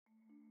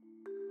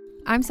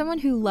I'm someone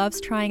who loves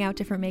trying out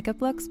different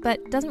makeup looks,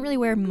 but doesn't really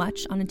wear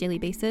much on a daily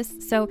basis,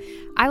 so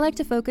I like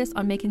to focus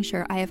on making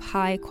sure I have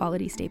high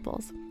quality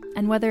staples.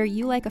 And whether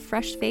you like a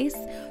fresh face,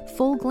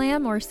 full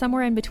glam, or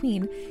somewhere in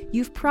between,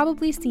 you've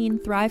probably seen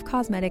Thrive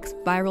Causemetics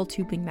Viral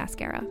Tubing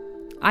Mascara.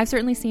 I've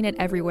certainly seen it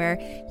everywhere.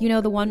 You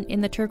know, the one in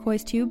the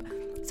turquoise tube?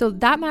 So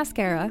that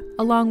mascara,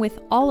 along with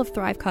all of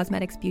Thrive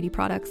Causemetics beauty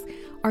products,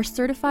 are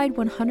certified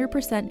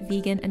 100%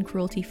 vegan and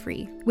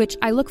cruelty-free, which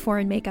I look for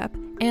in makeup,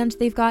 and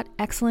they've got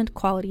excellent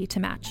quality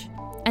to match.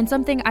 And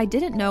something I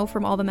didn't know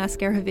from all the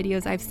mascara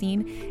videos I've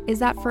seen is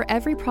that for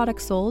every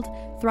product sold,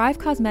 Thrive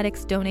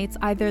Causemetics donates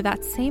either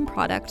that same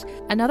product,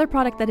 another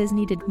product that is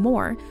needed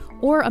more,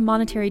 or a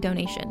monetary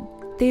donation.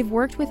 They've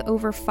worked with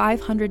over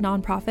 500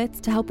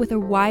 nonprofits to help with a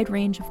wide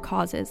range of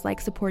causes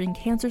like supporting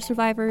cancer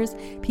survivors,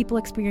 people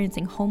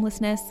experiencing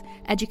homelessness,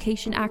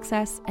 education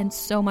access, and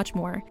so much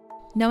more.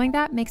 Knowing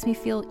that makes me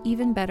feel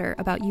even better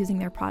about using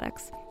their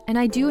products. And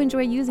I do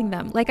enjoy using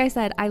them. Like I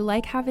said, I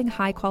like having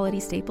high quality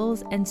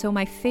staples, and so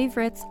my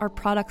favorites are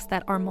products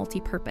that are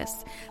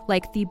multi-purpose,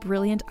 like the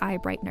Brilliant Eye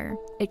Brightener.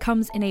 It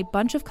comes in a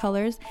bunch of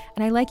colors,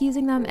 and I like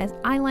using them as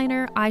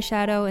eyeliner,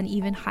 eyeshadow, and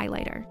even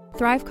highlighter.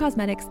 Thrive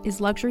Causemetics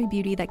is luxury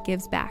beauty that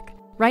gives back.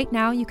 Right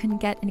now, you can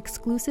get an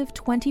exclusive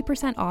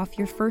 20% off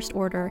your first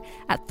order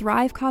at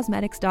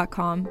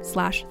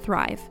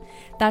thrivecausemetics.com/thrive.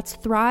 That's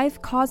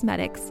Thrive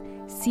Causemetics,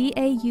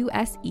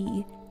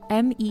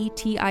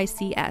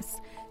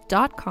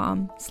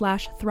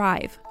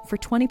 CAUSEMETICS.com/thrive for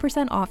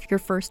 20% off your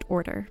first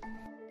order.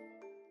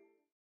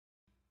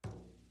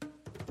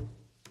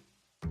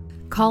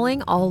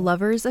 Calling all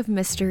lovers of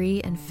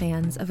mystery and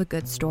fans of a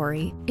good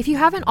story. If you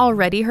haven't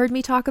already heard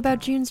me talk about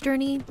June's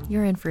Journey,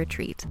 you're in for a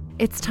treat.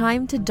 It's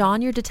time to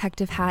don your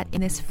detective hat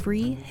in this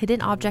free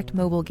hidden object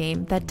mobile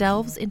game that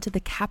delves into the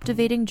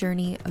captivating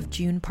journey of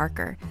June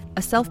Parker,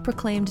 a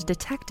self-proclaimed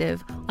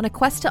detective on a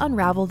quest to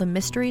unravel the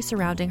mystery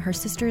surrounding her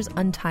sister's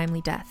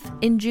untimely death.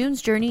 In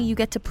June's Journey, you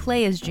get to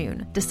play as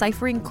June,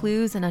 deciphering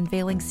clues and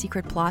unveiling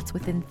secret plots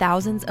within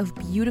thousands of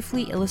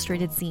beautifully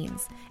illustrated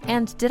scenes.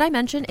 And did I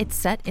mention it's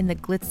set in the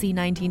glitzy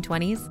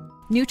 1920s?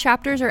 New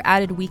chapters are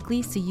added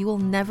weekly, so you will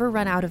never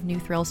run out of new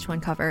thrills to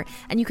uncover,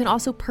 and you can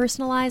also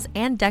personalize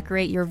and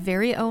decorate your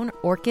very own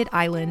Orchid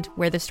Island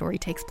where the story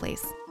takes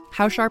place.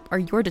 How sharp are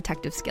your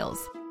detective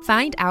skills?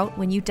 Find out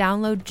when you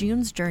download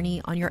June's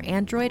Journey on your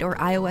Android or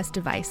iOS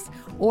device,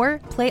 or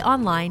play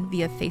online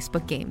via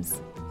Facebook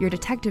Games. Your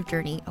detective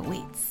journey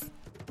awaits.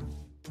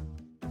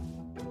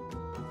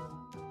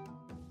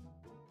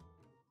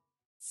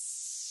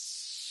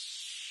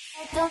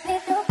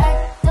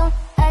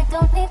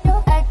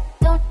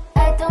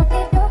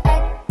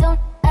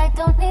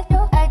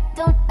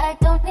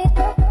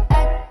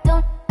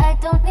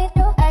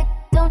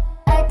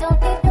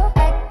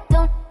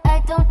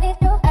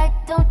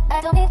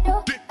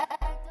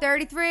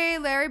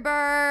 Larry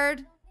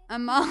Bird.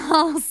 I'm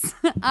Malls.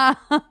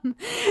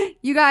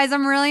 You guys,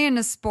 I'm really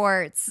into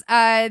sports.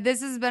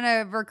 This has been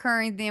a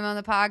recurring theme on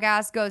the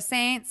podcast. Go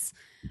Saints.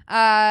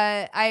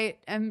 I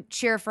am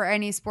cheer for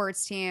any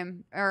sports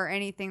team or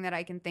anything that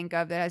I can think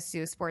of that has to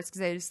do with sports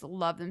because I just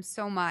love them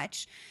so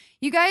much.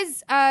 You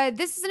guys,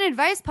 this is an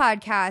advice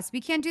podcast.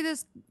 We can't do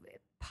this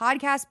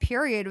podcast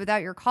period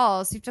without your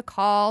calls. So you have to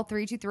call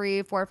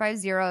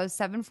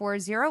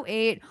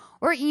 323-450-7408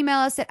 or email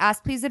us at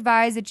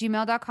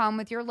askpleaseadvise@gmail.com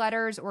with your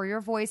letters or your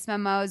voice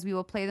memos. We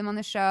will play them on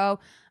the show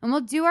and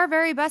we'll do our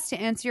very best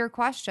to answer your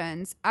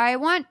questions. I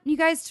want you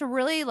guys to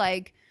really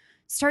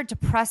start to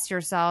press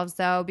yourselves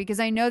though,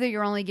 because I know that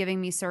you're only giving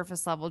me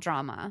surface level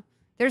drama.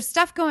 There's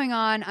stuff going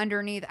on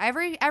underneath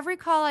every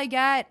call I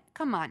get.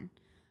 Come on.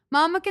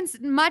 Mama can,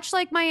 much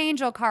like my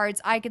angel cards,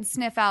 I can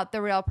sniff out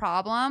the real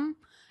problem.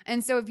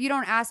 And so if you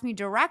don't ask me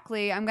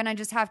directly, I'm going to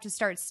just have to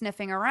start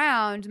sniffing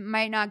around.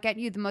 Might not get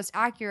you the most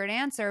accurate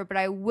answer, but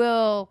I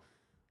will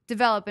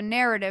develop a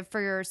narrative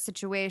for your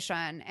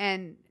situation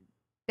and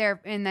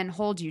then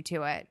hold you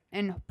to it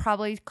and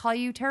probably call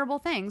you terrible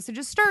things. So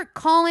just start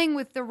calling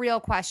with the real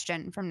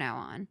question from now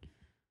on.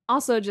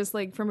 Also, just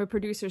from a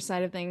producer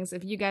side of things,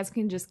 if you guys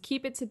can just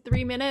keep it to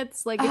 3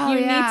 minutes, if you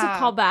need to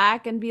call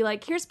back and be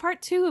like, here's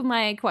part 2 of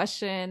my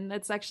question.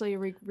 That's actually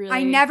really...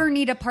 I never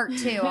need a part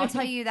 2. I'll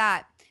tell you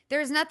that.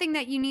 There's nothing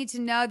that you need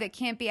to know that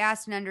can't be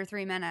asked in under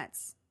 3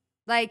 minutes.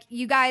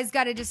 You guys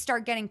got to just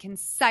start getting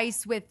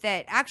concise with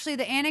it. Actually,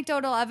 the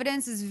anecdotal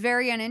evidence is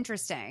very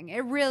uninteresting.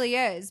 It really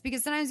is.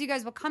 Because sometimes you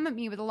guys will come at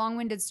me with a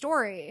long-winded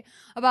story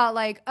about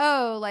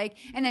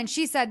and then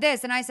she said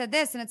this and I said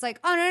this. And it's oh,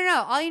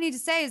 no. All you need to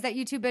say is that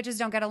you two bitches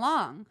don't get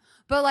along.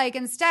 But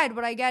instead,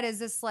 what I get is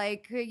this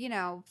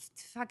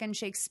fucking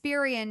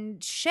Shakespearean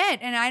shit.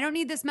 And I don't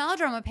need this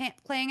melodrama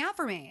playing out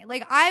for me.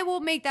 I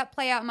will make that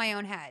play out in my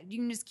own head. You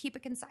can just keep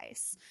it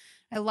concise.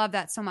 I love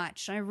that so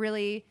much. I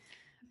really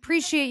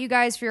appreciate you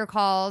guys for your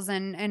calls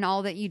and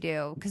all that you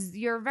do, because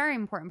you're a very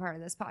important part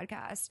of this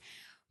podcast.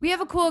 We have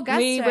a cool guest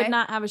We today. would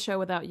not have a show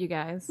without you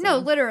guys. So. No,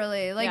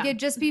 literally. It'd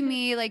just be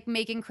me,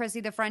 making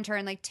Chrissy the friend her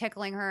and,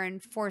 tickling her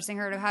and forcing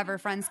her to have her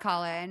friends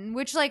call in,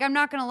 which, I'm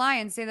not going to lie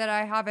and say that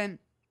I haven't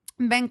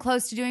been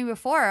close to doing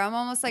before. I'm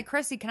almost like,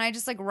 Chrissy, can I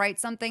just like write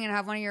something and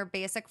have one of your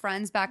basic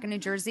friends back in New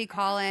Jersey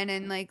call in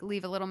and like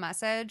leave a little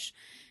message?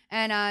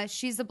 And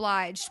she's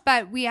obliged,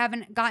 but we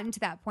haven't gotten to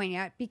that point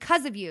yet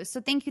because of you. So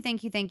thank you,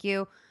 thank you, thank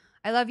you.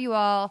 I love you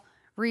all.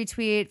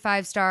 Retweet,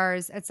 5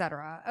 stars,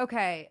 etc.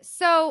 Okay,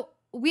 so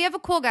we have a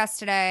cool guest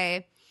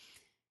today.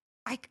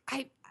 All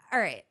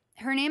right.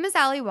 Her name is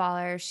Ali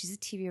Waller. She's a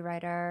TV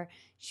writer.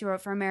 She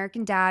wrote for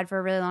American Dad for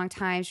a really long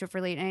time. She wrote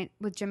for Late Night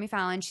with Jimmy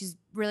Fallon. She's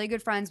really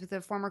good friends with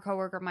a former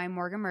coworker of mine,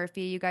 Morgan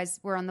Murphy. You guys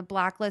were on the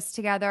Blacklist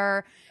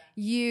together.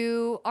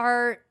 You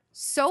are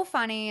so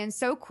funny and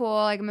so cool.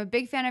 Like, I'm a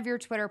big fan of your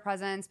Twitter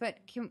presence, but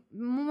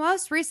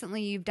most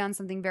recently you've done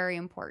something very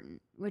important,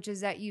 which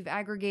is that you've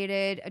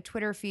aggregated a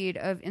Twitter feed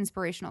of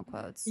inspirational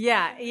quotes.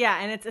 Yeah,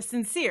 and it's a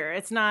sincere.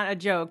 It's not a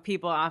joke.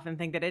 People often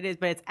think that it is,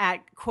 but it's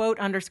at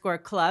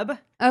 @quote_club.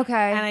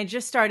 Okay. And I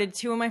just started,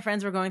 2 of my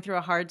friends were going through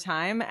a hard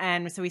time,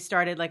 and so we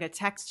started like a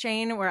text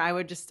chain where I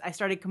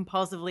started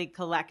compulsively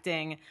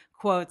collecting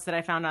quotes that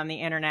I found on the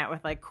internet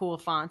with like cool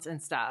fonts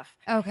and stuff.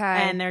 Okay.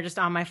 And they're just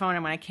on my phone,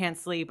 and when I can't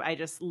sleep, I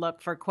just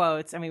look for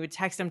quotes, and we would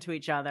text them to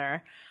each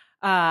other.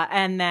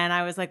 And then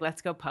I was like,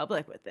 let's go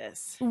public with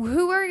this.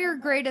 Who are your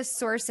greatest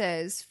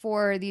sources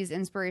for these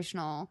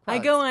inspirational quotes?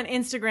 I go on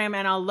Instagram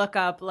and I'll look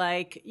up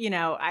like,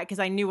 because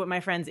I knew what my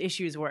friends'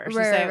 issues were. So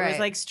say it was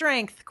like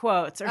strength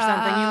quotes or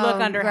something. You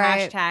look under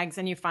hashtags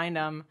and you find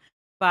them.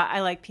 But I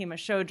like Pima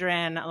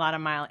Chodron. A lot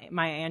of Maya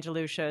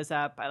Angelou shows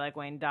up. I like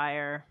Wayne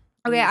Dyer.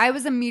 Okay, I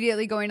was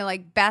immediately going to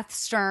like Beth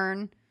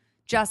Stern,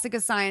 Jessica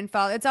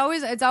Seinfeld.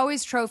 It's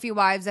always trophy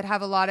wives that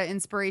have a lot of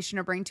inspiration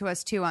to bring to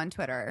us too on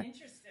Twitter.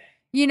 Interesting.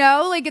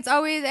 Like it's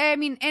always, I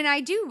mean, and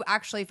I do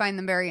actually find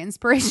them very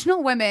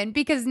inspirational women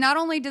because not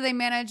only do they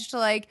manage to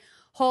like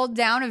hold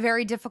down a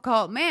very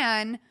difficult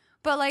man,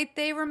 but like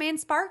they remain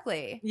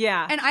sparkly.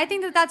 Yeah. And I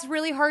think that that's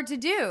really hard to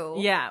do.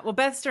 Yeah. Well,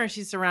 Beth Stern,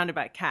 she's surrounded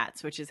by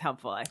cats, which is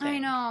helpful, I think. I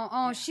know.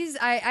 Oh,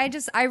 yeah.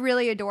 I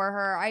really adore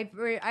her.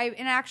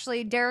 And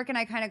actually Derek and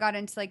I kind of got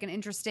into like an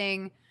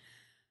interesting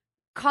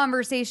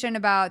conversation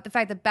about the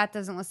fact that Beth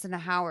doesn't listen to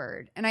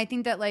Howard. And I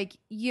think that like,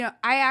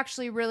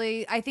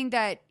 I think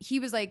that he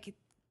was like,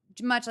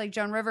 much like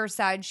Joan Rivers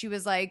said, she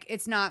was like,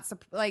 it's not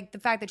like the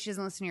fact that she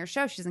doesn't listen to your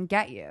show, she doesn't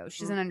get you.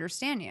 She doesn't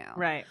understand you.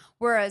 Right.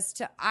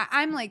 Whereas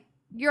I'm like,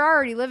 you're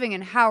already living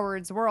in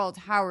Howard's world,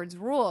 Howard's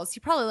rules. He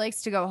probably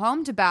likes to go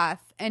home to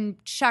Beth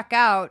and check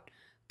out,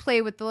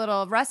 play with the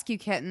little rescue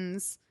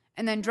kittens,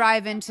 and then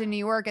drive into New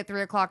York at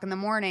 3:00 in the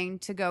morning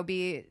to go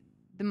be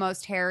the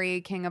most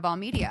hairy king of all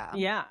media.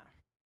 Yeah.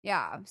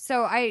 Yeah.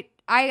 So I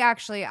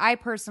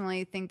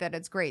personally think that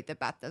it's great that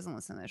Beth doesn't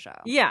listen to the show.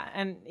 Yeah.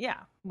 And yeah.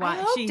 Why?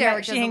 I hope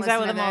Derek she hangs out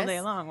with him all day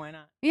long. Why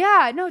not?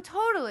 Yeah. No,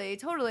 totally.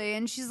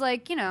 And she's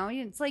like,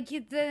 it's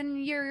like then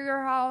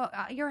you're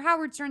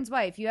Howard Stern's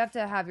wife. You have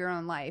to have your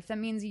own life. That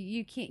means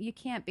you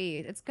can't be.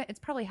 It's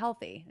probably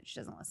healthy that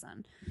she doesn't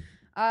listen.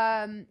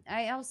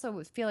 I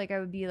also feel like I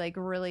would be like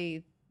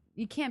really.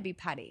 You can't be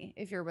petty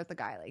if you're with a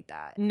guy like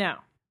that. No.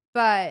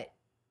 But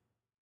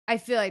I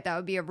feel like that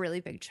would be a really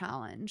big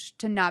challenge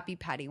to not be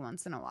petty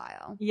once in a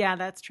while. Yeah,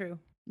 that's true.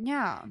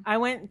 Yeah. I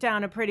went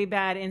down a pretty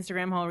bad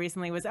Instagram hole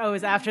recently. It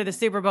was after the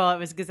Super Bowl. It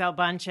was Gisele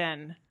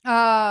Bundchen.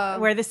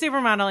 Where the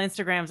supermodel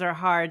Instagrams are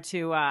hard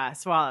to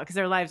swallow because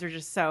their lives are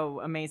just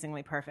so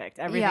amazingly perfect.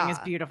 Everything is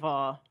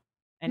beautiful.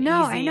 And easy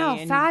I know,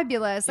 and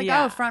fabulous.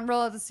 Like, front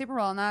row of the Super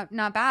Bowl,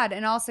 not bad.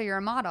 And also, you're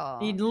a model.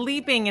 You're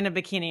leaping in a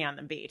bikini on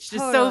the beach,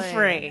 just totally. so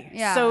free,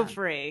 so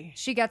free.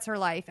 She gets her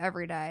life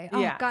every day.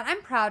 Oh yeah. God,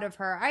 I'm proud of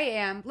her. I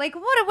am. Like,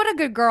 what a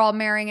good girl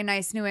marrying a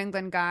nice New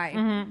England guy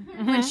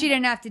when she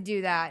didn't have to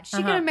do that. She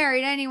could have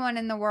married anyone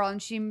in the world,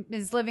 and she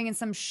is living in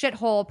some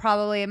shithole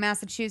probably in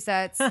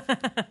Massachusetts,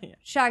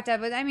 shacked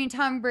up. But I mean,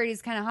 Tom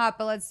Brady's kind of hot,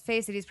 but let's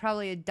face it, he's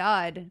probably a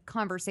dud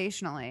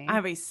conversationally.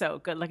 I'd be so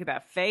good. Look at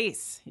that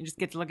face. You just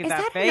get to look at that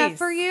face. Is that enough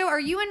for you? Are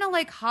you into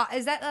like hot?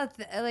 Is that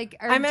like?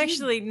 I'm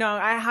actually no.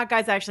 Hot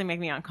guys actually make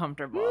me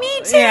uncomfortable.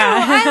 Me too.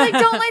 Yeah. I like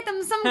don't like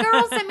them. Some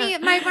girl sent me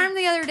my friend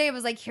the other day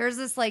was like, "Here's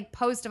this like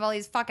post of all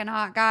these fucking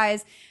hot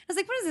guys." I was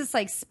like, "What is this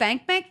like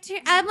spank bank?"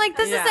 I'm like,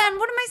 "This is what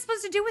am I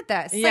supposed to do with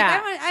this?"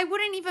 Yeah. Like, I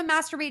wouldn't even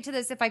masterate to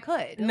this if I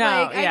could.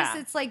 No, like,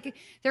 it's like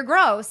they're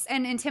gross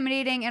and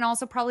intimidating and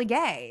also probably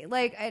gay.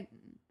 Like.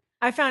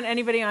 I found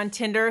anybody on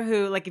Tinder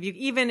who, like,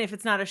 even if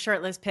it's not a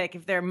shirtless pic,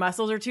 if their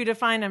muscles are too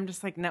defined, I'm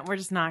just like, no, we're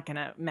just not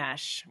gonna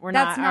mesh.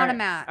 That's not a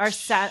match.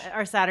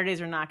 Our Saturdays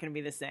are not gonna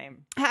be the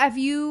same. Have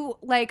you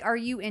are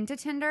you into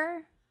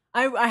Tinder?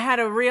 I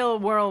had a real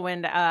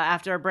whirlwind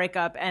after a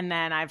breakup, and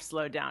then I've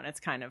slowed down. It's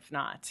kind of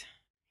not.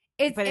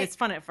 But it's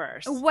fun at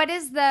first. What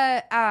is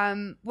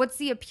the what's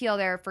the appeal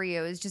there for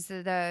you? Is just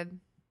the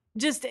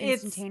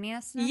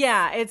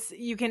instantaneousness?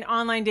 You can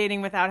online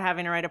dating without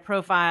having to write a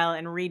profile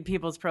and read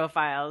people's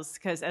profiles,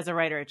 because as a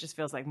writer it just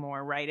feels like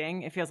more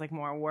writing. It feels like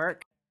more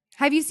work.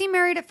 Have you seen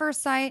Married at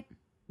First Sight?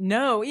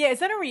 No. Is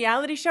that a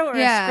reality show or a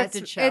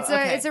scripted show?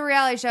 It's a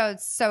reality show.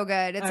 It's so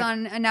good. It's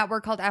on a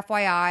network called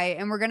FYI,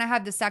 and we're gonna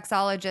have the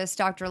sexologist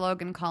Dr.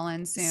 Logan call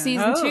in soon.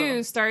 Season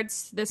 2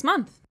 starts this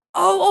month.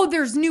 Oh,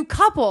 there's new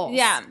couples.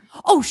 Yeah.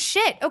 Oh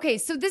shit. Okay,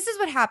 so this is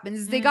what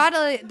happens. They got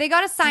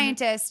a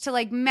scientist to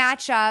like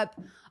match up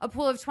a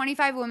pool of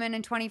 25 women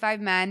and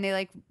 25 men. They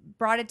like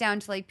brought it down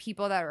to like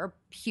people that are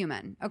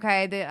human.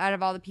 Okay, out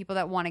of all the people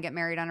that want to get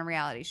married on a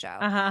reality show.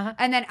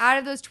 And then out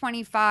of those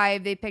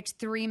 25, they picked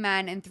 3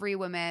 men and 3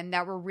 women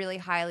that were really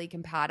highly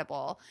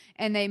compatible,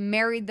 and they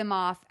married them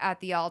off at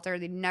the altar.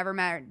 They never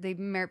married. They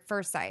married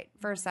first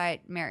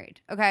sight,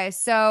 married. Okay,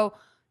 so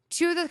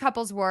 2 of the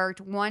couples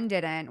worked, 1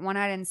 didn't. One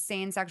had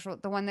insane sexual.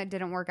 The one that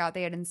didn't work out,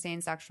 they had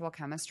insane sexual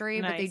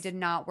chemistry, but they did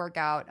not work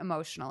out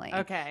emotionally.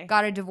 Okay,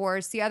 got a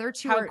divorce. The other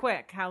 2. How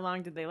quick? How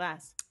long did they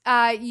last?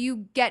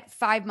 You get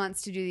 5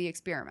 months to do the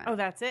experiment. Oh,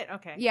 that's it.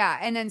 Okay. Yeah,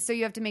 and then so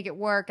you have to make it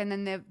work, and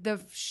then the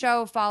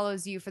show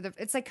follows you for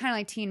it's like kind of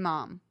like Teen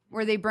Mom,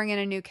 where they bring in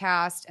a new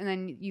cast, and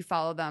then you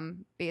follow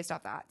them based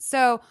off that.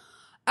 So,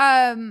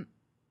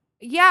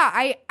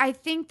 yeah, I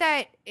think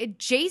that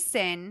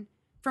Jason.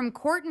 From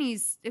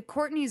Courtney's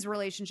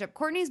relationship.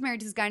 Courtney's married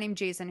to this guy named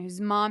Jason, whose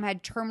mom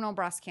had terminal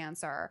breast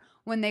cancer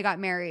when they got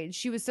married.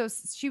 She was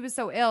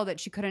so ill that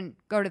she couldn't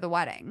go to the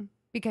wedding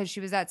because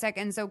she was that sick.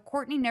 And so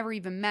Courtney never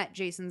even met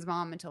Jason's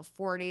mom until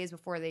 4 days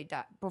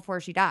before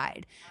she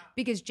died,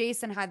 because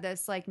Jason had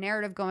this like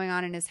narrative going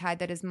on in his head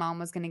that his mom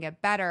was going to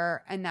get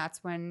better, and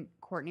that's when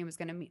Courtney was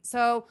going to meet.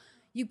 So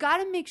you got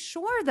to make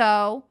sure,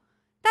 though,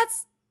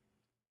 that's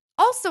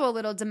also a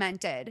little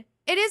demented.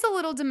 It is a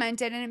little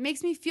demented, and it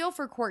makes me feel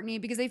for Courtney,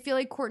 because I feel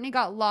like Courtney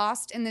got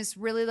lost in this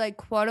really like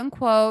quote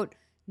unquote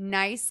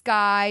nice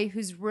guy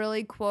who's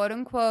really quote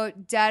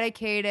unquote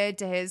dedicated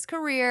to his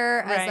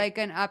career as like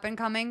an up and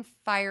coming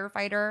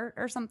firefighter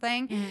or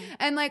something.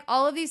 And like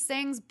all of these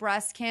things,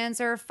 breast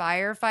cancer,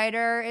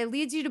 firefighter, it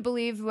leads you to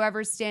believe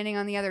whoever's standing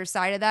on the other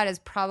side of that is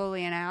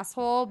probably an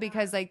asshole,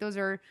 because like those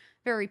are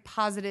very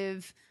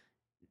positive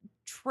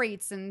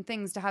traits and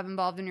things to have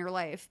involved in your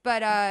life.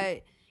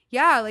 But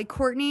yeah, like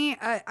Courtney,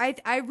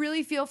 I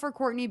really feel for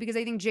Courtney, because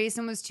I think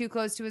Jason was too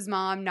close to his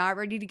mom, not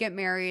ready to get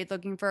married,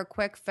 looking for a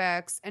quick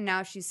fix. And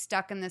now she's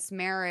stuck in this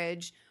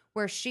marriage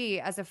where she,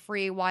 as a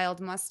free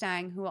wild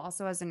Mustang who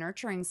also has a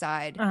nurturing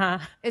side,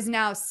 is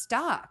now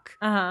stuck.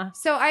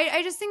 So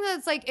I just think that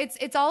it's like,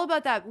 it's all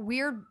about that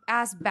weird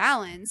ass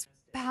balance.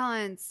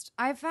 Balanced.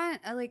 I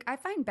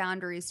find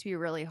boundaries to be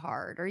really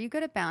hard. Are you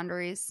good at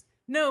boundaries?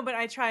 No, but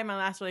I tried my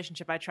last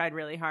relationship. I tried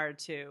really hard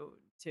to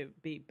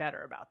be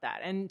better about that,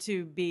 and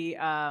to be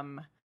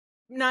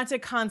not to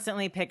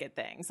constantly pick at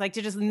things, like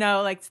to just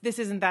know like this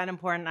isn't that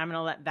important. I'm going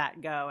to let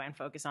that go and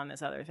focus on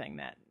this other thing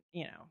that,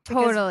 you know,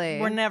 totally.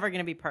 We're never going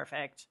to be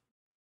perfect.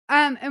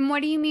 And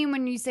what do you mean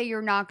when you say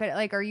you're not good?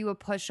 Like, are you a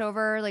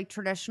pushover? Like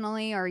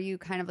traditionally, are you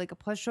kind of like a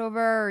pushover?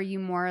 Or are you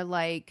more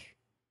like?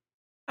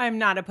 I'm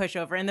not a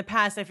pushover. In the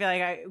past, I feel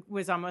like I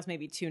was almost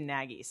maybe too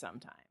naggy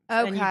sometimes.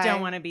 Okay. And you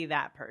don't want to be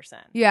that person.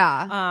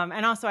 Yeah.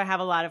 And also I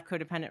have a lot of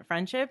codependent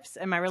friendships,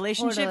 and my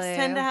relationships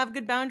tend to have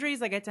good boundaries.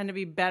 Like I tend to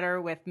be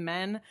better with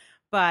men,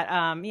 but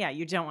yeah,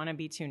 you don't want to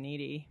be too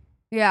needy.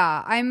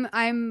 Yeah,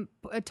 I'm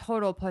a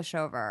total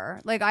pushover.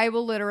 Like I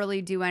will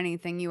literally do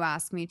anything you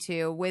ask me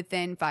to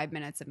within 5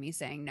 minutes of me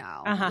saying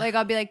no. Like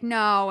I'll be like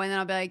no, and then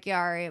I'll be like,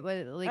 yeah, all right.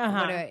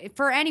 What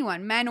for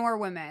anyone, men or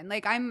women.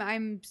 Like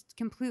I'm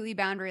completely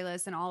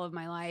boundaryless in all of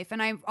my life,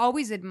 and I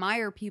always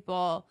admire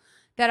people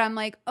that I'm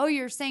like, oh,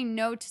 you're saying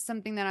no to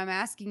something that I'm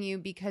asking you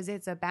because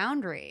it's a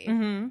boundary.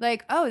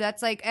 Like, oh,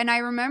 that's like, and I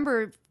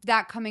remember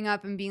that coming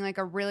up and being like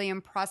a really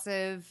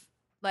impressive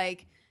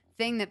like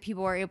thing that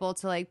people were able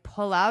to like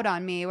pull out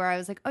on me, where I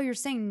was like, oh, you're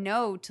saying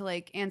no to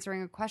like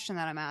answering a question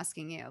that I'm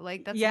asking you.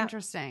 Like, that's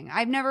interesting.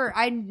 I'm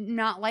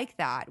not like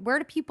that. Where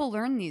do people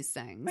learn these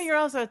things? But you're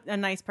also a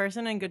nice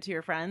person and good to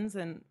your friends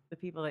and the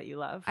people that you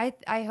love.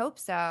 I hope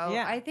so.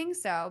 Yeah. I think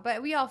so.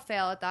 But we all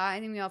fail at that. I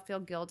think we all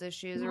feel guilt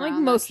issues. Like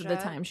most of the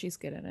time she's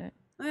good at it.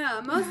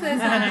 Yeah, most of the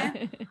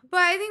time. But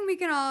I think we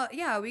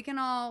can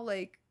all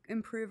like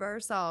improve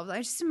ourselves. I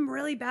just am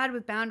really bad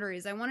with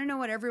boundaries. I want to know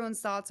what everyone's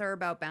thoughts are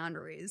about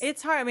boundaries.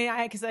 It's hard. I mean,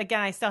 because again,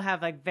 I still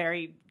have like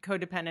very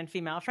codependent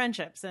female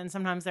friendships, and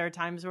sometimes there are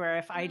times where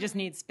if I just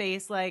need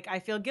space, like I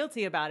feel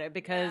guilty about it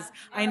because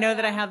I know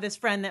that I have this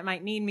friend that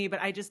might need me,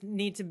 but I just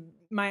need to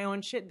my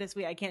own shit this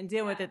week. I can't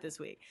deal with it this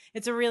week.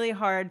 It's a really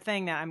hard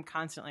thing that I'm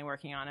constantly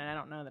working on, and I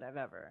don't know that I've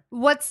ever.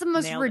 What's the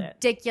most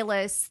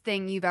ridiculous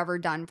thing you've ever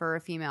done for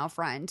a female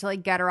friend to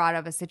like get her out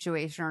of a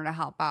situation or to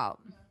help out?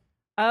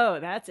 Oh,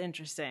 that's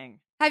interesting.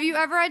 Have you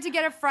ever had to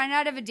get a friend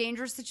out of a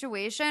dangerous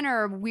situation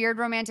or a weird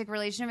romantic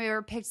relationship? Have you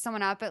ever picked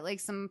someone up at like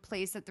some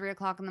place at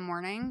 3:00 in the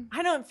morning?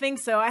 I don't think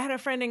so. I had a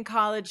friend in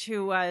college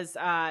who was,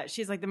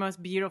 she's like the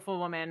most beautiful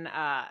woman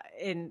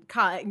in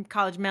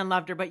college. Men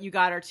loved her, but you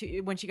got her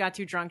when she got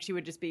too drunk, she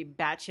would just be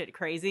batshit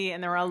crazy.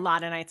 And there were a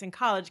lot of nights in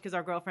college because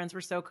our girlfriends were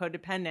so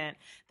codependent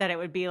that it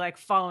would be like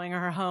following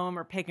her home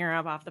or picking her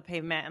up off the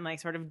pavement and like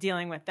sort of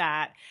dealing with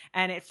that.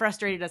 And it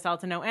frustrated us all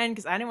to no end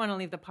because I didn't want to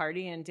leave the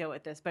party and deal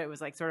with this, but it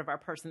was like sort of our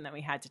person that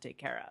we had to take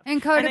care of.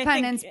 And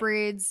codependence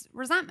breeds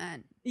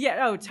resentment.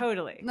 Yeah, oh,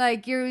 totally.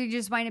 Like you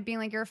just wind up being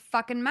like you're a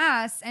fucking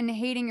mess and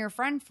hating your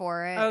friend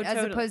for it,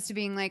 as opposed to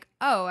being like,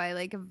 oh, I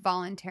like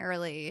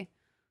voluntarily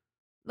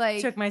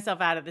Like, took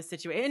myself out of the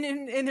situation.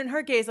 And in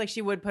her case, like,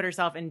 she would put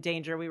herself in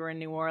danger. We were in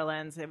New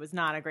Orleans. It was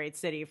not a great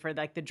city for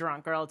like the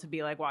drunk girl to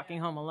be like walking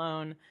home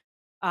alone.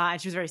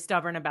 And she was very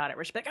stubborn about it,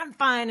 where she'd be like, I'm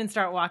fine, and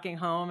start walking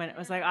home. And it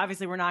was like,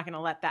 obviously we're not going to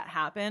let that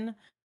happen.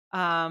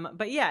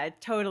 But yeah,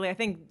 totally. I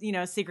think, you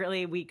know,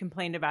 secretly we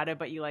complained about it,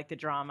 but you like the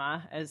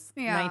drama as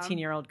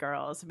 19-year-old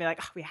girls to be like,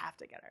 oh, we have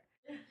to get her,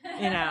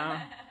 you know?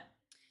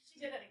 She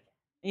did it again.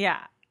 Yeah.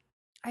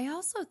 I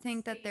also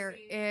think that there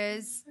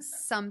is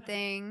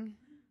something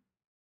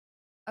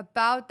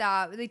about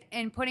that, like,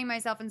 and putting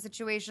myself in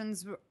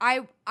situations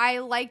where I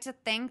like to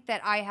think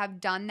that I have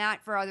done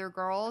that for other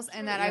girls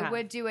and that I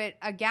would do it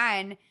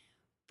again,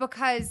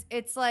 because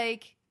it's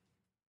like,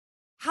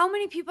 how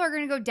many people are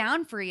going to go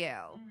down for you?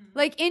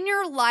 Like, in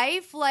your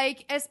life,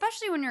 like,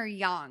 especially when you're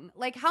young,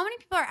 like, how many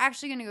people are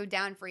actually going to go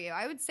down for you?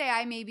 I would say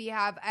I maybe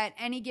have at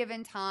any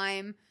given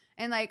time,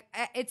 and like,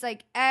 it's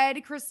like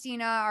Ed,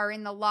 Christina are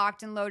in the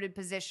locked and loaded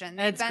position.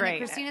 That's great.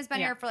 Christina's been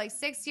here for like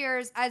 6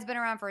 years. Ed's been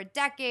around for a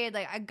decade.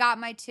 Like, I got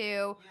my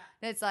two.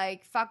 That's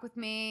like, fuck with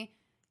me.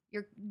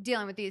 You're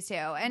dealing with these two.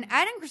 And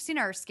Ed and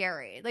Christina are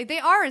scary. Like, they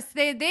are.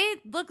 They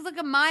look like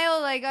a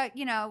mile, like a,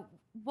 you know,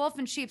 wolf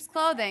in sheep's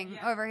clothing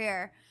over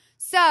here.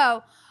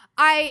 So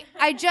I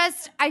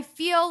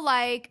feel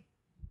like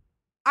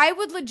I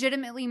would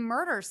legitimately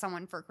murder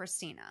someone for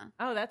Christina.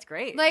 Oh, that's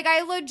great. Like,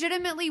 I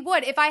legitimately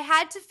would. If I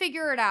had to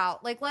figure it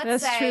out, like,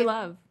 let's say. That's true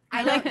love.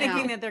 I like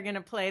thinking that they're going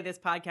to play this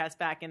podcast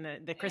back in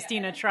the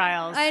Christina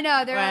trials. I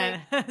know. They're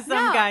when like,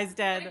 some guy's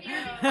dead.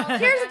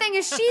 Here's the thing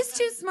is, she's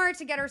too smart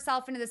to get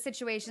herself into the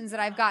situations that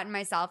I've gotten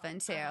myself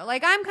into.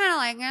 Like, I'm kind of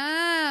like,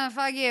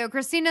 fuck you.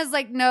 Christina's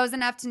like knows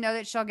enough to know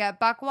that she'll get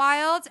buck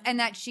wild and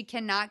that she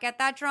cannot get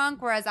that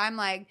drunk. Whereas I'm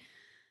like,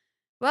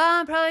 well,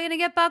 I'm probably going to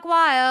get buck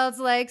wild,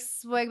 like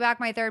swig back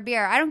my third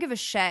beer. I don't give a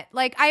shit.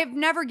 Like, I've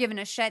never given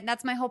a shit. And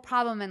that's my whole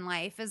problem in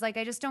life is like,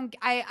 I just don't,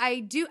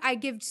 I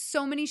give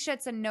so many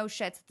shits and no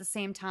shits at the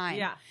same time.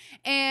 Yeah.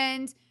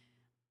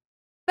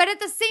 But at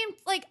the same,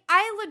 like,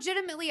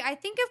 I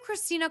think if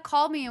Christina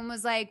called me and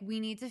was like, we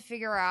need to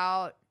figure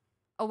out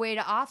a way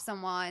to off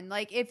someone,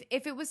 like if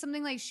it was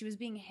something like she was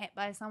being hit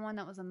by someone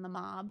that was in the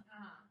mob,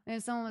 and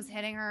if someone was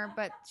hitting her,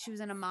 but she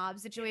was in a mob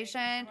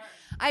situation,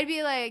 I'd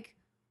be like,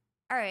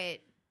 all right.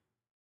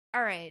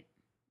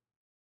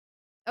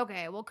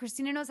 Okay, well,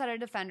 Christina knows how to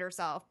defend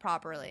herself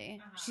properly.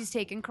 She's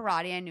taken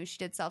karate. I knew she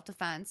did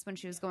self-defense when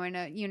she was going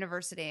to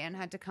university and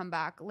had to come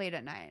back late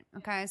at night.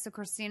 Okay, so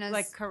Christina's...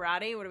 Like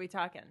karate? What are we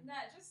talking? Nah,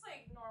 just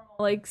like normal.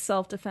 Like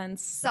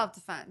self-defense.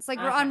 Self-defense. Like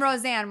on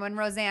Roseanne, when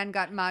Roseanne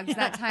got mugged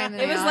that time.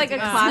 It was like a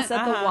class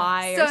at the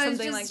Y or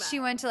something like that. She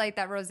went to like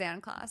that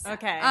Roseanne class.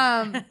 Okay.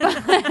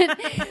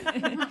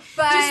 But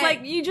just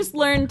like, you just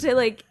learn to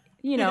like,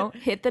 you know,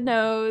 hit the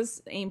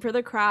nose, aim for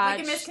the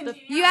crotch.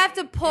 You have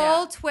to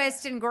pull,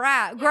 twist, and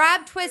grab.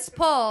 Grab, twist,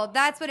 pull.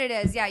 That's what it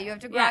is. Yeah, you have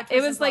to grab, twist,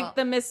 it was and pull. like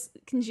the Miss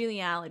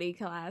Congeniality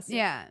class.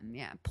 Yeah.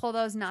 Pull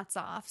those nuts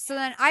off. So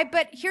then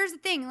but here's the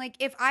thing. Like,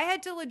 if I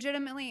had to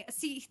legitimately,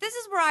 see, this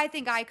is where I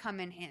think I come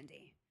in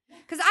handy.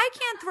 Because I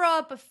can't throw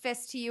up a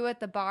fist to you at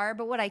the bar,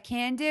 but what I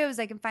can do is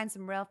I can find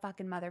some real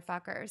fucking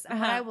motherfuckers.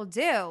 And what I will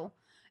do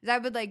is I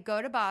would like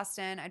go to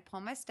Boston. I'd pull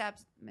my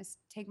steps,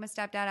 take my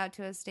stepdad out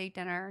to a steak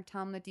dinner,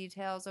 tell him the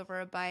details over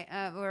a bite,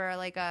 or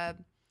like a,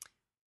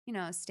 you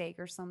know, a steak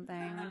or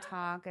something, and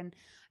talk. And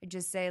I'd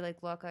just say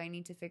like, look, I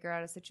need to figure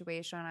out a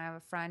situation. I have a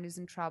friend who's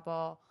in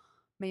trouble.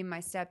 Maybe my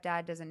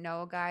stepdad doesn't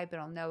know a guy, but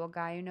I'll know a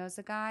guy who knows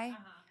a guy.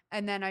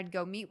 And then I'd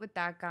go meet with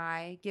that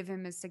guy, give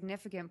him a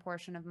significant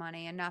portion of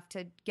money, enough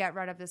to get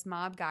rid of this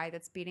mob guy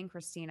that's beating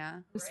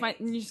Christina.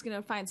 You're just going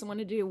to find someone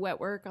to do wet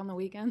work on the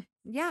weekend?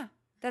 Yeah.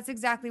 That's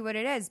exactly what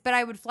it is. But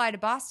I would fly to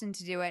Boston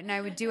to do it, and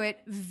I would do it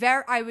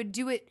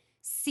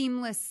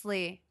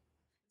seamlessly.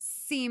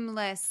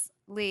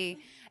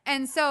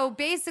 And so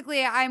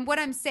basically what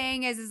I'm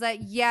saying is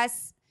that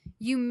yes,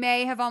 you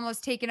may have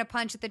almost taken a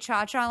punch at the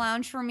Cha-Cha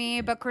Lounge for me,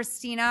 but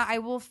Christina, I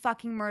will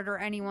fucking murder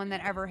anyone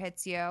that ever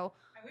hits you.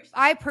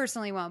 I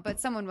personally won't, but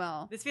someone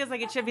will. This feels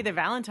like it should be the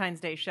Valentine's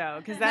Day show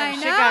because that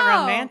shit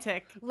got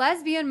romantic.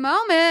 Lesbian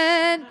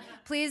moment.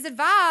 Please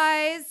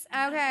advise.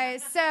 Okay,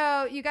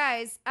 so you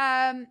guys,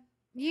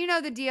 you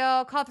know the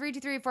deal. Call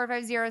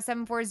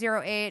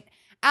 323-450-7408.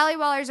 Allie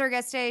Waller's our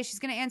guest today. She's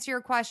going to answer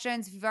your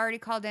questions if you've already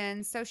called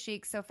in. So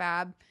chic, so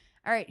fab.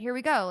 All right, here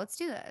we go. Let's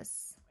do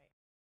this.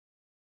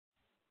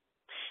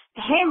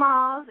 Hey,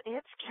 Malls.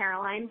 It's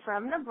Caroline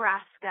from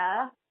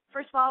Nebraska.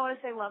 First of all, I want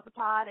to say love the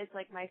pod. It's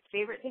like my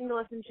favorite thing to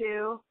listen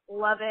to.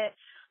 Love it.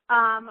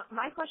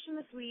 My question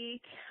this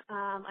week,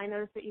 I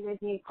noticed that you guys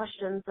need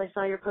questions. I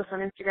saw your post on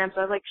Instagram,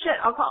 so I was like, shit,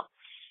 I'll call.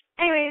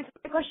 Anyways,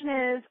 the question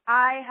is,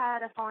 I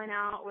had a falling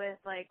out with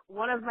like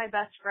one of my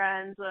best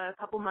friends a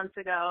couple months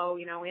ago.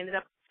 You know, we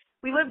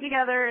lived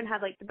together and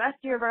had like the best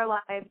year of our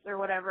lives or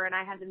whatever, and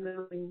I had to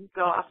move and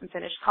go off and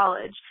finish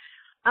college.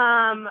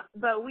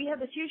 But we had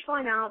this huge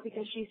falling out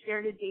because she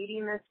started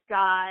dating this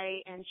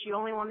guy and she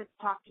only wanted to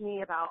talk to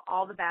me about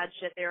all the bad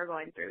shit they were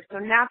going through. So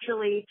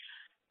naturally,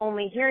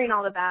 only hearing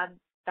all the bad,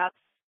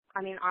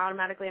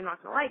 automatically I'm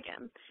not going to like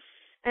him.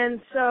 And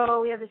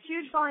so we had this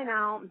huge falling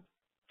out.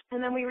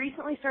 And then we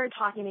recently started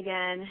talking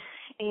again,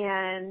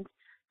 and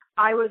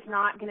I was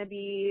not going to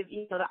be,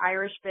 the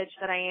Irish bitch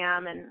that I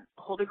am and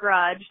hold a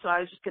grudge, so I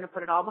was just going to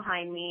put it all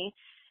behind me.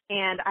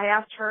 And I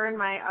asked her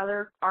and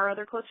our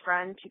other close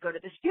friend to go to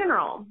this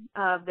funeral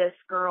of this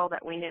girl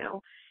that we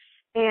knew.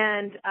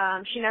 And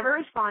she never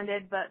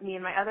responded, but me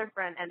and my other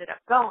friend ended up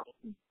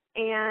going.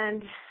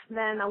 And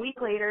then a week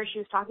later, she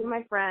was talking to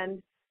my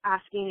friend,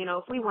 asking,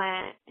 if we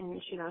went,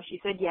 and, she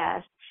said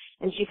yes.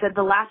 And she said,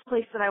 the last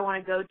place that I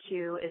want to go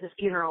to is a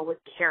funeral with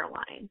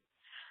Caroline.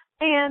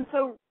 And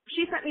so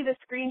she sent me this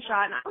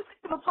screenshot, and I was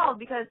kind of appalled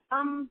because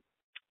I'm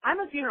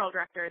a funeral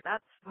director.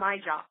 That's my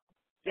job.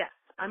 Yes,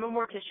 I'm a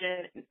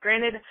mortician.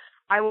 Granted,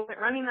 I wasn't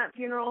running that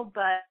funeral,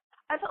 but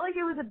I felt like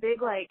it was a big,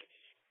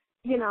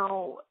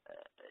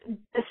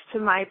 this to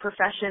my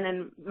profession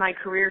and my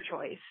career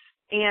choice,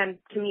 and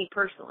to me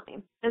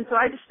personally. And so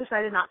I just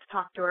decided not to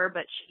talk to her,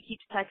 but she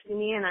keeps texting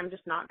me, and I'm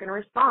just not going to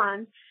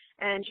respond.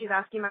 And she's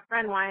asking my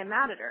friend why I'm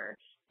mad at her.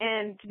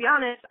 And to be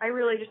honest, I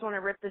really just want to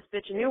rip this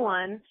bitch a new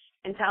one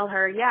and tell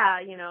her, yeah,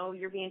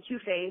 you're being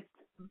two-faced,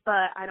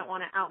 but I don't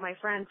want to out my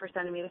friend for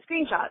sending me the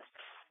screenshots.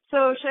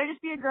 So should I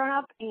just be a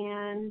grown-up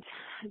and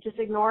just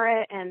ignore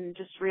it and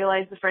just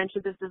realize the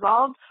friendship is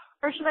dissolved?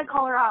 Or should I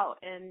call her out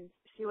and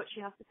see what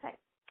she has to say?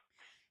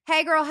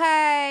 Hey, girl,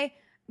 hey.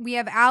 We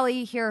have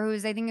Allie here,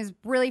 who's I think is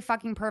really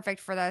fucking perfect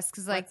for this.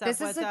 Because,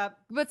 what's up?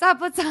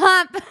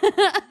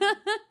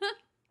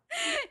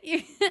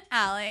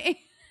 Allie.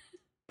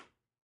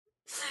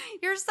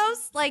 You're so,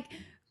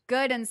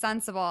 good and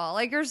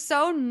sensible. You're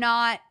so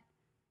not.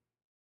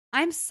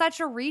 I'm such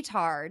a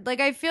retard.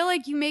 I feel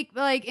like you make,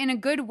 in a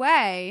good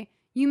way,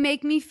 you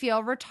make me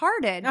feel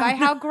retarded by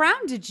how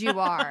grounded you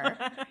are.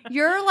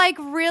 You're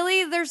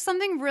really, there's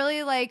something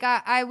really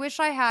I wish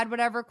I had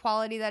whatever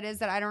quality that is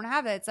that I don't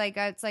have. It's like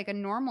a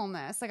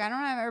normalness. I don't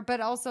have it, but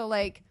also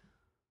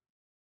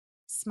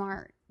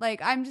smart.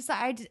 I'm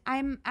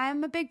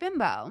a big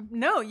bimbo.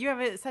 No, you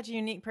have such a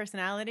unique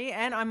personality,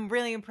 and I'm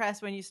really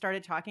impressed when you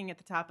started talking at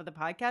the top of the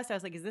podcast. I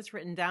was like, is this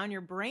written down?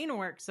 Your brain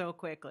works so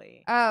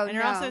quickly. Oh, and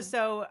you're also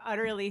so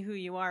utterly who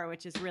you are,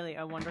 which is really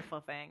a wonderful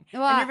thing.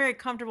 Well, and you're very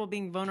comfortable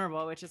being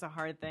vulnerable, which is a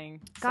hard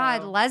thing.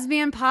 God,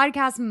 lesbian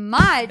podcast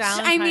much.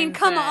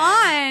 Come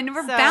on.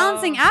 We're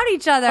balancing out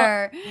each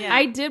other. Yeah.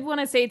 I did want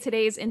to say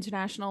today's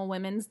International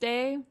Women's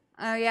Day.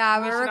 Oh, yeah,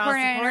 we're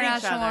recording on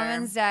International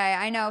Women's Day.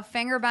 I know,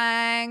 finger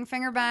bang.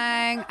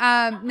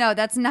 No,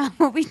 that's not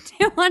what we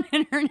do on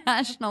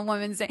International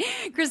Women's Day.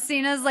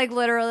 Christina's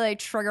literally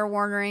trigger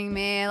warning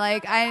me.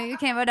 I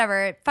can't,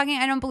 whatever.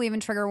 I don't believe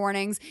in trigger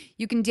warnings.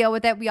 You can deal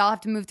with it. We all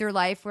have to move through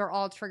life. We're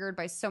all triggered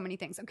by so many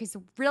things. Okay,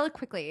 so really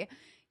quickly,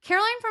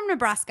 Caroline from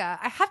Nebraska,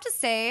 I have to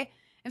say,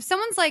 if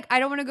someone's I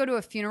don't want to go to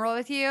a funeral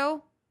with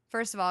you,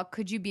 first of all,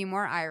 could you be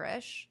more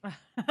Irish?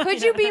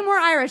 Could you be more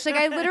Irish?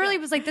 I literally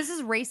was this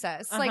is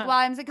racist.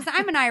 Because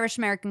I'm an Irish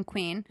American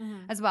queen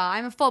as well.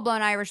 I'm a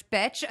full-blown Irish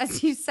bitch,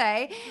 as you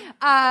say.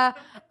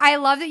 I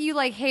love that you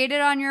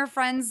hated on your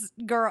friend's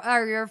girl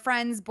or your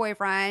friend's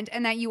boyfriend,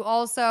 and that you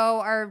also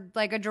are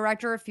a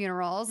director of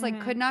funerals.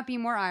 Could not be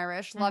more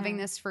Irish. Loving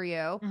this for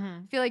you.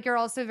 Feel like you're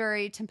also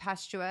very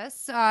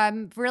tempestuous.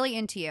 Really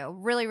into you.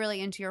 Really,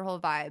 really into your whole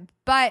vibe.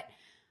 But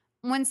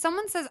when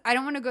someone says, I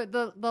don't want to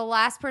go, the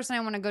last person I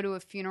want to go to a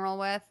funeral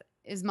with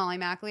is Molly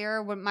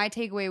McAleer. What my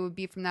takeaway would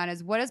be from that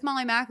is, what does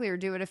Molly McAleer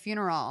do at a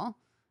funeral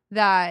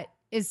that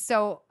is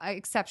so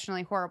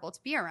exceptionally horrible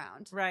to be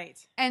around? Right.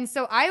 And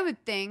so I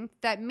would think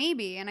that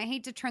maybe, and I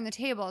hate to turn the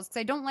tables because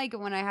I don't like it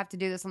when I have to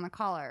do this on the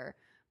caller,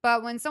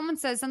 but when someone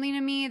says something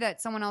to me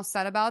that someone else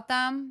said about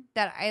them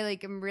that I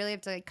really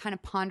have to kind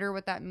of ponder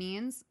what that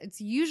means, it's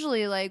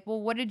usually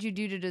well, what did you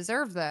do to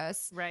deserve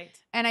this? Right.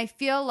 And I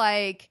feel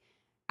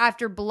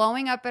after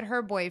blowing up at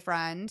her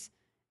boyfriend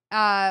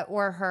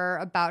or her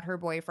about her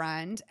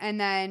boyfriend, and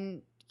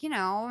then,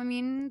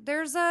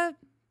 there's a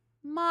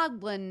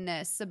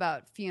maudlinness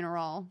about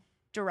funeral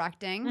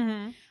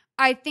directing.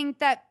 I think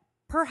that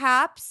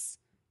perhaps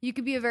you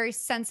could be a very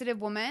sensitive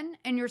woman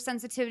and your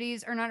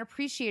sensitivities are not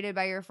appreciated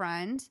by your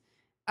friend.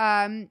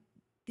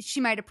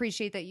 She might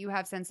appreciate that you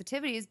have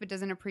sensitivities, but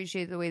doesn't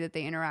appreciate the way that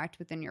they interact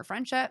within your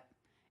friendship.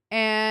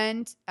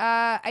 And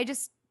I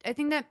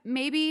think that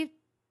maybe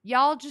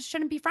y'all just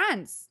shouldn't be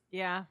friends.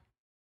 Yeah.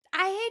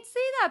 I hate to say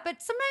that,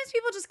 but sometimes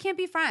people just can't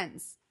be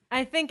friends.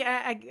 I think,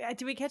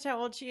 do we catch how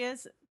old she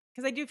is?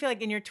 Because I do feel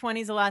in your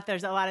 20s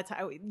there's a lot of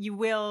time, you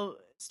will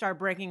start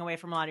breaking away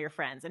from a lot of your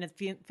friends. And it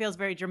feels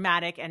very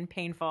dramatic and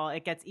painful.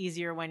 It gets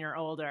easier when you're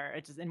older.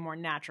 It's just more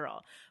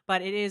natural.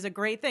 But it is a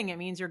great thing. It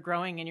means you're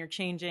growing and you're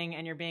changing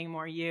and you're being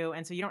more you.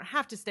 And so you don't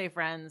have to stay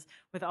friends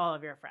with all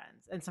of your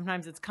friends. And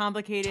sometimes it's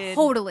complicated.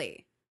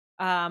 Totally.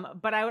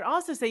 But I would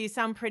also say you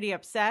sound pretty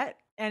upset.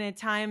 And at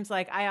times,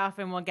 I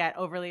often will get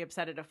overly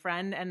upset at a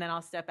friend, and then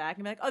I'll step back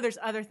and be like, oh, there's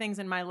other things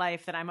in my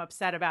life that I'm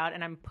upset about,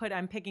 and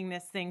I'm picking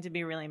this thing to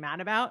be really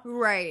mad about.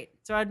 Right.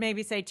 So I'd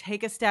maybe say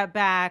take a step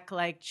back,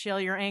 chill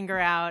your anger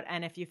out.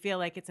 And if you feel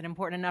like it's an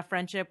important enough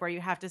friendship where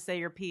you have to say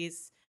your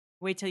piece,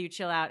 wait till you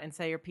chill out and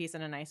say your piece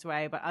in a nice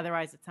way. But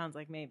otherwise, it sounds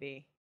like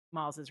maybe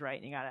Malls is right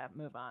and you got to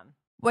move on.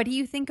 What do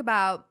you think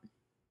about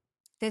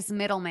this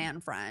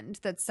middleman friend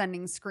that's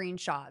sending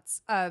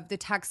screenshots of the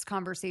text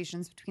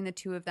conversations between the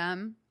two of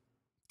them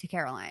to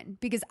Caroline,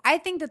 because I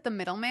think that the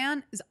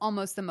middleman is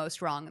almost the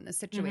most wrong in this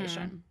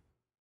situation. Mm-hmm.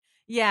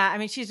 Yeah, I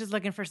mean, she's just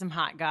looking for some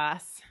hot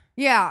goss.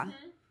 Yeah.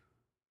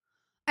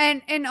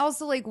 And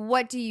also, like,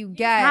 what do you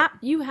get?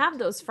 You have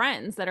those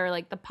friends that are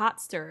like the pot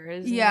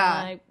stirrers.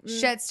 Yeah. Like,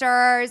 shit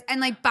stirrers. And,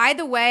 like, by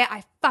the way,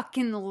 I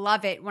fucking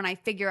love it when I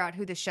figure out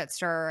who the shit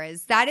stirrer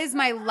is. That is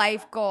my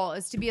life goal,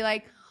 is to be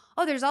like,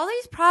 oh, there's all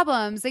these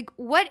problems. Like,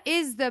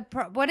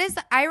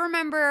 I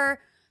remember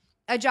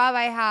a job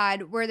I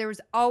had where there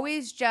was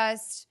always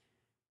just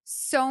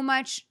so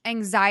much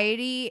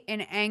anxiety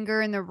and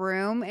anger in the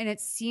room, and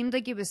it seemed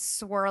like it was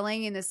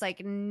swirling in this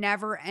like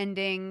never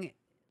ending,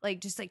 like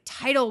just like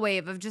tidal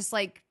wave of just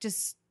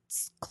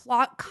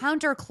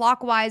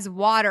counterclockwise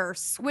water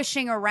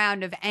swishing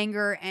around of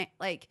anger, and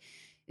like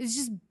it was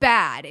just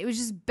bad. It was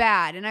just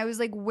bad. And I was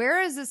like,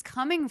 where is this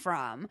coming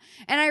from?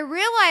 And I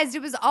realized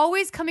it was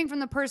always coming from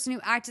the person who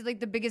acted like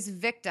the biggest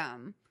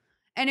victim.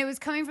 And it was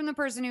coming from the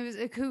person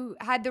who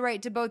had the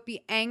right to both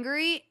be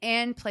angry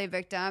and play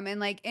victim,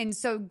 and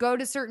so go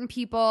to certain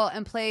people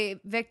and play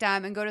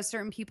victim, and go to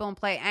certain people and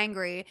play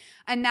angry,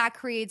 and that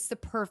creates the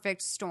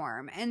perfect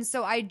storm. And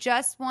so I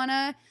just want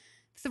to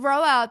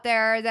throw out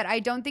there that I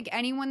don't think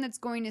anyone that's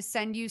going to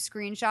send you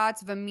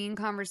screenshots of a mean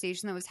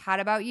conversation that was had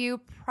about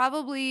you,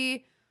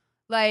 probably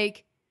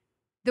like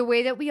the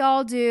way that we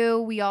all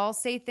do, we all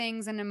say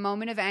things in a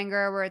moment of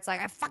anger where it's like,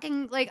 I've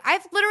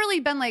literally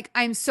been like,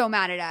 I'm so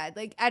mad at Ed.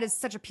 Like, Ed is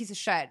such a piece of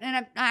shit.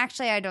 And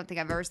I don't think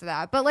I've ever said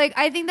that. But like,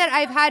 I think that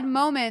I've had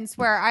moments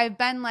where I've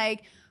been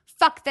like,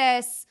 fuck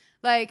this,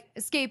 like,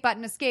 escape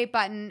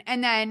button.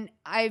 And then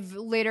I've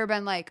later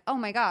been like, oh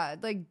my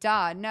God, like,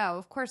 duh, no,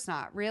 of course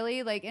not.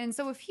 Really? Like, and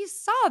so if he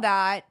saw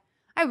that,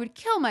 I would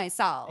kill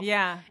myself.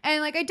 Yeah.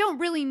 And like, I don't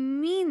really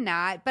mean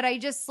that, but I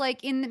just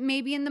like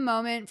maybe in the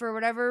moment, for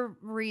whatever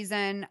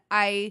reason,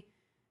 I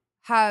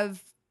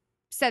have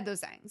said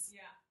those things. Yeah.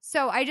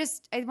 So I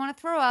want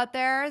to throw out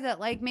there that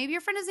like, maybe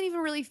your friend doesn't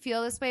even really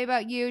feel this way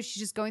about you. She's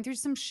just going through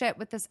some shit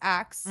with this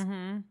ex.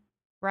 Mm-hmm.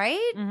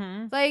 Right?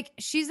 Mm-hmm. Like,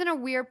 she's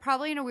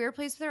probably in a weird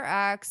place with her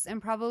ex,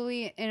 and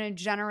probably in a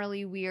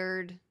generally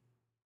weird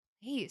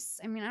place.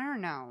 I mean, I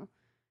don't know.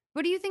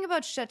 What do you think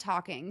about shit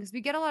talking? Because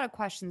we get a lot of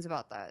questions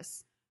about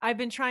this. I've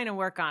been trying to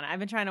work on it. I've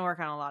been trying to work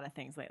on a lot of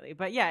things lately.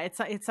 But yeah,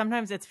 it's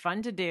sometimes it's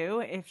fun to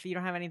do if you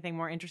don't have anything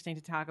more interesting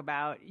to talk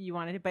about. You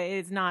want it, but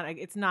it's not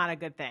a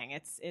good thing.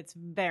 It's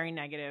very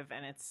negative,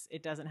 and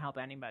it doesn't help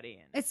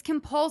anybody. It's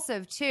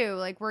compulsive too,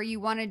 like where you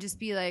want to just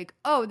be like,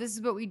 oh, this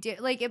is what we did.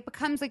 Like, it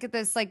becomes like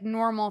this like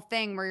normal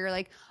thing where you're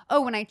like,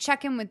 oh, when I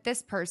check in with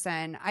this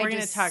person, We're I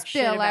just talk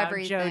spill shit about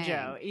everything.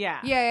 JoJo. Yeah.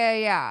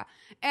 Yeah.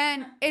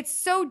 And it's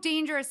so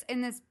dangerous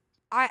in this.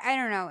 I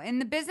don't know. In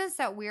the business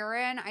that we're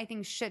in, I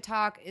think shit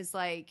talk is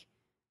like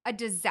a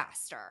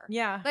disaster.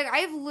 Yeah. Like,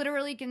 I've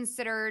literally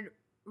considered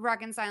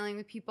reconciling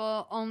with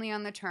people only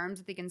on the terms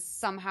that they can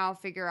somehow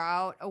figure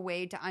out a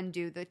way to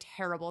undo the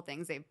terrible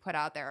things they've put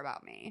out there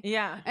about me.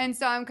 Yeah. And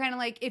so I'm kind of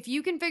like, if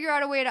you can figure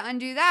out a way to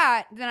undo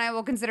that, then I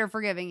will consider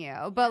forgiving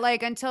you. But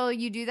like, until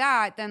you do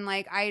that, then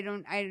like,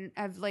 I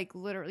have like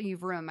literally,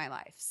 you've ruined my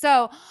life.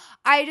 So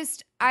I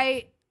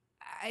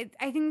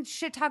think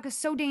shit talk is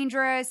so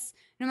dangerous,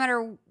 no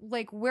matter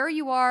like where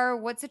you are,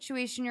 what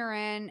situation you're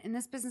in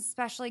this business,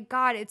 especially.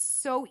 God, it's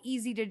so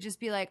easy to just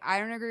be like,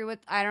 I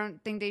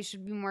don't think they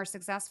should be more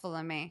successful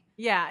than me.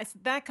 Yeah.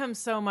 That comes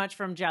so much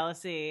from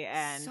jealousy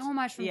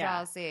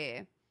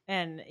jealousy.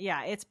 And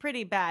yeah, it's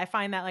pretty bad. I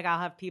find that like I'll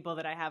have people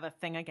that I have a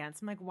thing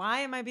against. I'm like,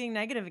 why am I being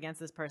negative against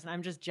this person?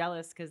 I'm just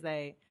jealous because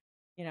they,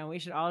 we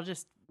should all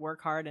just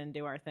work hard and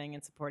do our thing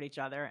and support each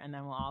other, and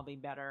then we'll all be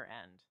better.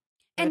 And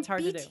it's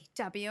hard to do.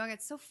 BTW, I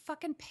get so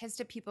fucking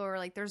pissed at people who are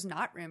like, there's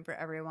not room for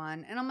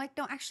everyone. And I'm like,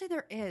 no, actually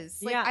there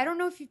is. Like, yeah. I don't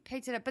know if you've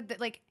picked it up, but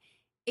like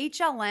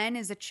HLN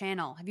is a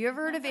channel. Have you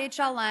ever heard of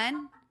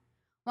HLN?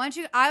 Why don't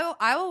you,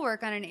 I will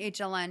work on an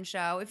HLN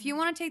show. If you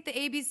want to take the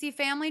ABC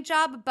Family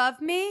job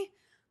above me,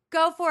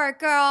 go for it,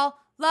 girl.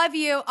 Love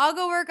you. I'll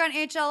go work on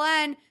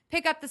HLN,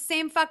 pick up the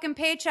same fucking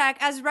paycheck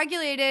as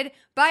regulated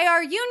by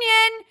our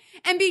union,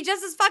 and be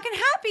just as fucking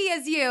happy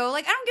as you.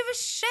 Like, I don't give a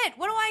shit.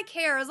 What do I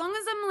care? As long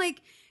as I'm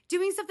like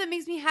doing stuff that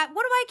makes me happy.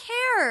 What do I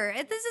care?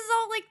 This is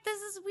all like,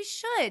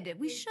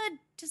 we should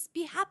just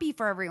be happy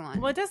for everyone.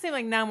 Well, it does seem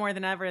like now more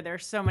than ever,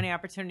 there's so many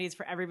opportunities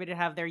for everybody to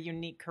have their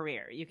unique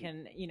career. You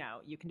can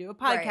do a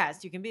podcast,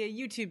 right. You can be a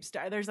YouTube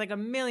star. There's like a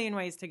million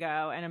ways to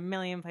go and a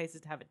million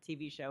places to have a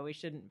TV show. We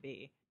shouldn't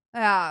be.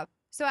 Yeah.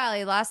 So,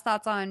 Allie, last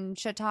thoughts on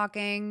shit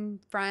talking,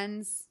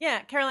 friends?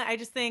 Yeah, Caroline, I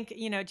just think,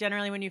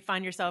 generally when you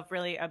find yourself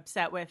really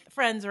upset with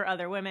friends or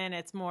other women,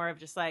 it's more of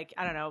just like,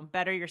 I don't know,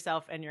 better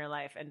yourself in your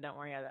life and don't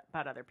worry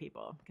about other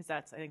people, because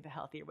that's, I think, the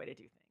healthier way to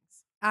do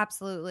things.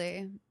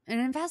 Absolutely. And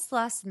invest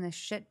less in this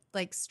shit,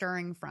 like,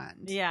 stirring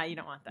friend. Yeah, you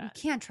don't want that. You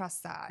can't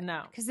trust that.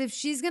 No. Because if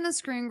she's going to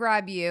screen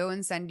grab you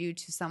and send you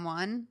to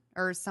someone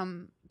or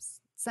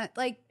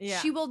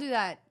she will do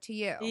that to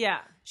you. Yeah.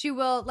 She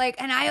will,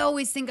 and I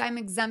always think I'm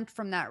exempt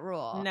from that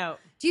rule. No.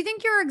 Do you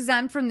think you're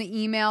exempt from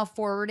the email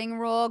forwarding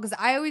rule? Because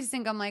I always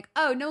think I'm like,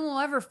 oh, no one will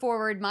ever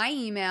forward my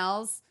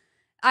emails.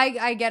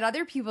 I get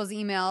other people's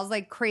emails,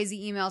 like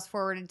crazy emails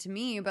forwarded to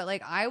me, but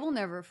I will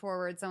never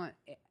forward someone.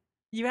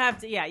 You have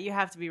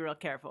to be real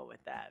careful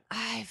with that.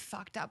 I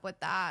fucked up with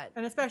that.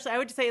 And especially, I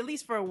would say, at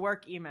least for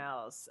work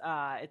emails,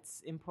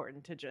 it's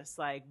important to just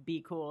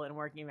be cool in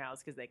work emails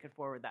because they could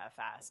forward that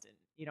fast and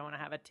you don't want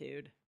to have a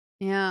tude.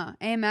 Yeah.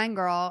 Amen,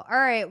 girl. All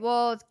right.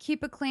 Well,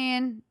 keep it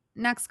clean.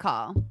 Next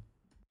call.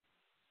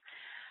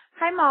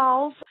 Hi,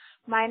 Malls.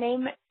 My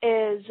name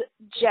is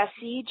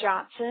Jessie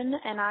Johnson,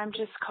 and I'm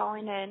just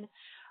calling in.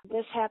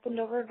 This happened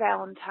over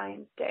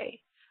Valentine's Day.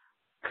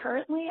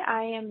 Currently,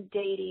 I am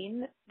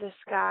dating this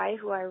guy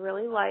who I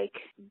really like,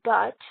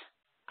 but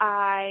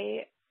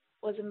I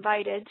was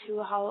invited to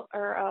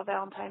a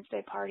Valentine's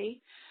Day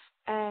party,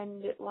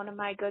 and one of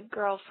my good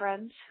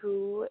girlfriends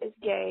who is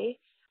gay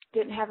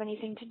didn't have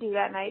anything to do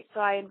that night, so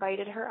I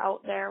invited her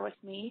out there with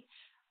me,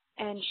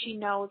 and she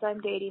knows I'm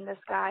dating this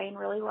guy and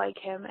really like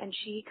him, and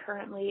she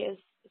currently is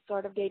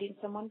sort of dating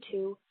someone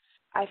too.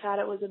 I thought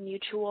it was a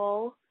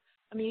mutual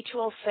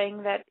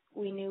thing that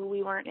we knew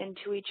we weren't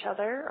into each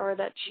other, or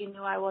that she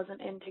knew I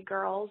wasn't into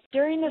girls.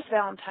 During this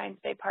Valentine's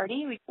Day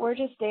party, we're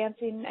just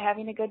dancing,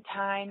 having a good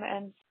time,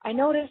 and I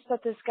noticed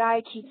that this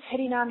guy keeps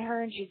hitting on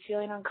her and she's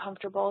feeling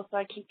uncomfortable, so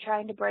I keep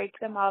trying to break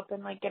them up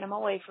and get him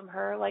away from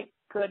her like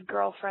good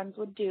girlfriends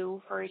would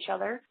do for each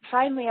other.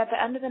 Finally, at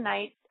the end of the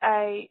night,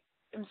 I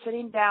am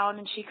sitting down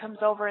and she comes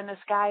over and this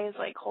guy is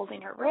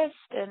holding her wrist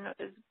and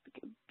is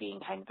being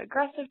kind of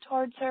aggressive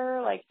towards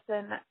her.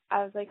 Then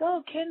I was like,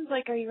 oh, Kim's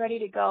are you ready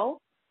to go?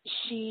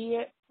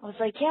 She was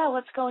like, yeah,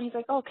 let's go. And he's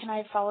like, oh, can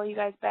I follow you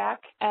guys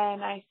back?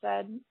 And I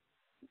said,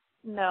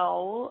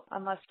 no,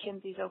 unless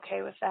Kinsey's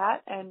okay with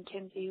that. And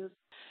Kinsey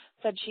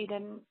said she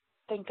didn't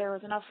think there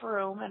was enough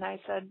room. And I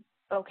said,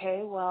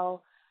 okay,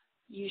 well,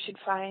 you should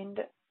find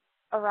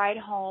a ride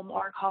home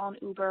or call an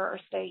Uber or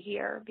stay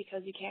here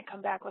because you can't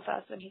come back with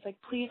us. And he's like,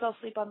 please, I'll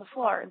sleep on the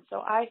floor. And so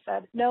I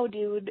said, no,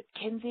 dude,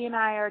 Kinsey and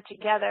I are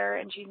together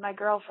and she's my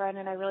girlfriend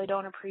and I really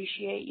don't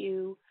appreciate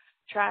you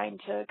trying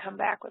to come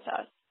back with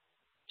us.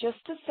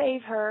 Just to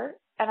save her,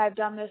 and I've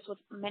done this with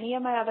many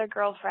of my other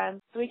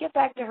girlfriends, so we get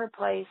back to her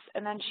place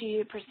and then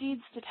she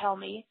proceeds to tell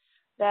me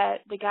that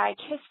the guy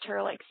kissed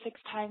her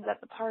 6 times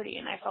at the party,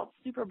 and I felt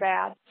super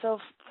bad. So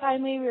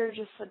finally we were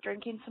just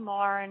drinking some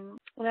more, and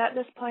at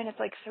this point it's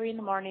 3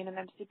 a.m. and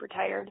I'm super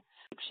tired.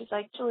 She's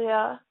like,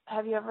 Julia,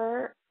 have you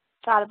ever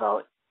thought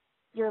about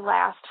your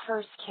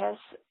first kiss?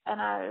 And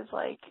I was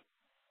like,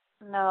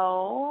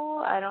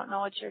 no, I don't know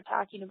what you're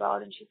talking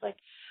about. And she's like,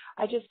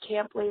 I just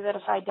can't believe that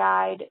if I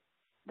died,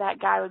 that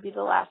guy would be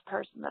the last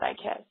person that I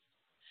kissed.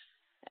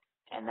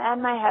 And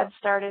then my head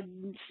started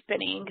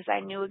spinning because I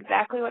knew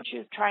exactly what she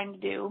was trying to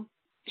do.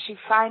 She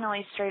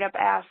finally straight up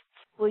asked,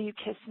 will you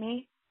kiss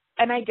me?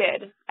 And I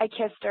did. I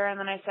kissed her, and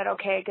then I said,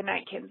 okay, good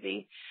night,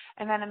 Kinsey.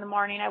 And then in the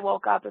morning I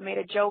woke up and made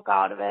a joke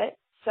out of it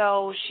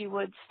so she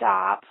would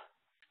stop.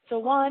 So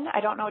one, I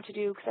don't know what to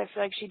do because I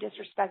feel like she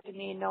disrespected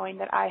me knowing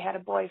that I had a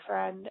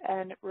boyfriend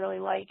and really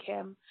like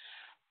him,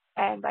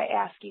 and by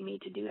asking me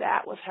to do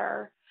that with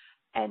her.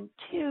 And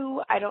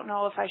two, I don't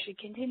know if I should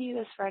continue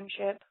this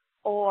friendship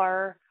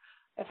or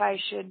if I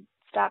should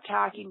stop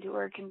talking to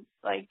her,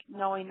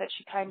 knowing that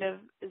she kind of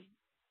is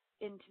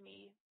into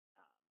me.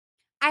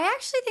 I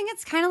actually think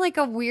it's kind of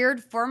a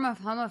weird form of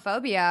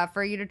homophobia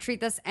for you to treat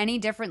this any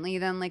differently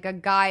than a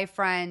guy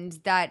friend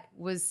that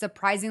was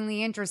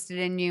surprisingly interested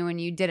in you and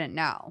you didn't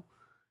know.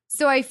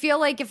 So I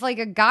feel if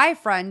a guy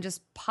friend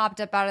just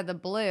popped up out of the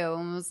blue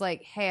and was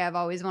like, hey, I've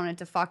always wanted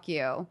to fuck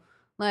you,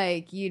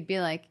 you'd be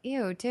like,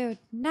 ew, dude,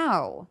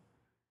 no.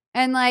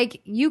 And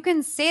you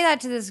can say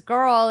that to this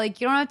girl, you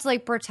don't have to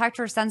protect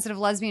her sensitive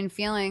lesbian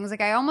feelings.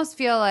 I almost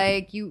feel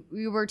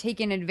you were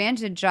taken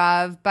advantage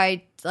of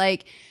by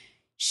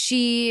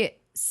she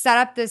set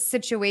up this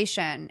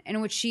situation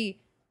in which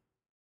she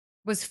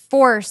was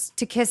forced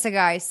to kiss a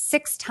guy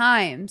 6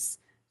 times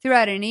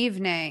throughout an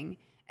evening.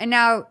 And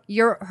now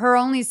her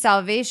only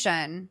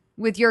salvation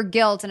with your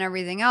guilt and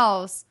everything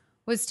else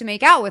was to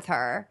make out with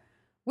her,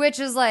 which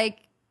is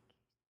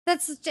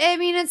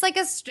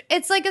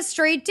it's like a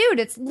straight dude.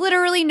 It's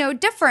literally no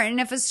different. And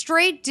if a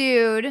straight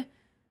dude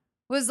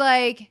was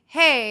like,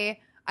 hey,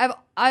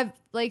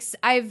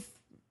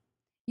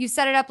 you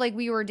set it up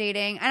we were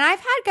dating. And I've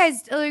had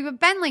guys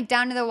been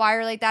down to the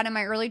wire like that in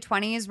my early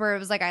 20s where it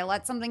was I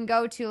let something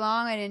go too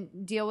long. I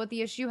didn't deal with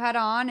the issue head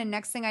on. And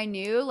next thing I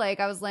knew,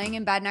 I was laying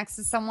in bed next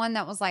to someone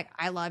that was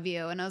I love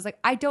you. And I was like,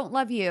 I don't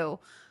love you.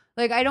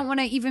 I don't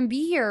want to even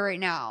be here right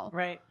now.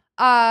 Right.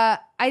 I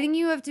think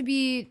you have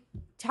to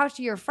talk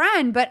to your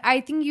friend, but I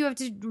think you have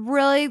to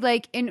really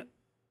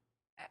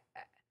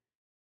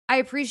I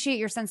appreciate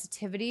your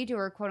sensitivity to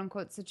her quote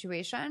unquote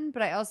situation,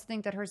 but I also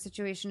think that her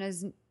situation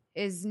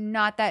is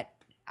not that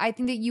I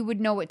think that you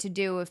would know what to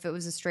do if it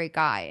was a straight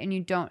guy, and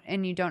you don't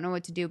know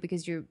what to do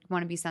because you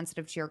want to be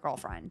sensitive to your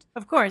girlfriend.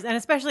 Of course. And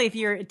especially if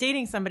you're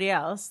dating somebody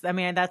else. I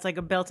mean, that's like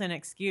a built-in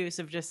excuse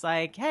of just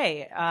like,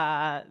 hey,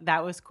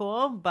 that was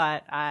cool,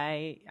 but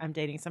I'm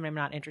dating somebody I'm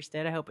not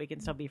interested. I hope we can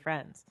still be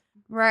friends.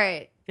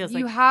 Right. Feels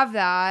you like have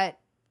that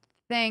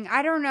thing.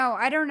 I don't know.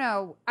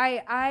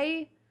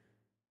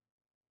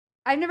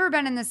 I've never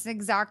been in this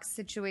exact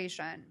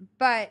situation,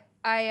 but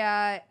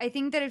I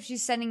think that if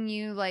she's sending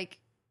you like,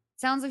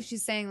 sounds like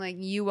she's saying like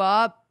you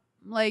up,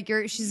 like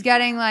she's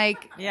getting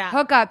like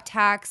hookup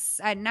texts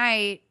at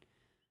night,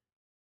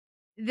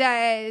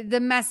 that the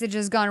message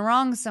has gone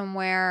wrong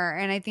somewhere.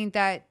 And I think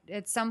that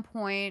at some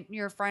point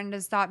your friend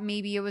has thought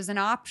maybe it was an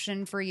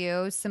option for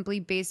you simply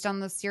based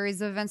on the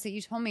series of events that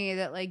you told me,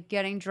 that like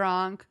getting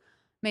drunk,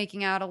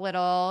 making out a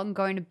little, and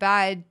going to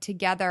bed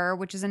together,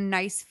 which is a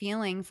nice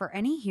feeling for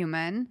any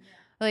human,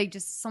 like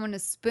just someone to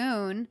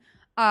spoon.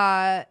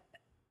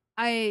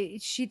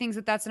 She thinks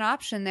that that's an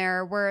option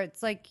there, where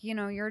it's like, you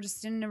know, you're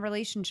just in a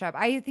relationship.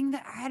 I think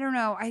that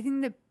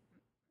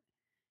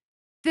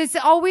this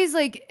always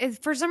like,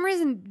 for some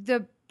reason,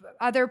 the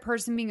other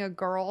person being a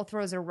girl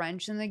throws a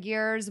wrench in the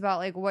gears about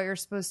like what you're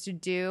supposed to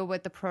do,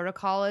 what the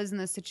protocol is in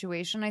the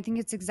situation. I think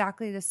it's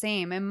exactly the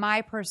same, in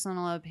my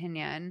personal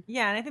opinion.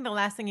 Yeah, and I think the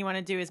last thing you want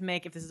to do is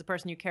if this is a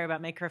person you care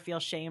about, make her feel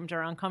shamed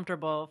or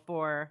uncomfortable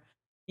for,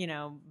 you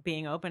know,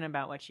 being open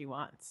about what she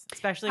wants,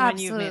 especially when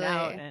you've made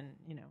out and,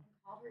 you know.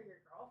 Call her your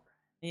girlfriend.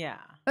 Yeah.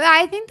 But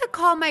I think the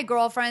call my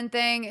girlfriend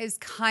thing is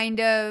kind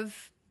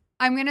of,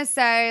 I'm going to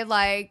say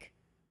like,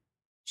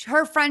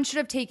 her friend should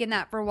have taken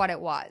that for what it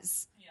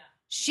was.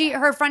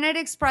 Her friend had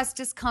expressed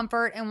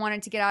discomfort and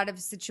wanted to get out of a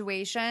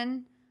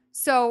situation.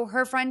 So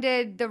her friend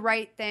did the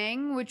right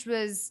thing, which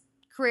was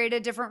create a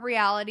different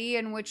reality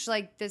in which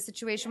like this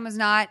situation was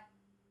not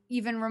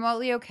even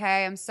remotely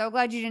okay. I'm so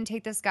glad you didn't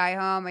take this guy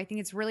home. I think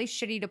it's really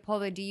shitty to pull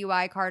the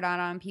DUI card out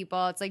on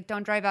people. It's like,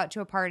 don't drive out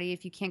to a party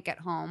if you can't get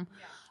home.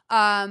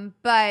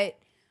 But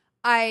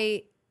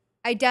I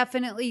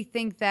definitely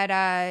think that,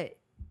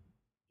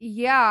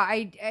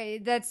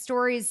 that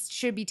stories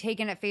should be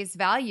taken at face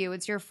value.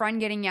 It's your friend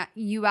getting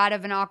you out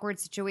of an awkward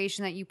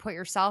situation that you put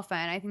yourself in.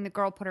 I think the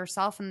girl put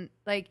herself in,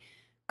 like,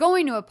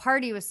 going to a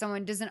party with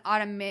someone doesn't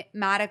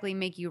automatically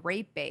make you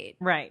rape bait.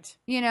 Right.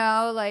 You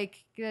know,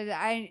 like,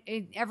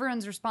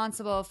 everyone's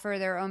responsible for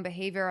their own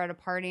behavior at a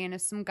party. And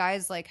if some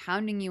guy's, like,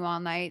 hounding you all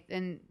night,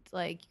 then,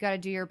 like, you got to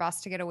do your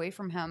best to get away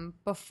from him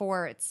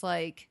before it's,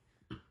 like,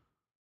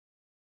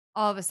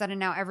 all of a sudden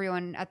now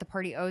everyone at the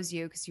party owes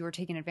you because you were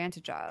taken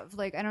advantage of.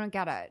 Like, I don't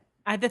get it.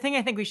 The thing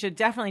I think we should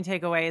definitely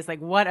take away is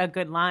like, what a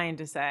good line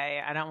to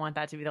say. I don't want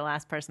that to be the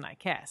last person I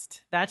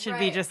kissed. That should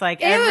be just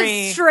like it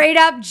was straight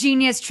up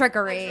genius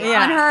trickery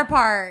on her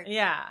part.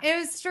 Yeah. It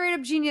was straight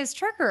up genius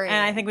trickery.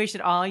 And I think we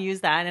should all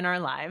use that in our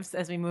lives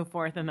as we move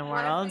forth in the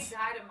world. What if we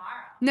die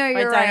tomorrow? No,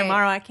 you're right. If I die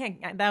tomorrow, I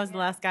can't. That was the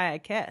last guy I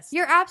kissed.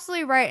 You're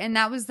absolutely right. And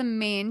that was the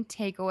main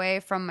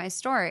takeaway from my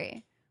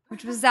story,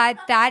 which was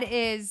that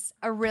is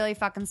a really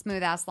fucking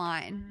smooth ass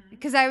line.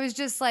 Because I was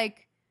just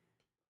like,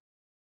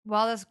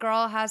 well, this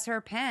girl has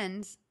her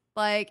pinned,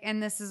 like,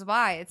 and this is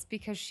why. It's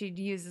because she'd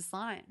use this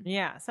line.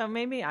 Yeah, so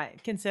maybe I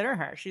consider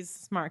her. She's a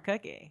smart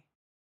cookie.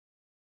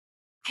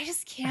 I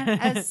just can't.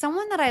 As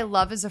someone that I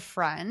love as a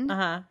friend,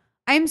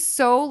 I'm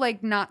so,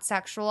 like, not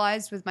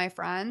sexualized with my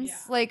friends. Yeah.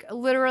 Like,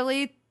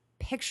 literally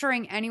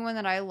picturing anyone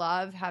that I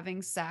love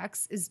having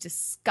sex is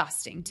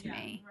disgusting to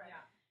me. Right.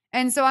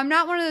 And so I'm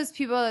not one of those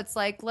people that's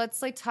like,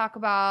 let's like talk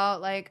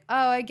about like, oh,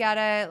 I get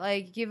it.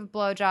 Like give a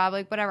blowjob,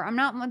 like whatever. I'm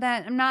not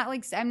that. I'm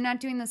not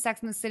doing the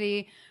Sex in the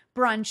City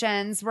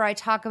bruncheons where I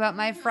talk about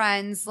my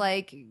friends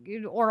like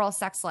oral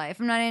sex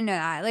life. I'm not into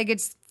that. Like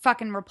it's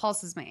fucking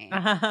repulses me.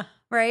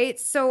 Right.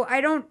 So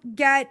I don't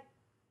get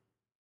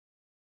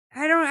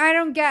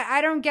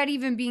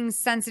even being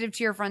sensitive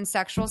to your friend's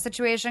sexual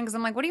situation because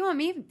I'm like, what do you want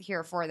me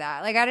here for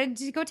that? Like,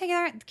 go take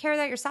care of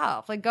that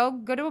yourself. Like, go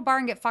to a bar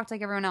and get fucked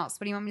like everyone else.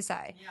 What do you want me to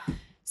say? Yeah.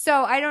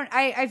 So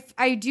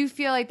I do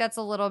feel like that's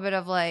a little bit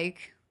of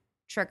like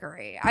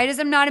trickery.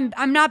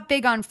 I'm not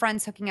big on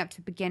friends hooking up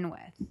to begin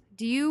with.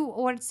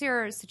 What's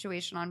your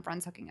situation on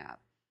friends hooking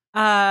up?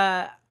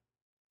 I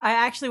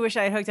actually wish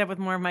I had hooked up with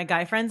more of my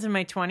guy friends in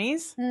my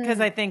 20s because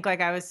I think like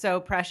I was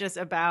so precious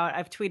about.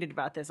 I've tweeted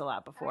about this a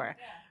lot before.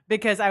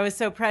 Because I was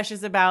so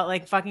precious about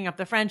like fucking up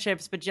the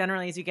friendships, but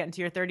generally as you get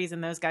into your 30s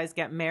and those guys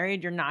get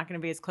married, you're not going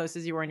to be as close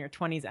as you were in your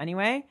 20s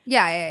anyway.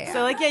 Yeah.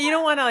 So like, you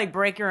don't want to like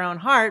break your own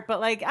heart, but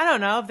like, I don't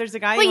know if there's a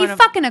guy. Well, you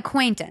fuck an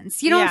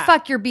acquaintance. You don't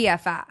fuck your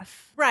BFF.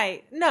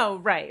 Right. No,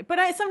 right. But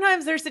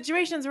sometimes there's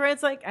situations where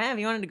it's like, if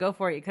you wanted to go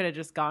for it, you could have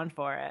just gone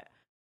for it.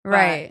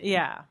 Right. But,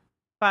 yeah.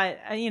 But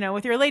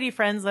with your lady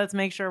friends, let's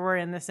make sure we're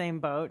in the same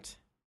boat.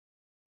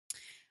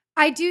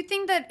 I do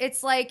think that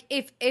it's like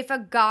if a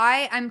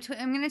guy, I'm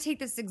going to take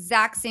this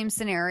exact same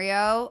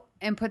scenario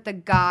and put the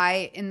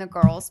guy in the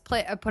girl's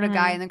place, put a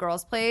guy in the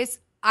girl's place,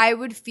 I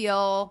would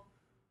feel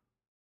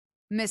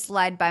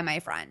misled by my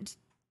friend.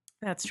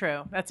 That's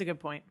true. That's a good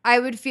point. I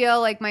would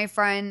feel like my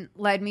friend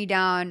led me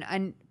down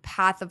a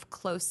path of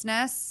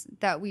closeness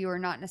that we were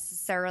not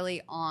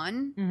necessarily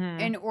on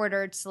in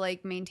order to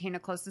like maintain a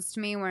closeness to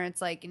me, where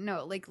it's like,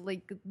 no, like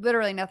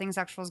literally nothing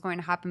sexual is going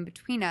to happen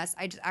between us.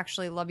 I just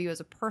actually love you as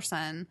a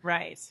person.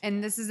 Right.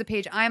 And this is the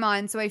page I'm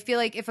on. So I feel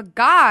like if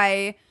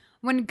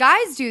when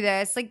guys do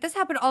this, like this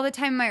happened all the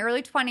time in my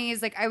early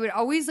 20s, like I would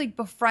always like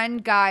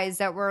befriend guys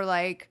that were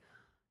like,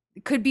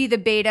 could be the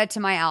beta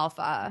to my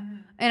alpha.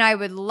 And I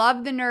would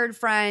love the nerd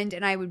friend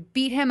and I would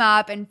beat him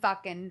up and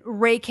fucking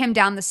rake him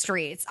down the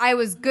streets. I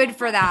was good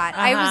for that.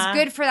 I was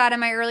good for that in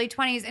my early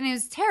 20s, and it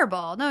was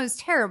terrible. No, it was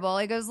terrible.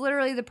 Like I was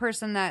literally the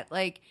person that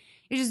like,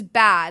 it's just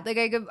bad.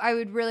 Like I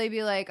would really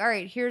be like, all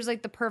right, here's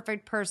like the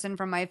perfect person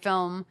from my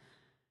film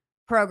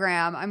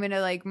program. I'm going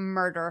to like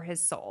murder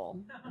his soul.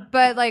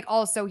 But like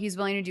also he's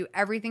willing to do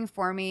everything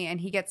for me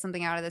and he gets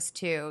something out of this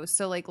too.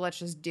 So like, let's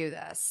just do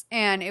this.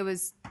 And it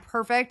was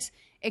perfect.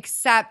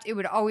 Except it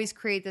would always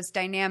create this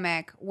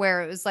dynamic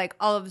where it was like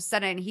all of a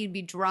sudden he'd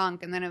be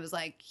drunk and then it was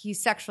like he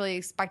sexually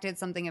expected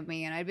something of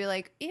me and I'd be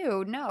like,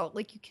 ew, no,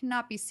 like you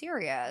cannot be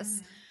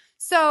serious.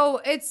 So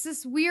it's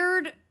this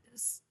weird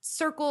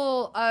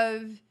circle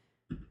of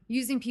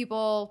using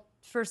people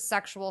for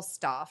sexual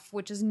stuff,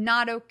 which is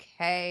not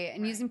okay,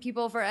 and using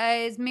people for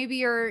as maybe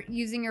you're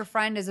using your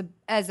friend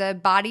as a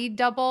body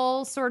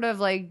double, sort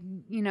of like,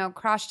 you know,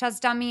 crash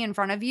test dummy in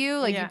front of you,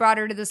 like you brought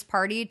her to this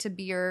party to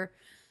be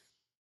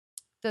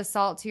the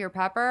salt to your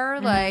pepper,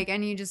 like,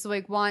 and you just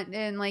like want,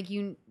 and like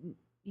you,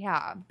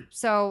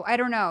 so I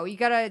don't know, you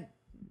gotta,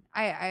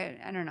 I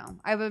don't know,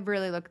 I would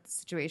really look at the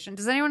situation.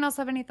 Does anyone else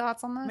have any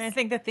thoughts on this? I mean, I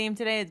think the theme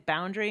today is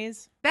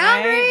boundaries.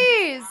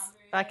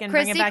 Fucking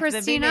bring it back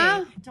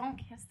Christina, to the don't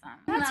kiss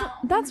them.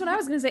 That's what I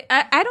was gonna say.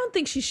 I don't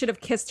think she should have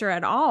kissed her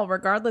at all,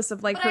 regardless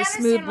of like her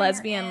smooth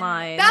lesbian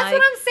line. That's like,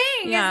 what I'm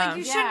saying. yeah. Is like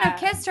you shouldn't have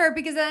kissed her,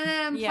 because then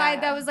it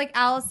implied that was like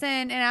Allison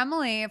and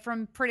Emily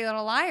from Pretty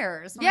Little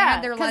Liars.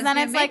 Because then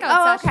it's like,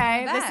 oh,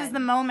 okay, this is the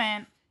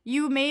moment.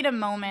 You made a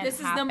moment. This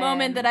happen. is the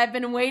moment that I've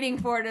been waiting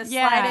for to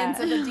slide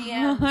into the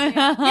DMs.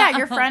 Yeah,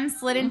 your friend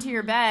slid into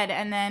your bed,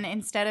 and then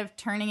instead of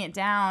turning it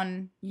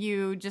down,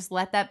 you just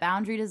let that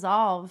boundary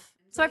dissolve.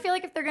 So I feel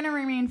like if they're going to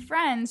remain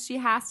friends, she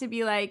has to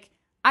be like,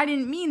 I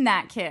didn't mean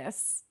that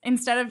kiss.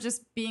 Instead of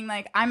just being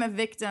like, I'm a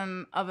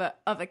victim of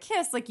a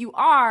kiss, like you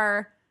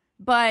are,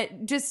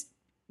 but just,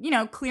 you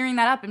know, clearing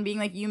that up and being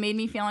like, you made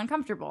me feel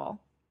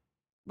uncomfortable.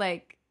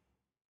 Like,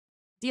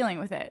 dealing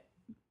with it.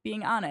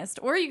 Being honest.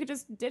 Or you could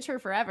just ditch her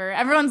forever.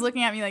 Everyone's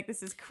looking at me like,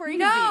 this is crazy.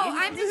 No,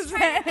 I'm just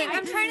trying to think.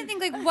 I'm trying to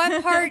think, like,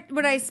 what part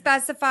would I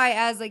specify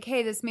as, like,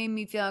 hey, this made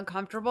me feel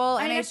uncomfortable?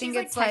 And I think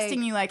it's like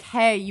texting you like,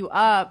 hey, you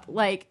up?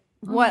 Like,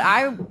 what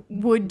I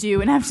would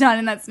do and have done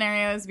in that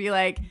scenario is be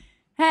like,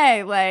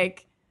 hey,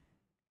 like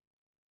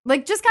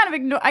just kind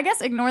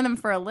of ignore them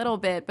for a little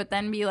bit, but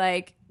then be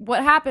like,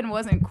 what happened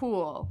wasn't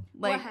cool.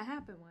 Like, what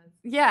happened was.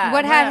 Yeah.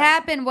 What had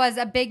happened was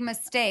a big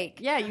mistake.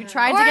 Yeah, you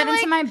tried to get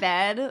into my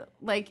bed,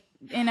 like,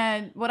 in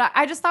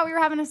I just thought we were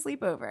having a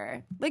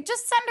sleepover. Like,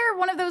 just send her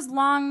one of those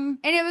long.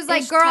 And it was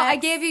like, girl, I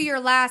gave you your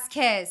last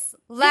kiss.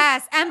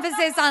 Last.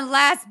 Emphasis on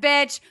last,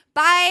 bitch.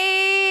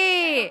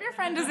 Bye. Your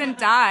friend doesn't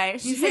die.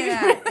 You say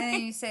that. And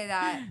then you say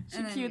that.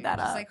 She queued that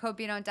up. Just like, hope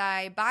you don't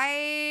die.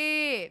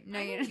 Bye. No,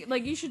 you don't.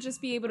 Like, you should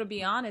just be able to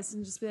be honest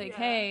and just be like,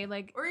 hey,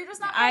 like. Or you're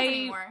just not friends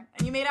anymore.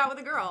 And you made out with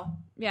a girl.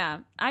 Yeah.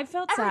 I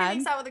felt Everybody sad.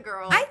 makes out with a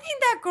girl. I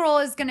think that girl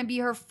is going to be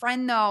her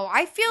friend, though.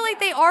 I feel like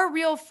they are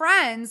real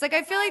friends. Like,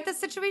 I feel like the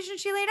situation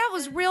she laid out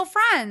was real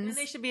friends. And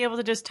they should be able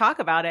to just talk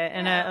about it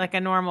in a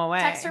normal way.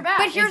 Text her back.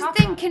 But here's the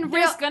thing.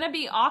 There's going to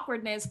be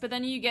awkwardness, but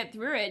then you get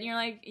through it and you're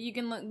like, you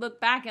can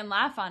look back and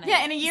laugh on it.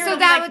 Yeah, in a year, So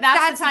that's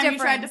that's the time the you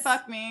tried to difference.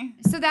 fuck me.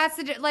 So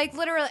that's like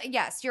literally,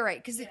 yes, you're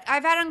right. Because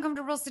I've had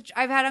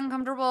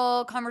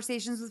uncomfortable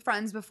conversations with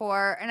friends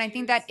before, and I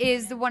think that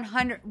is the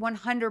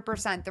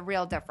 100% the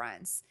real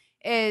difference.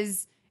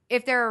 Is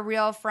if they're a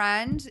real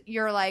friend,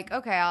 you're like,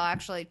 okay, I'll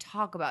actually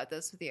talk about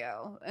this with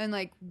you and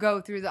like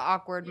go through the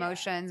awkward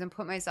motions and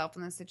put myself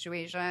in the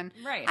situation.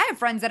 Right. I have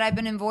friends that I've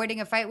been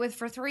avoiding a fight with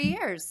for 3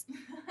 years.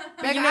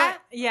 Like,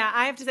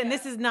 I have to say, and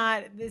this is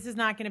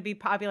not going to be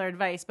popular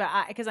advice, but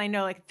because I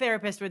know like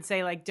therapists would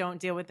say like don't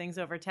deal with things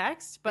over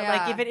text, but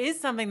like if it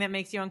is something that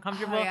makes you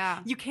uncomfortable,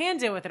 you can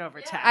deal with it over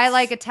text. I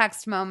like a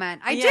text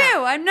moment. I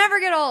do. I never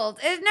get old.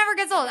 It never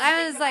gets old.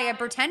 I was like, I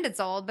pretend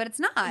it's old, but it's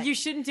not. You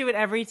shouldn't do it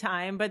every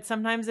time, but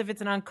sometimes if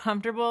it's an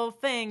uncomfortable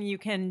thing, you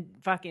can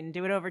fucking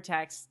do it over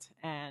text,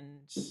 and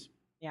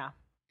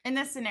In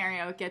this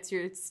scenario, it gets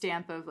your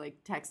stamp of like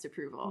text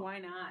approval. Why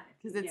not?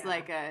 Because it's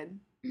like a.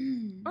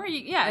 Or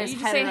you just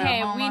say,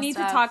 hey, we need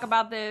to talk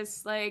about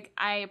this. Like,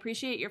 I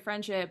appreciate your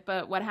friendship,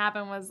 but what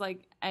happened was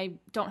like, I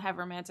don't have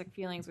romantic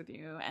feelings with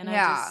you. And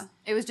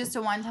it was just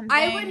a one-time thing.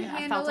 I would I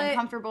handle felt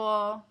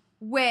uncomfortable.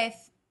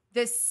 with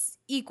this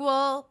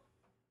equal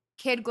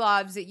kid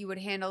gloves that you would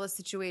handle a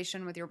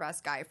situation with your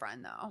best guy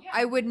friend, though.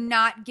 I would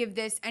not give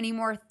this any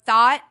more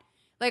thought.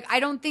 Like, I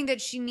don't think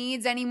that she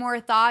needs any more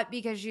thought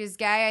because she is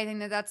gay. I think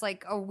that that's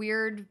like a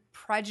weird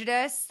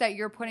prejudice that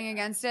you're putting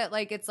against it.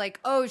 Like, it's like,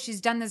 oh, she's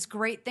done this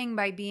great thing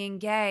by being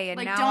gay, and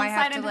like, now don't I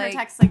have slide to into like her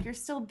text like, you're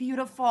still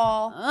beautiful.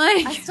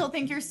 I still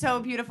think you're so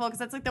beautiful, because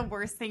that's like the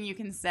worst thing you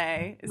can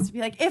say is to be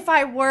like, if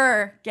I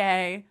were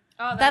gay.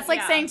 Oh, that's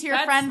like saying to your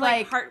friend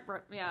like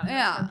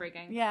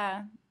heartbreaking.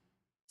 Yeah.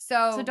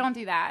 So don't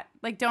do that.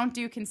 Like, don't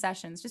do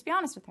concessions. Just be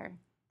honest with her.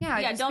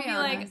 Yeah, don't be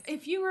like,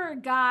 if you were a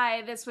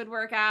guy, this would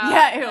work out.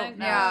 Yeah, ew. Like,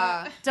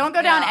 Yeah. Don't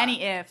go down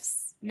any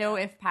ifs. No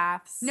if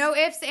paths. no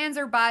ifs, ands,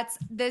 or buts.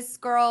 This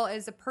girl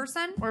is a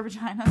person. Or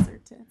vaginas or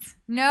tits.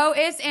 No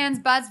ifs, ands,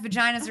 buts,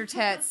 vaginas, or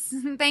tits.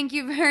 Thank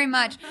you very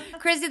much.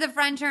 Chrissy the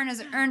Frenchern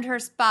has earned her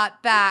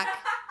spot back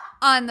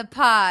on the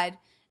pod.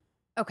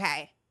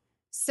 Okay,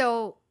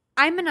 so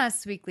I'm an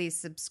Us Weekly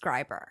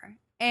subscriber,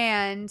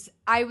 and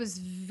I was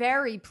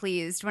very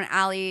pleased when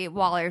Allie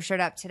Waller showed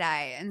up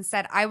today and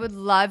said, I would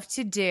love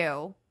to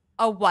do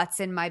a What's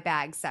in My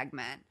Bag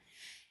segment.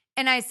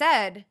 And I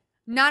said,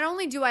 not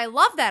only do I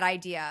love that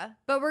idea,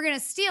 but we're going to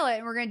steal it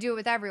and we're going to do it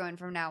with everyone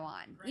from now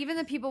on. Right. Even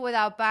the people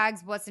without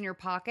bags, what's in your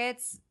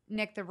pockets?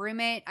 Nick, the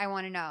roommate, I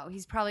want to know.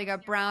 He's probably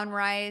got brown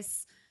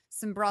rice,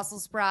 some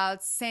Brussels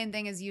sprouts, same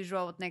thing as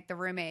usual with Nick, the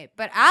roommate.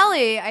 But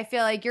Allie, I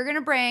feel like you're going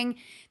to bring,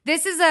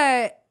 this is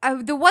the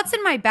What's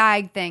in My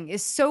Bag thing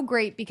is so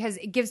great because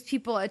it gives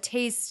people a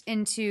taste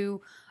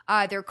into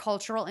their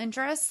cultural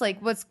interests,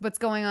 like what's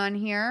going on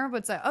here.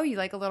 What's oh, you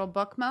like a little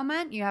book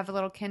moment? You have a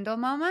little Kindle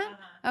moment?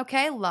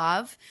 Okay,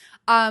 love.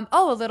 A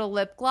little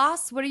lip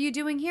gloss. What are you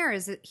doing here?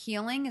 Is it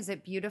healing? Is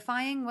it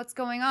beautifying? What's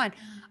going on?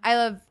 I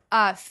love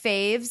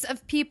faves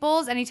of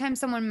people's. Anytime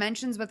someone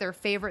mentions what their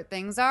favorite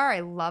things are, I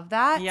love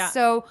that. Yeah.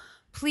 So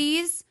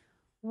please,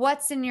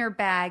 what's in your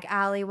bag,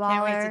 Allie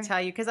Waller? Can't wait to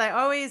tell you, because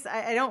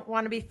I don't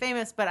want to be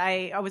famous, but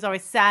I was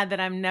always sad that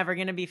I'm never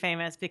going to be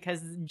famous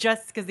because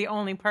the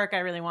only perk I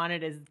really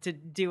wanted is to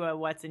do a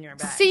What's in Your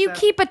Bag. So you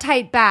keep a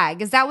tight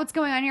bag. Is that what's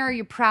going on here? Are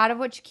you proud of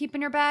what you keep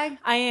in your bag?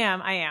 I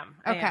am.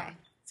 Okay.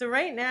 So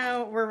right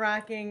now we're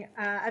rocking,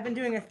 I've been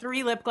doing a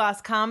 3 lip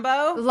gloss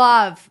combo.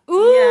 Love. Ooh,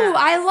 Yeah.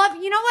 I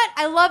love, you know what?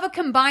 I love a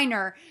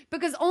combiner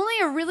because only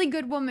a really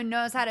good woman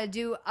knows how to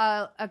do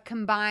a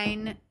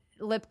combine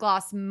lip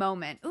gloss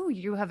moment. Ooh,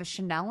 you have a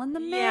Chanel in the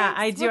mix? Yeah,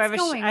 I do. What's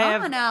going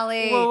on,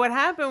 Allie? Well, what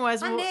happened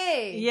was,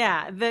 Honey.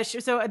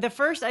 so the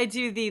first I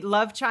do the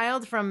Love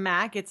Child from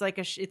MAC. It's like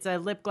it's a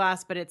lip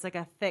gloss, but it's like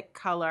a thick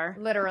color.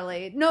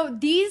 Literally. No,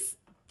 these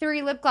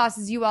 3 lip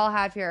glosses you all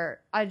have here,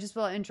 I just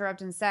will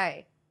interrupt and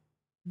say,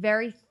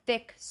 very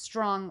thick,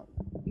 strong.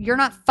 You're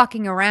not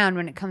fucking around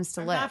when it comes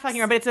to lips. Not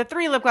fucking around, but it's a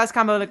 3 lip gloss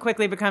combo that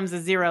quickly becomes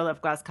a 0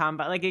 lip gloss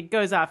combo. Like, it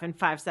goes off in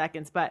 5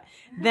 seconds. But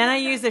then I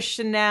use a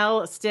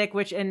Chanel stick,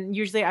 and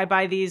usually I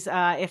buy these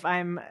if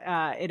I'm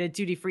in a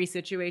duty-free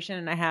situation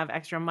and I have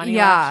extra money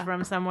left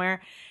from somewhere.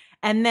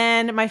 And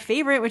then my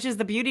favorite, which is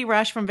the Beauty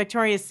Rush from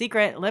Victoria's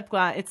Secret lip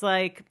gloss. It's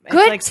like $7.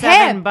 Good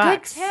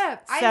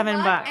tip. $7. I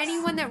love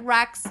anyone that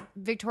wrecks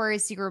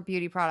Victoria's Secret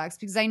beauty products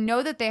because I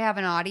know that they have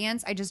an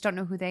audience. I just don't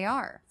know who they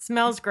are.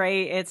 Smells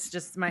great. It's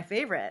just my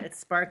favorite. It's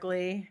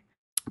sparkly.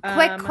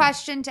 Quick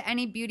question to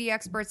any beauty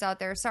experts out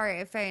there. Sorry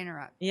if I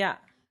interrupt. Yeah.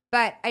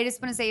 But I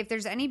just want to say, if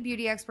there's any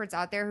beauty experts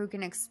out there who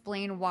can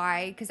explain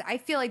why, because I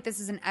feel like this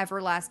is an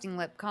everlasting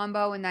lip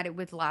combo and that it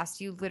would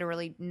last you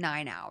literally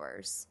 9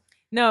 hours.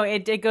 No,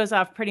 it goes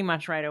off pretty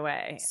much right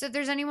away. So if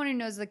there's anyone who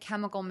knows the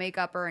chemical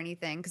makeup or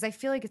anything, because I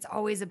feel like it's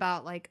always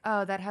about like,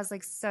 oh, that has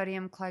like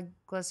sodium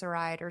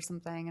glyceride or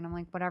something. And I'm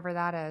like, whatever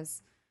that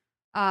is.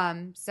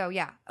 So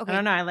yeah. Okay. I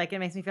don't know. I like it. It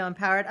makes me feel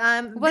empowered.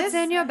 What's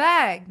in your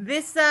bag?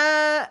 This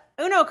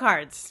Uno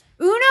cards.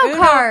 Uno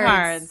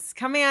cards.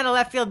 Coming out of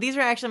left field. These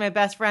are actually my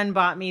best friend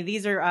bought me.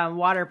 These are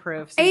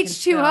waterproof. So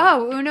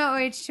H2O. Uno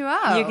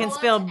H2O. You can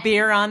spill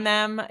beer on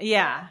them.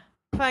 Yeah.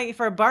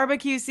 For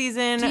barbecue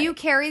season. Do you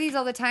carry these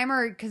all the time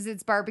or because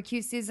it's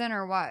barbecue season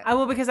or what?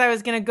 Because I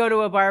was going to go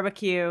to a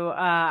barbecue,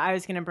 I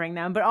was going to bring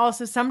them. But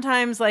also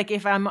sometimes like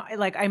if I'm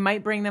like, I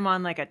might bring them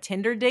on like a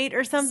Tinder date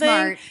or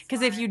something.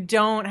 Because if you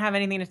don't have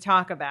anything to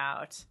talk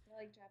about.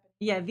 Like Japanese.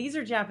 Yeah, these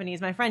are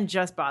Japanese. My friend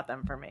just bought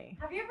them for me.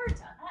 Have you ever done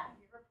that? Have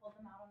you ever pulled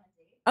them out on a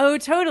date? Oh,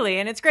 totally.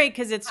 And it's great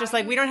because it's just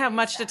like we don't have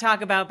much to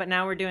talk about, but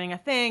now we're doing a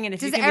thing. And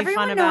if you can be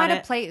fun about it. Does everyone know how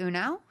to play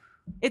Uno?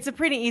 It's a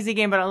pretty easy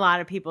game, but a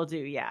lot of people do,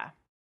 yeah.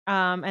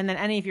 And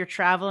then if you're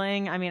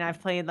traveling, I mean,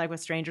 I've played like with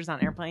strangers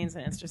on airplanes,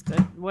 and it's just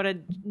what a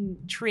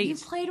treat. You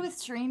played with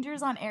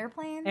strangers on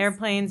airplanes?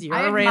 Airplanes,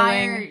 I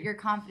admire your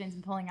confidence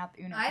in pulling out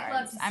the Uno cards. I'd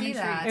love to see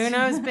that.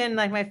 Uno's been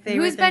like my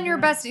favorite. Who's been your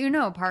best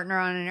Uno partner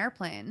on an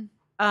airplane?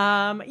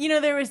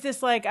 There was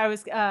this like I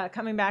was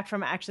coming back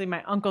from actually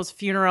my uncle's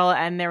funeral,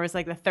 and there was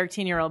like the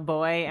 13-year-old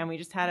boy, and we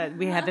just had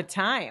the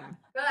time.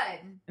 Good.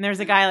 And there was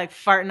a guy like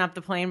farting up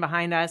the plane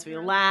behind us. We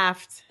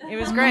laughed. It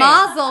was great.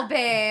 Mazel,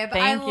 babe.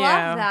 Thank you.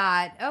 Love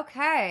that.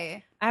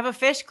 Okay. I have a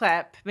fish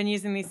clip. Been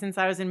using these since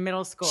I was in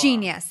middle school.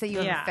 Genius that you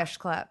have a fish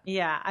clip.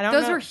 Yeah. I don't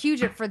Those know. were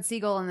huge at Fred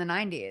Siegel in the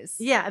 90s.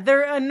 Yeah,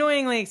 they're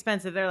annoyingly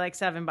expensive. They're like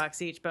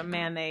 $7 each, but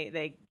man,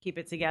 they keep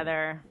it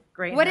together.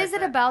 Great. What is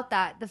it about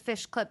that, the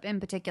fish clip in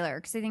particular?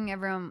 Because I think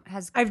everyone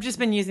has. I've just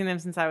been using them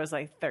since I was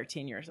like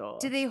 13 years old.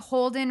 Do they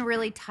hold in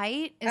really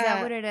tight? Is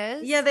that what it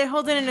is? Yeah, they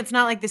hold in, and it's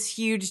not like this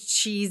huge,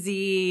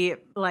 cheesy,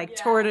 like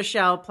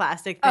tortoiseshell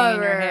plastic thing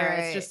in your hair.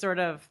 It's just sort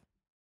of,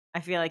 I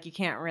feel like you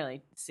can't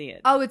really see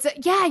it. Oh,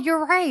 yeah,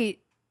 you're right.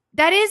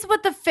 That is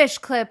what the fish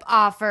clip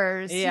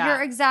offers. Yeah.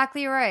 You're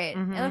exactly right.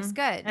 Mm-hmm. It looks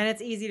good. And it's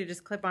easy to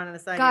just clip onto the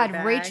side God, of your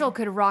bag. Rachel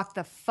could rock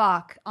the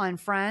fuck on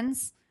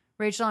Friends.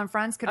 Rachel on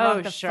Friends could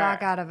rock the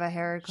fuck out of a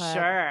hair clip.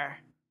 Sure.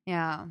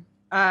 Yeah.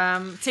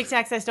 Tic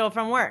Tacs I stole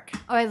from work.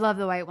 Oh, I love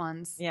the white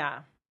ones.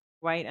 Yeah.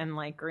 White and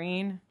light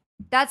green.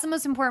 That's the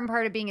most important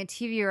part of being a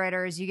TV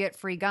writer is you get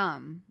free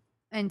gum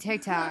and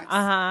Tic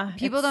Tacs.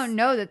 People don't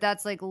know that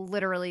that's like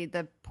literally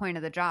the point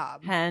of the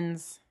job.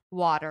 Pens.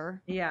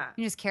 Water. Yeah.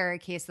 You just carry a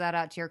case of that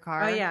out to your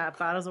car. Oh, yeah.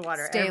 Bottles of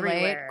water Stay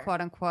everywhere. late, quote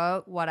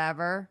unquote,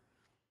 whatever.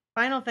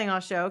 Final thing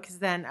I'll show, because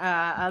then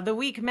The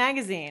Week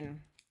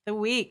magazine. The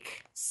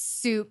Week.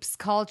 Soup's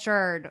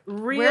Cultured.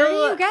 Where do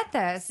you get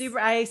this?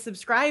 I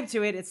subscribe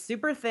to it. It's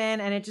super thin,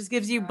 and it just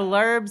gives you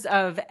blurbs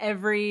of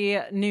every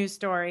news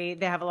story.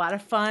 They have a lot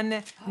of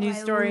fun news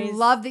stories. I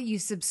love that you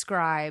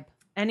subscribe.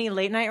 Any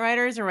late night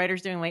writers or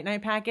writers doing late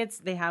night packets,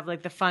 they have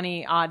like the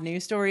funny, odd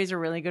news stories are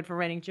really good for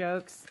writing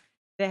jokes.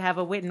 They have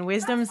a wit and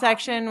wisdom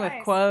section with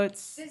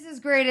quotes. This is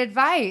great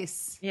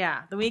advice.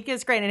 Yeah, The Week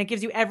is great, and it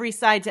gives you every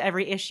side to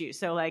every issue.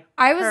 So, like,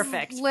 I was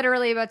perfect.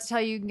 Literally about to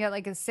tell you can get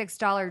like a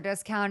 $6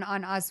 discount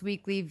on Us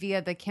Weekly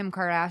via the Kim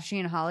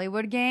Kardashian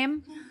Hollywood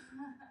game,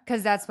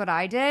 because that's what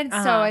I did.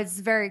 So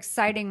it's very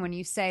exciting when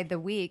you say The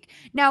Week.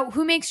 Now,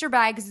 who makes your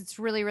bag? Because it's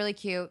really, really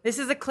cute. This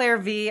is a Claire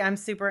V. I'm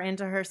super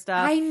into her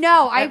stuff. I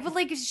know. I would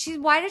like.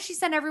 Why does she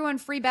send everyone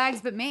free bags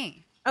but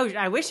me? Oh,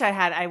 I wish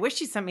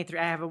she sent me through.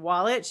 I have a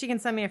wallet. She can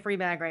send me a free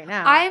bag right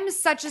now. I am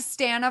such a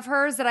stan of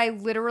hers that I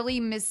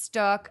literally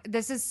mistook.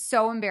 This is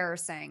so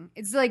embarrassing.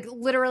 It's like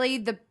literally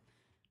the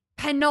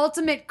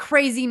penultimate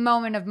crazy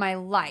moment of my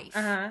life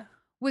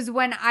was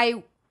when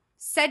I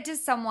said to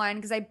someone,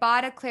 because I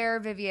bought a Claire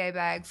Vivier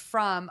bag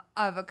from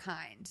Of a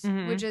Kind,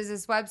 which is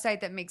this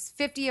website that makes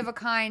 50 of a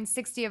kind,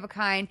 60 of a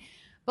kind,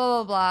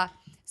 blah, blah, blah.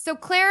 So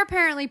Claire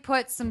apparently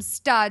put some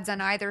studs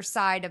on either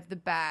side of the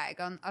bag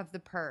of the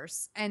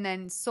purse and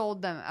then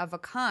sold them of a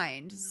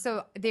kind.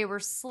 So they were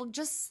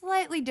just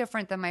slightly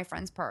different than my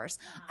friend's purse.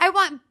 I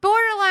want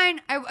borderline.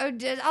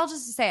 I'll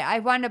just say I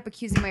wound up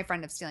accusing my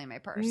friend of stealing my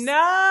purse.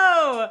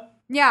 No.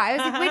 Yeah. I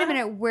was like, wait a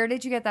minute. Where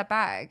did you get that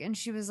bag? And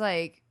she was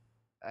like,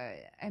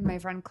 and my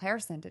friend Claire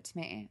sent it to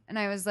me. And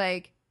I was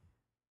like,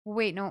 well,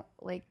 wait, no,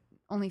 like,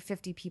 only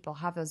 50 people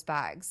have those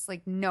bags.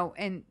 Like, no,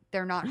 and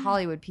they're not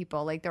Hollywood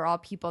people. Like, they're all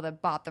people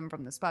that bought them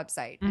from this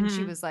website. And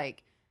she was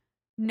like,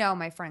 no,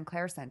 my friend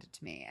Claire sent it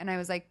to me. And I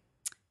was like,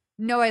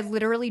 no, I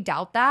literally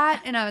doubt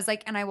that. And I was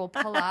like, and I will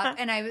pull up.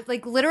 And I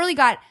like literally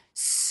got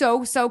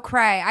so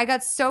cray. I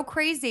got so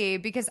crazy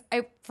because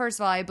first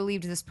of all, I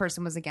believed this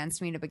person was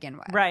against me to begin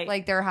with. Right.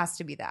 Like, there has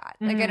to be that.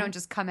 Like, I don't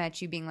just come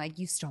at you being like,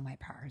 you stole my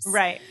purse.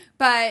 Right.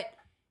 But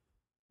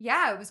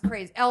yeah, it was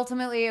crazy.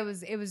 Ultimately, it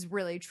was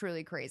really,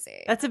 truly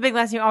crazy. That's a big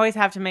lesson. You always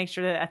have to make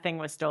sure that a thing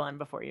was stolen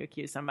before you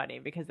accuse somebody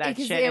because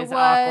shit is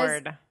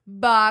awkward.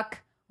 Buck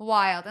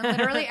wild. And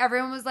literally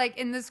everyone was like,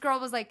 and this girl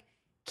was like,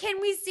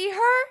 can we see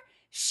her?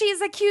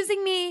 She's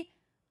accusing me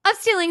of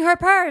stealing her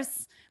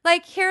purse.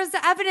 Like, here's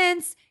the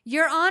evidence.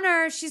 Your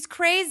Honor, she's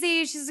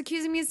crazy. She's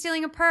accusing me of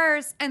stealing a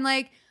purse. And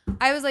like,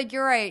 I was like,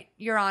 you're right,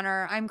 Your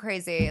Honor, I'm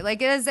crazy.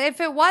 Like, as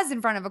if it was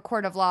in front of a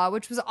court of law,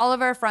 which was all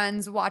of our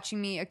friends watching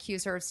me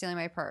accuse her of stealing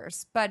my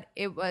purse. But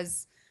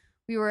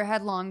we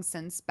had long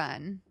since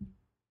been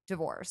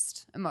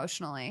divorced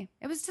emotionally.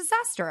 It was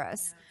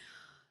disastrous.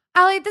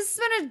 Yeah. Allie, this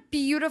has been a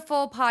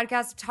beautiful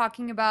podcast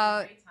talking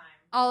about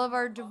all of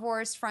our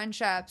divorced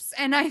friendships.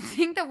 And I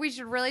think that we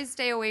should really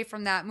stay away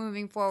from that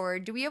moving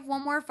forward. Do we have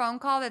one more phone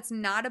call that's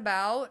not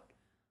about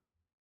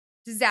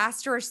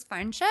disastrous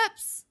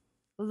friendships?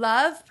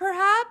 Love,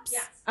 perhaps?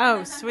 Yes.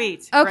 Oh,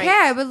 sweet. Okay, Great.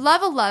 I would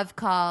love a love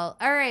call.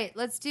 All right,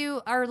 let's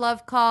do our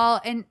love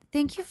call. And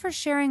thank you for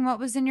sharing what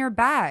was in your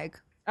bag.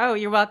 Oh,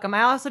 you're welcome.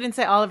 I also didn't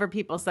say Oliver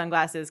People's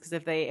sunglasses because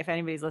if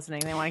anybody's listening,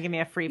 they want to give me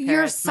a free pair.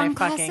 Your it's my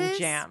fucking sunglasses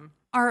jam.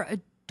 Are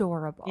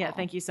adorable. Yeah,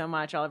 thank you so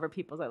much, Oliver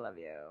Peoples. I love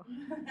you.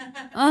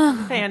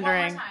 Ugh.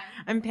 Pandering.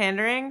 I'm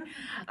pandering.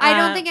 I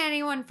don't think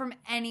anyone from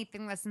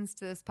anything listens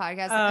to this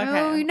podcast. Oh, okay.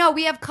 Oh, no,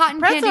 we have Cotton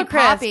Pretzel Candy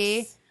crisps.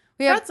 Poppy.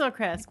 We have Pretzel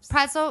crisps.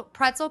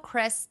 Pretzel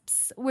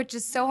crisps, which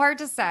is so hard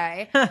to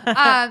say.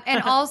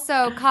 And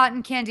also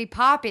Cotton Candy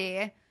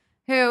Poppy,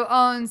 who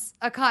owns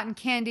a cotton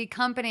candy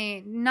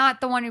company, not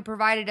the one who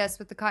provided us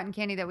with the cotton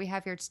candy that we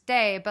have here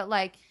today, but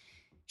like,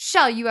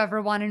 shall you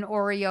ever want an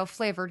Oreo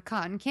flavored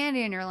cotton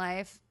candy in your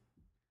life?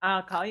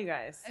 I'll call you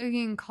guys. You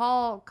can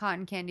call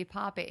Cotton Candy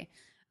Poppy.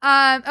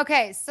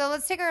 Okay, so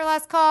let's take our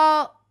last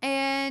call,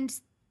 and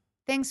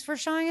thanks for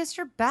showing us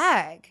your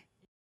bag.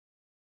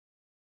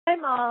 Hi,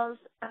 Malls.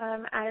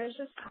 I was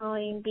just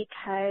calling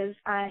because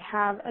I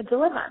have a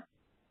dilemma.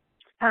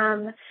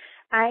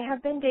 I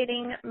have been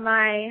dating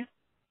my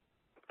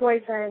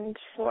boyfriend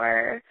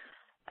for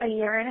a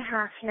year and a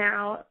half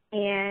now,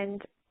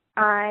 and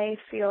I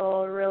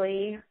feel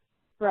really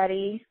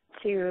ready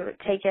to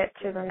take it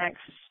to the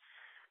next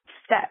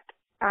step,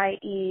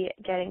 i.e.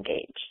 get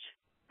engaged.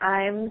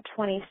 I'm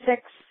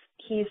 26.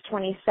 He's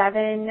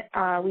 27.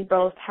 We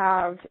both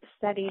have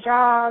steady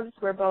jobs.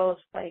 We're both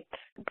like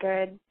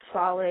good,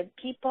 solid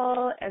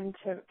people,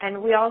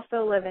 and we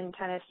also live in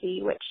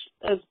Tennessee, which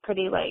is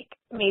pretty like,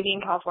 maybe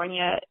in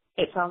California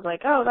it sounds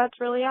like, oh, that's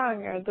really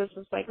young, or this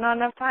is like not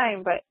enough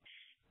time, but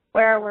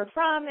where we're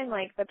from and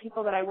like the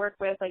people that I work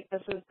with, like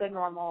this is the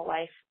normal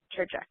life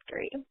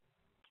trajectory.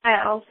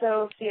 I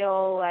also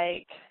feel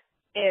like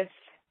if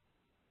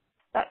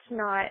that's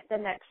not the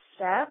next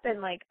step,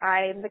 and like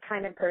I'm the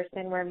kind of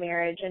person where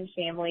marriage and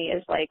family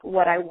is like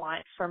what I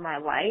want for my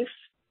life,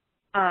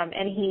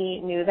 and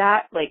he knew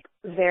that like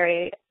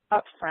very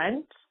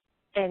upfront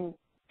and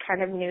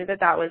kind of knew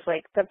that that was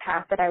like the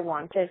path that I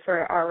wanted for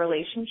our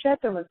relationship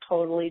and was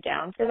totally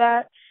down for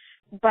that.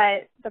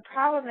 But the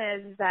problem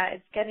is that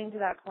it's getting to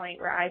that point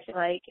where I feel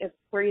like if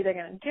we're either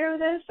going to do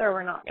this or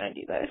we're not going to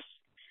do this.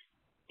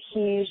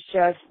 He's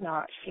just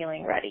not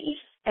feeling ready.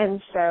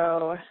 And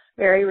so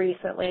very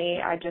recently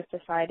I just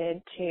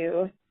decided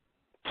to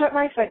put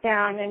my foot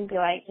down and be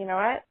like, you know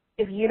what?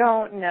 If you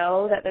don't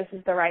know that this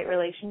is the right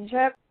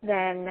relationship,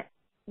 then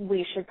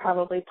we should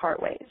probably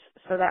part ways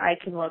so that I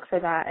can look for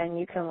that and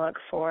you can look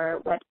for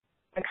what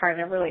the kind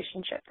of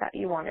relationship that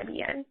you want to be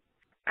in.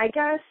 I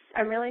guess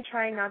I'm really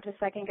trying not to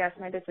second guess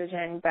my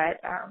decision, but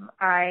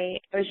I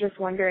was just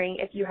wondering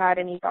if you had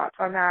any thoughts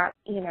on that.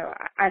 You know,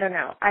 I don't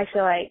know. I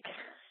feel like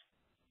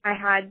I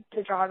had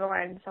to draw the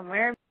line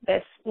somewhere.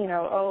 This, you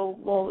know, oh,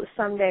 well,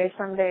 someday.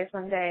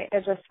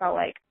 It just felt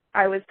like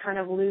I was kind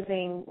of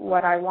losing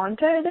what I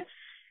wanted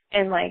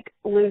and like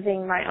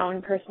losing my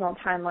own personal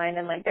timeline,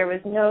 and like there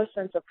was no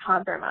sense of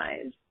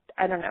compromise.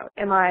 I don't know.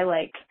 Am I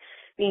like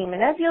being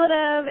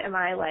manipulative? Am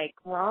I like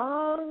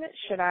wrong?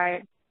 Should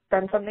I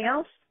done something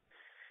else?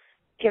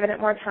 Given it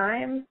more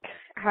time?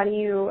 How do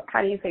you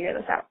figure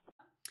this out?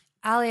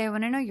 Allie, I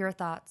want to know your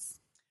thoughts.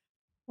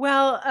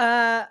 Well,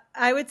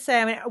 I would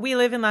say, I mean, we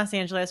live in Los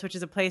Angeles, which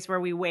is a place where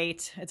we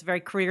wait. It's a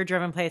very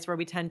career-driven place where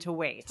we tend to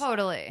wait.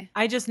 Totally.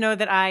 I just know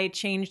that I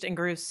changed and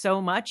grew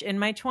so much in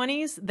my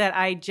 20s that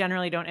I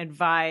generally don't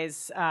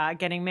advise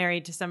getting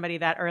married to somebody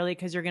that early,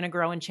 because you're going to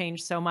grow and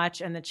change so much,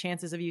 and the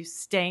chances of you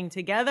staying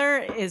together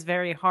is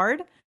very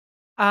hard.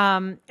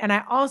 And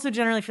I also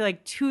generally feel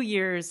like 2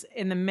 years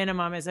in the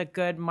minimum is a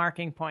good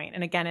marking point.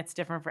 And again, it's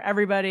different for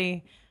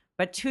everybody.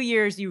 But 2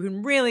 years, you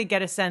can really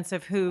get a sense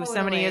of who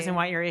somebody is and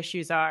what your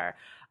issues are.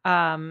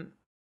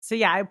 So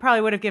yeah, I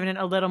probably would have given it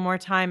a little more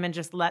time and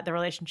just let the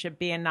relationship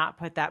be and not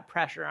put that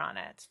pressure on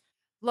it.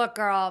 Look,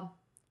 girl,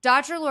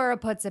 Dr. Laura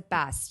puts it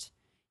best.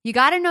 You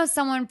got to know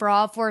someone for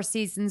all 4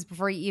 seasons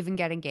before you even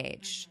get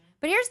engaged. Mm-hmm.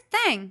 But here's the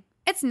thing.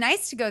 It's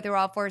nice to go through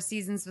all 4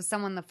 seasons with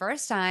someone the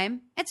first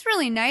time. It's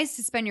really nice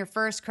to spend your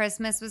first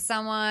Christmas with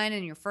someone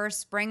and your first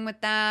spring with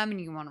them,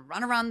 and you want to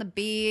run around the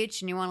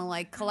beach and you want to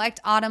like collect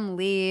autumn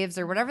leaves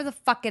or whatever the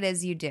fuck it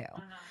is you do.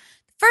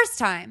 The first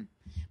time.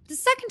 But the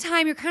second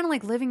time, you're kind of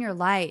like living your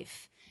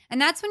life. And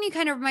that's when you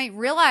kind of might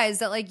realize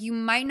that like you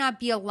might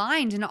not be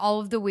aligned in all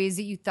of the ways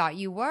that you thought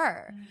you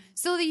were. Mm-hmm.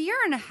 So the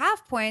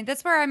 1.5 point,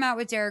 that's where I'm at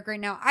with Derek right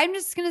now. I'm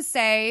just going to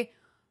say,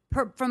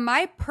 from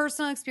my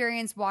personal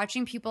experience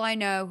watching people I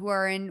know who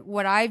are in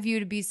what I view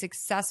to be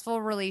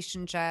successful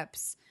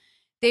relationships,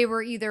 they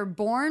were either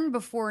born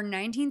before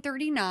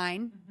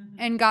 1939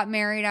 and got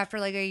married after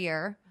like a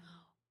year,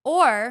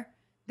 or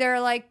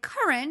they're like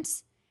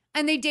current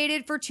and they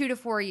dated for 2 to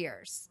 4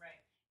 years. Right.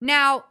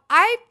 Now,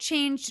 I've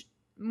changed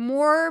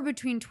more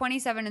between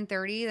 27 and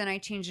 30 than I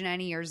changed in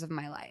any years of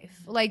my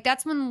life. Like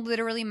that's when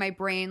literally my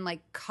brain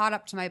like caught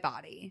up to my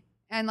body,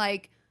 and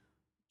like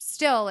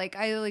still like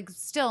I like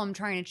still am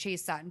trying to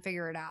chase that and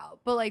figure it out.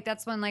 But like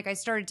that's when like I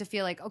started to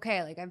feel like,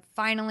 okay, like I'm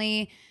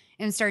finally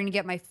am starting to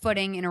get my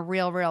footing in a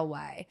real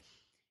way.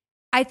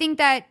 I think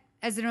that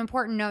as an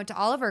important note to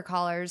all of our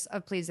callers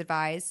of Please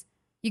Advise,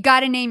 you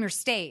got to name your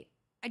state.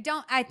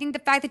 I think the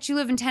fact that you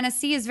live in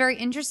Tennessee is very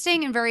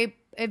interesting and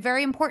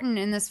very important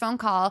in this phone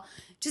call,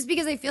 just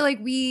because I feel like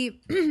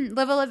we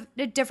live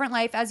a different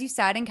life, as you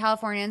said, in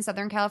California and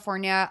Southern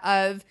California,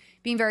 of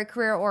being very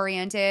career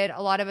oriented.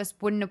 A lot of us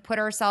wouldn't have put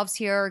ourselves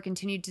here or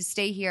continued to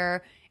stay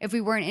here if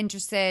we weren't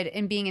interested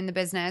in being in the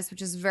business,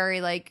 which is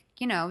very like,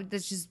 you know,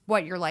 that's just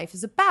what your life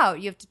is about.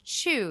 You have to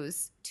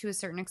choose to a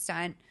certain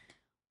extent,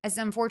 as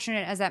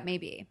unfortunate as that may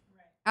be.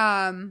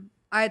 Right.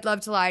 I'd love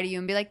to lie to you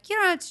and be like, you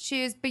don't have to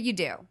choose, but you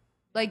do.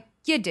 Like,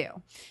 you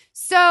do.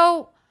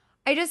 So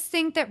I just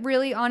think that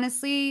really,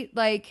 honestly,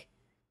 like,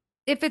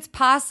 if it's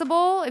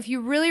possible, if you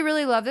really,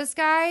 really love this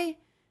guy,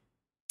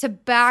 to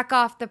back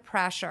off the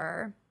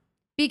pressure,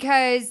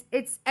 because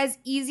it's as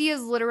easy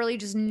as literally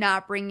just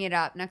not bringing it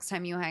up next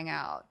time you hang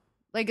out.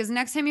 Like, as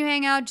next time you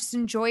hang out, just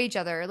enjoy each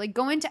other. Like,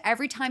 go into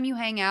every time you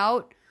hang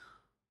out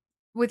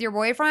with your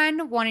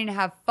boyfriend wanting to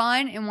have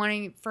fun and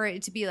wanting for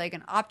it to be like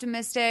an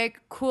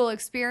optimistic, cool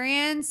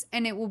experience,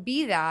 and it will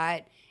be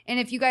that. And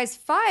if you guys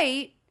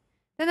fight,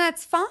 then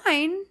that's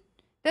fine.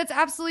 That's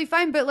absolutely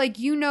fine. But like,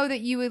 you know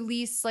that you at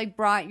least like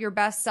brought your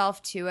best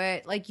self to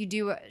it. Like you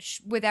do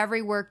with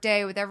every work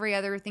day, with every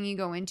other thing you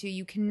go into.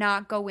 You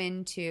cannot go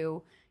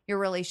into your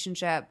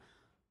relationship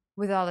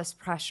with all this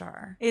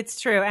pressure.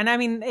 It's true. And I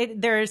mean,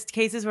 there's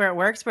cases where it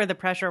works, where the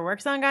pressure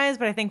works on guys.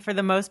 But I think for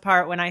the most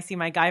part, when I see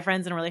my guy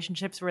friends in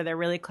relationships where they're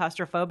really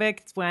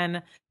claustrophobic, it's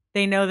when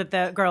they know that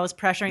the girl is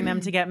pressuring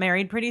them to get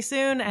married pretty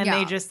soon. And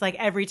they just like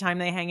every time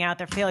they hang out,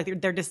 they feel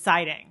like they're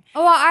deciding.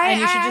 Oh, well, I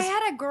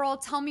had a girl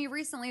tell me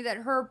recently that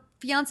her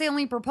fiance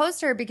only proposed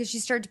to her because she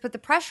started to put the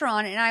pressure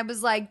on. And I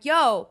was like,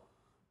 yo,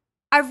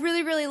 I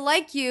really, really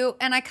like you,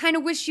 and I kind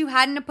of wish you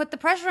hadn't put the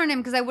pressure on him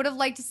because I would have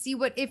liked to see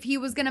if he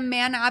was going to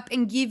man up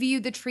and give you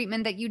the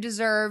treatment that you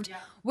deserved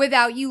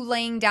without you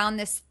laying down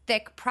this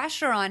thick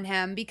pressure on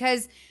him.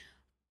 Because,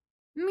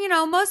 you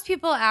know, most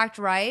people act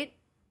right,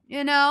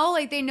 you know,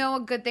 like they know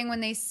a good thing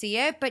when they see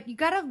it, but you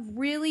got to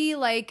really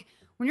like,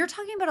 when you're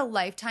talking about a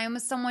lifetime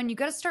with someone, you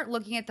got to start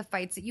looking at the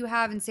fights that you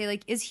have and say,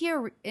 like, is he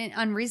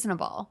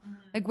unreasonable?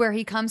 Like where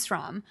he comes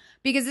from?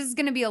 Because this is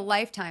going to be a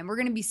lifetime. We're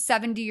going to be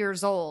 70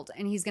 years old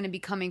and he's going to be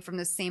coming from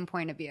the same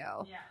point of view.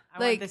 Yeah. I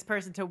want this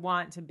person to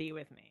want to be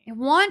with me.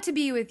 Want to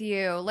be with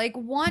you. Like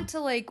want to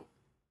like,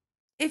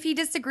 if he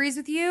disagrees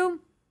with you,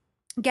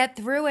 get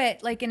through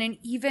it like in an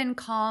even,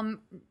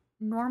 calm,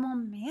 normal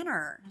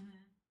manner.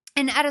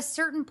 And at a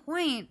certain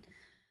point,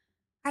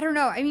 I don't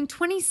know. I mean,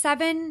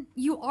 27,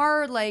 you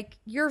are like,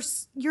 you're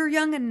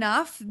young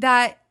enough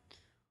that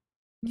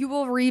you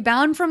will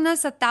rebound from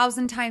this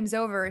 1,000 times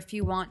over if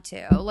you want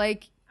to.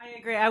 Like, I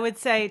agree. I would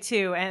say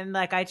too. And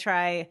like, I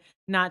try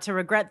not to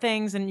regret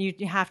things, and you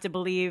have to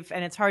believe,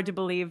 and it's hard to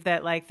believe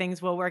that like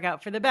things will work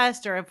out for the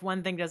best, or if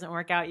one thing doesn't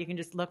work out, you can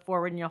just look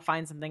forward and you'll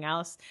find something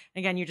else.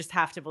 And again, you just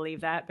have to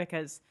believe that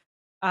because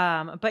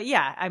but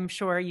yeah, I'm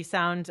sure you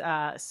sound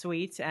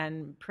sweet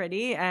and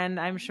pretty, and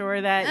I'm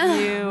sure that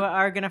you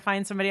are going to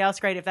find somebody else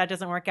great. If that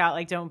doesn't work out,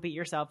 like, don't beat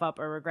yourself up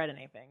or regret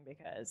anything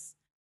because,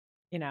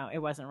 you know, it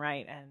wasn't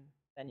right, and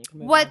then you can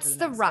move on to what's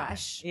the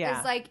rush? Guy. Yeah.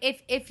 It's like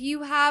if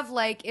you have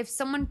like if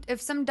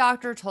some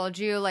doctor told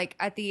you like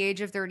at the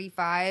age of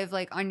 35,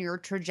 like on your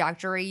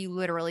trajectory, you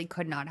literally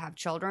could not have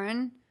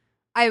children,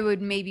 I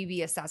would maybe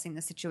be assessing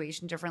the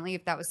situation differently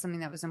if that was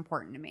something that was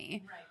important to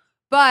me. Right.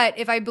 But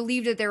if I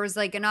believed that there was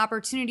like an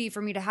opportunity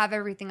for me to have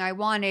everything I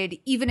wanted,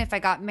 even if I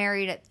got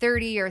married at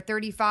 30 or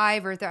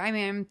 35 or I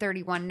mean, I'm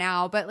 31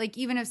 now, but like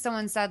even if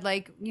someone said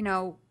like, you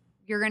know,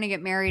 you're going to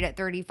get married at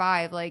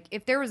 35, like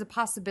if there was a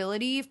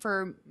possibility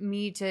for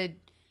me to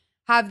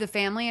have the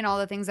family and all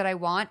the things that I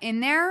want in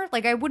there,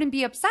 like I wouldn't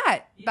be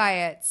upset by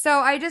it. So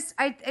I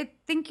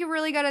think you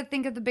really got to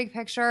think of the big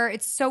picture.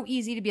 It's so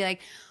easy to be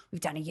like, we've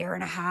done 1.5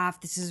 years.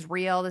 This is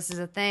real. This is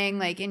a thing.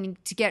 Like,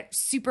 and to get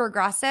super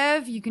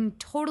aggressive, you can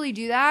totally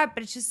do that,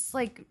 but it's just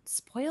like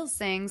spoils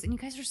things. And you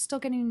guys are still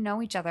getting to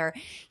know each other.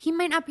 He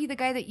might not be the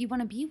guy that you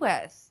want to be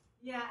with.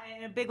 Yeah,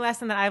 and a big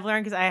lesson that I've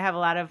learned, because I have a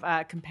lot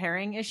of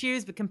comparing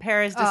issues, but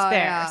compare is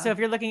despair. Yeah. So if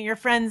you're looking at your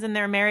friends and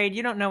they're married,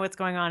 you don't know what's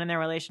going on in their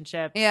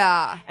relationship.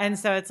 Yeah. And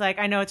so it's like,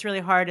 I know it's really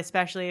hard,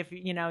 especially if,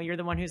 you know, you're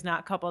the one who's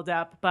not coupled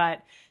up,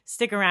 but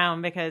stick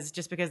around, because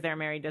just because they're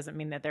married doesn't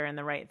mean that they're in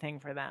the right thing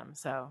for them.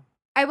 So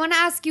I want to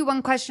ask you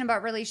one question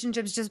about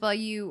relationships just while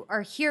you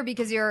are here,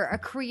 because you're a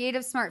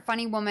creative, smart,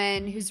 funny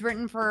woman who's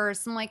written for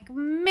some like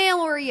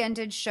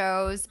male-oriented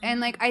shows. And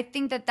like, I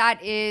think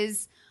that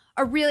is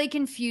a really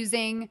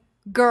confusing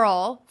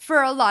girl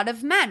for a lot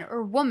of men,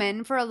 or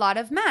woman for a lot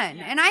of men.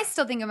 Yeah. And I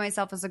still think of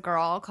myself as a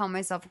girl. I'll call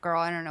myself a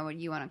girl. I don't know what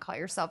you want to call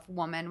yourself,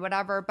 woman,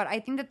 whatever. But I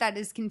think that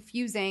is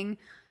confusing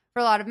for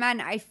a lot of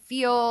men. I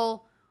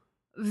feel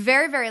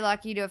very, very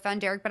lucky to have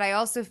found Derek, but I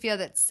also feel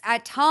that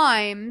at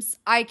times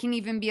I can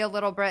even be a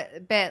little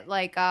bit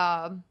like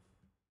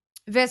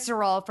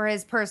visceral for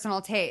his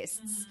personal tastes.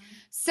 Mm-hmm.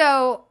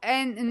 So,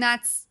 and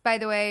that's, by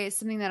the way,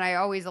 something that I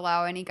always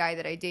allow any guy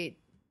that I date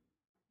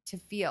to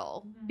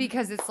feel,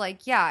 because it's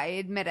like, yeah, I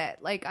admit it.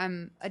 Like,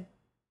 I'm a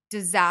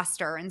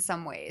disaster in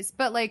some ways,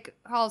 but like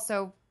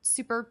also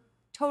super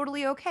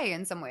totally okay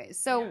in some ways.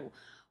 So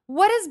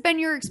what has been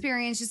your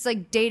experience just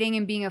like dating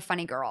and being a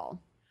funny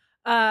girl?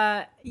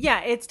 Yeah,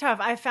 it's tough.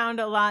 I found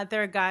a lot.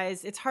 There are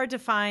guys, it's hard to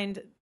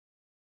find.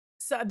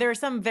 So there are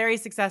some very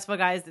successful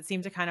guys that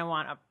seem to kind of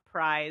want a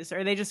prize,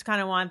 or they just kind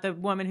of want the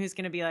woman who's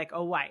going to be like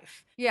a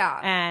wife.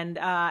 Yeah.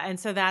 And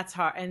so that's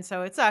hard. And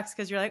so it sucks,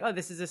 because you're like, oh,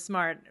 this is a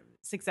smart,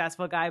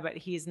 successful guy, but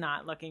he's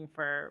not looking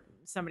for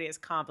somebody as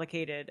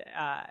complicated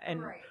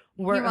and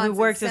who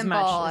works as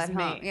much as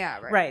me. Yeah,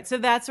 right. So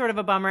that's sort of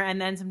a bummer. And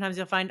then sometimes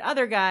you'll find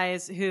other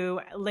guys who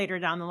later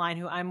down the line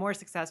who I'm more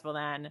successful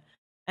than,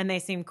 and they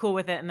seem cool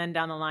with it. And then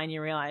down the line,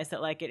 you realize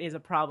that like it is a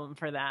problem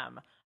for them.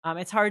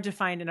 It's hard to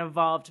find an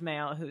evolved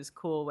male who's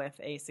cool with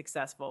a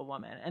successful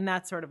woman. And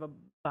that's sort of a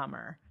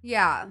bummer.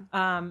 Yeah.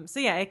 So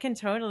yeah, it can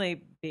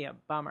totally be a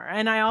bummer.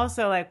 And I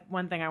also, like,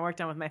 one thing I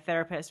worked on with my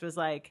therapist was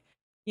like,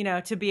 you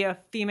know, to be a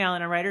female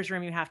in a writer's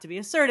room, you have to be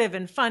assertive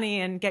and funny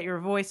and get your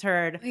voice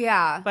heard.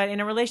 Yeah. But in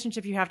a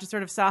relationship, you have to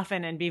sort of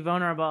soften and be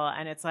vulnerable.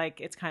 And it's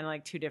like, it's kind of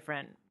like two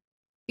different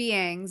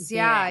beings.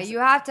 Yeah, you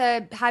have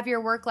to have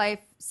your work life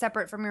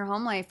separate from your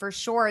home life for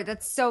sure.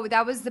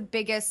 That was the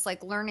biggest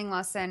like learning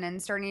lesson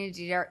and starting to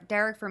do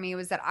Derek for me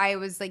was that I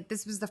was like,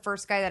 this was the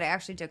first guy that I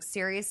actually took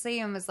seriously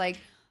and was like,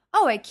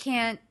 oh, I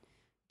can't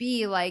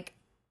be like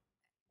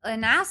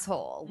an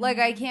asshole. Like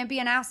I can't be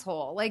an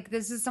asshole. Like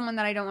this is someone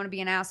that I don't want to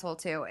be an asshole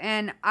to.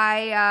 And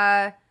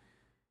I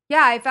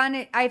found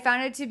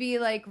it to be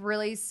like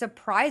really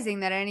surprising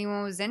that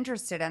anyone was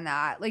interested in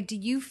that. Like, do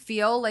you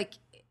feel like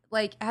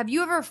have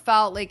you ever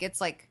felt like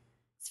it's like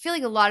I feel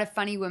like a lot of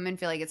funny women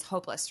feel like it's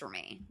hopeless for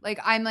me. Like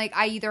I'm like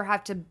I either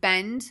have to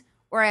bend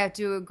or I have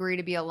to agree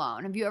to be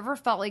alone. Have you ever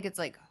felt like it's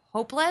like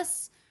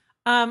hopeless?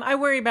 I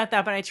worry about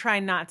that, but I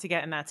try not to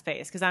get in that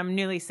space because I'm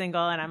newly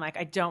single and I'm like,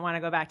 I don't want to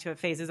go back to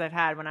phases I've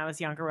had when I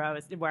was younger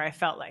where I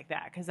felt like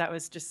that because that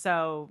was just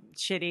so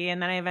shitty.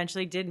 And then I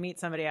eventually did meet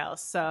somebody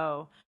else.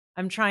 So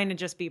I'm trying to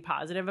just be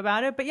positive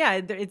about it. But yeah,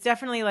 it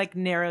definitely like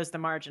narrows the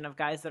margin of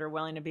guys that are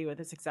willing to be with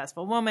a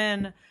successful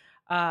woman.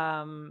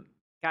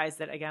 Guys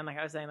that, again, like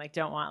I was saying, like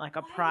don't want like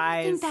a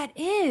prize. I think that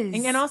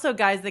is. And also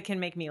guys that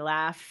can make me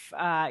laugh.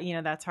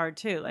 That's hard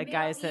too. Like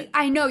guys that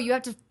I know you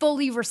have to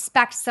fully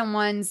respect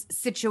someone's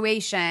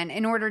situation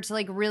in order to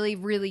like really,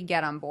 really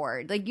get on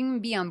board. Like you can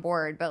be on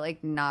board, but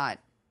like not.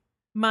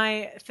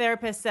 My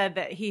therapist said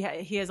that he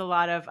has a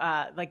lot of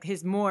like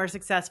his more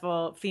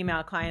successful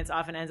female clients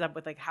often ends up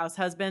with like house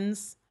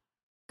husbands.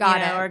 Got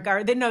it.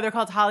 Or they're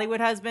called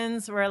Hollywood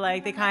husbands, where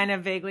like they kind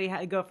of vaguely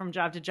go from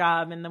job to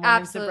job, and the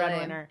woman's the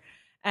breadwinner.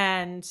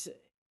 And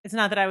it's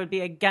not that I would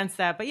be against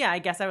that, but yeah, I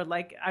guess I would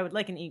like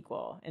an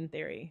equal in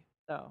theory.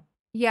 So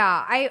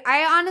yeah,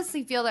 I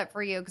honestly feel that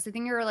for you because I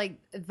think you're like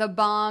the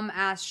bomb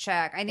ass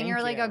chick. I think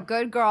you're like a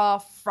good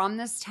girl from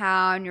this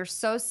town. You're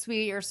so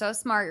sweet. You're so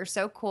smart. You're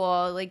so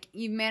cool. Like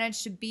you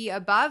managed to be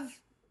above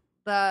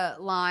the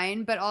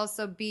line, but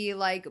also be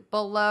like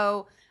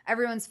below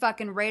everyone's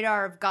fucking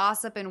radar of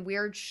gossip and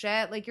weird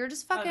shit. Like you're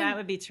just fucking. Oh, that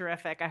would be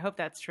terrific. I hope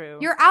that's true.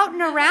 You're out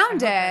and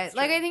around it.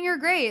 Like I think you're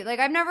great. Like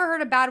I've never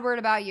heard a bad word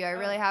about you. I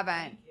really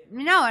haven't.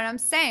 No, and I'm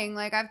saying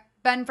like I've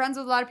been friends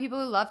with a lot of people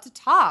who love to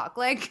talk.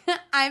 Like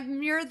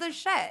you're the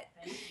shit.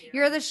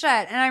 You're the shit,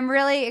 and I'm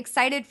really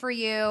excited for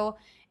you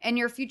and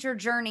your future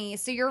journey.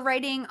 So you're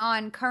writing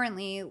on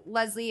currently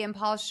Leslie and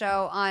Paul's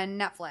show on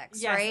Netflix,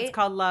 yes, right? It's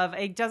called Love.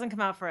 It doesn't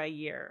come out for a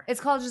year.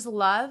 It's called just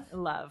Love?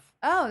 Love.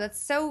 Oh, that's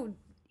so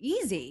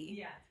easy.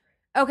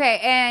 Yeah. Okay,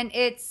 and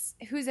it's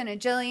who's in it?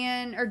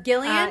 Gillian or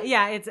Gillian?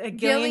 Yeah, it's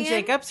Gillian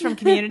Jacobs from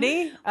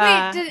Community.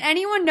 Wait, did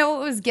anyone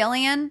know it was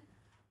Gillian?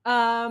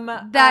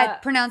 That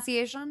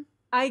pronunciation?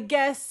 I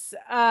guess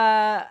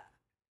I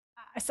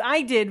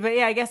did, but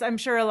yeah, I guess I'm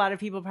sure a lot of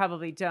people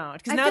probably don't.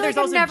 Because now there's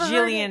also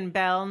Jillian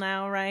Bell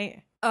now,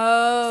 right?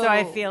 Oh. So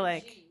I feel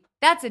like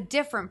that's a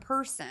different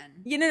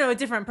person. A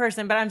different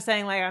person, but I'm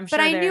saying like I'm sure.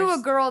 But I knew a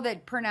girl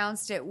that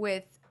pronounced it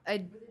with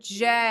a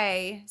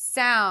J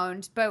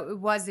sound, but it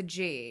was a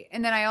G.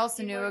 And then I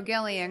also knew a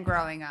Gillian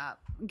growing up.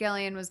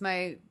 Gillian was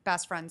my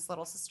best friend's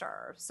little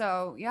sister.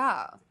 So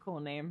yeah. Cool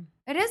name.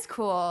 It is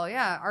cool.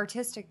 Yeah.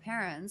 Artistic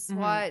parents.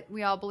 Mm-hmm. What?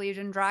 We all believed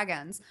in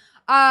dragons.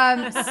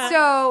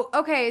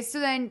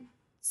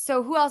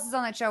 So who else is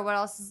on that show? What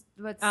else is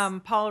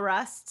Paul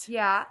Rust.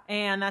 Yeah.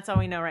 And that's all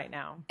we know right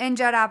now. And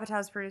Judd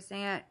Apatow's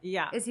producing it.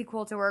 Yeah. Is he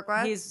cool to work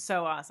with? He's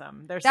so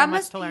awesome. There's so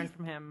much to learn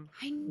from him.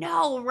 I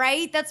know,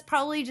 right? That's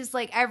probably just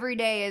like every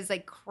day is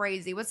like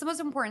crazy. What's the most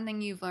important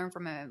thing you've learned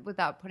from him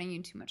without putting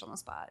you too much on the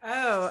spot?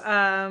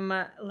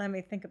 Oh, let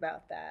me think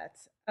about that.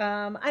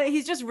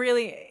 He's just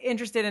really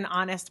interested in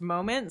honest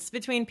moments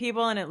between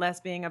people and it less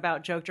being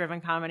about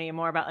joke-driven comedy and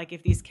more about like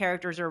if these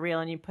characters are real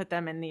and you put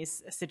them in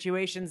these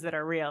situations that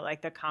are real,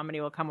 like the comedy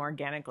will come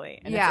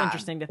organically. And it's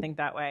interesting to think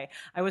that way.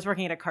 I was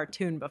working at a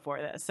cartoon before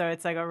this, so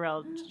it's like a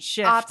real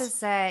shift.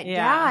 Opposite.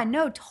 Yeah,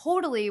 no,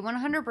 totally.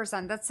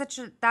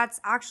 100%. That's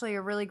actually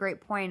a really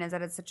great point is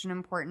that it's such an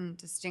important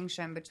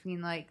distinction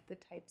between like the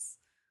types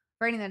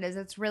writing that is.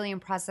 It's really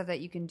impressive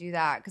that you can do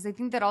that because I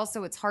think that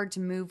also it's hard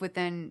to move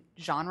within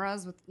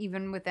genres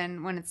even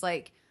within when it's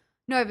like,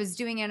 no, I was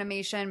doing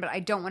animation, but I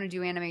don't want to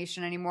do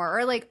animation anymore.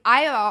 Or like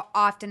I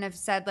often have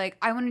said like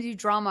I want to do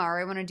drama or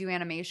I want to do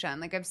animation.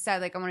 Like I've said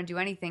like I want to do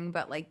anything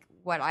but like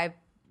what I've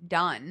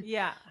done.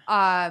 Yeah.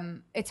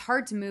 It's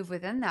hard to move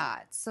within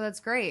that. So that's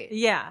great.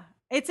 Yeah.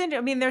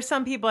 There's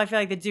some people I feel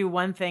like that do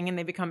one thing and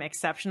they become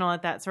exceptional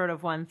at that sort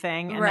of one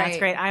thing, and that's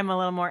great. I'm a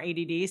little more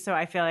ADD, so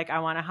I feel like I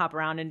want to hop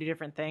around and do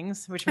different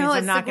things, which means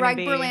I'm not going to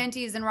be. Greg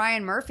Berlanti's and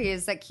Ryan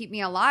Murphy's that keep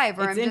me alive.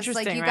 Where I'm just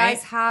like, you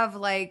guys have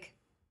like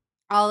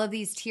all of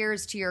these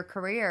tiers to your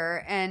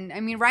career, and I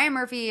mean Ryan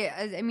Murphy.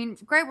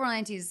 Greg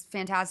Berlanti's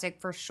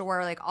fantastic for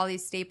sure. Like all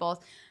these staples.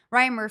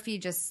 Ryan Murphy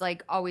just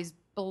like always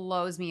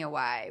blows me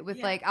away with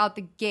like out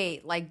the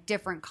gate, like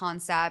different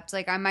concepts.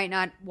 Like I might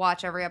not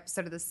watch every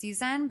episode of the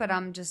season, but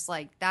I'm just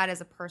like, that is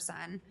a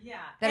person. Yeah.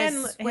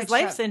 And his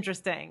life's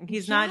interesting.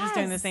 He's not just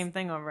doing the same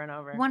thing over and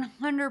over.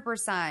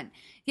 100%.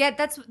 Yeah.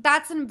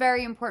 That's a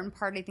very important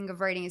part, I think,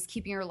 of writing is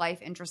keeping your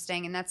life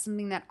interesting. And that's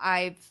something that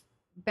I've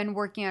been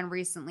working on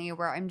recently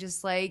where I'm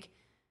just like,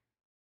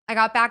 I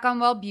got back on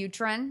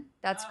Wellbutrin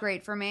That's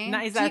great for me.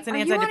 Nice, that's an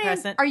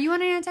antidepressant. Are you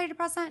on an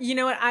antidepressant? You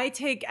know what? I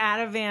take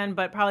Ativan,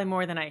 but probably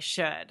more than I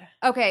should.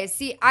 Okay,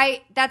 see,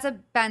 that's a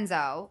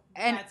benzo.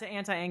 And that's an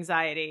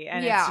anti-anxiety,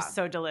 and it's just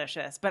so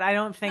delicious. But I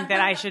don't think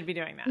that I should be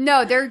doing that.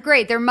 No, they're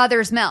great. They're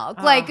mother's milk.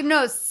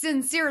 No,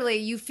 sincerely,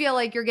 you feel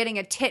like you're getting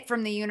a tit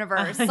from the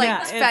universe,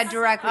 fed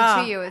directly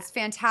to you. It's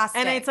fantastic.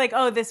 And it's like,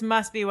 this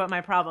must be what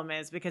my problem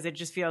is, because it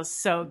just feels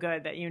so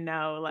good that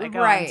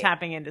I'm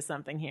tapping into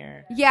something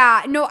here.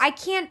 Yeah, no, I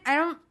can't.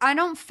 I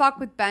don't fuck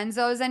with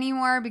benzos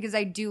anymore because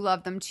I do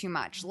love them too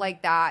much,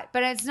 like that.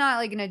 But it's not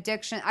like an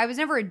addiction. I was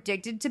never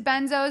addicted to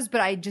benzos,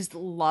 but I just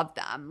love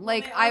them.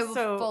 I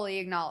will fully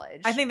acknowledge.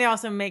 I think they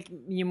also make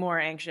you more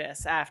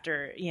anxious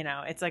after,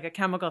 it's like a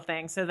chemical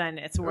thing. So then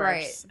it's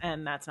worse,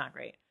 and that's not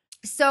great.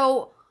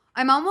 So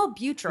I'm on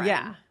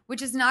Wellbutrin,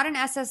 which is not an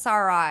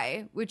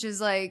SSRI, which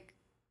is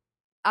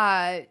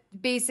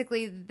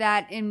basically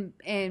that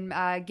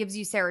gives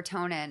you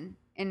serotonin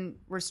in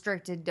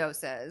restricted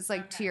doses,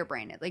 to your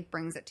brain. It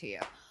brings it to you.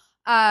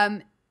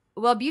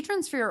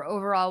 Wellbutrin's for your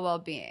overall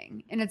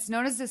well-being, and it's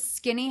known as the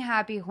skinny,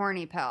 happy,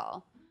 horny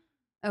pill.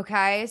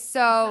 Okay,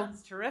 so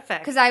sounds terrific.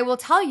 Because I will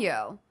tell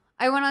you,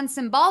 I went on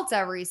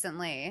Cymbalta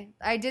recently.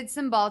 I did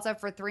Cymbalta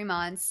for 3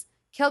 months,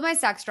 killed my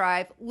sex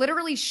drive,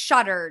 literally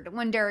shuddered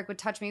when Derek would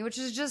touch me, which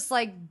is just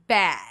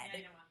bad.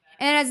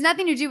 And it has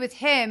nothing to do with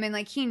him, and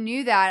he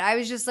knew that. I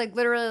was just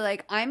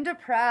literally I'm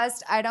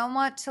depressed. I don't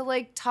want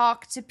to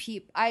talk to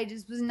people. I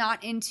just was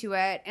not into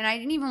it, and I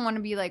didn't even want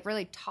to be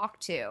really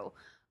talked to,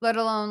 let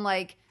alone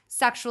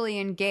sexually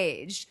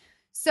engaged.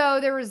 So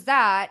there was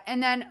that.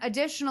 And then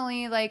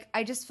additionally,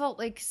 I just felt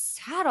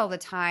sad all the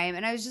time.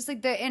 And I was just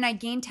and I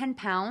gained 10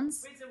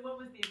 pounds. Wait, so what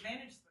was the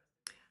advantage?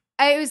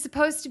 It was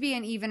supposed to be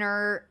an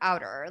evener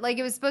outer.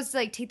 It was supposed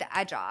to take the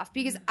edge off,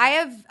 because I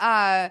have,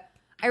 I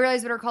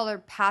realized what are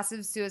called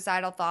passive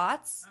suicidal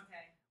thoughts,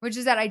 which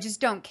is that I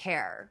just don't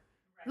care.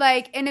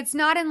 Right. And it's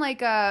not in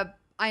a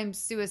I'm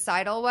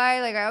suicidal way.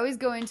 I always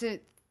go into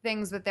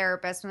things with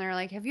therapists when they're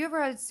like, have you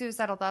ever had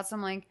suicidal thoughts?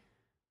 I'm like,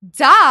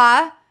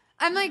 duh.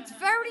 I'm like,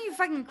 are you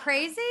fucking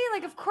crazy?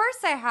 Of course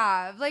I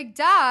have.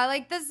 Duh.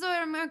 This is what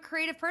I'm a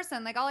creative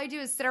person. All I do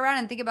is sit around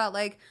and think about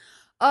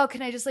oh,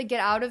 can I just get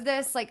out of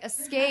this?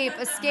 Escape.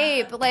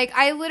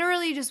 I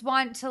literally just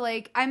want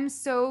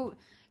to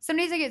some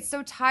days I get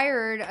so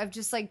tired of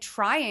just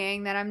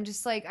trying that I'm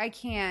just I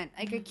can't.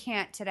 I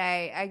can't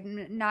today.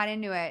 I'm not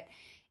into it.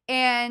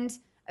 And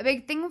a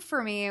big thing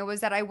for me was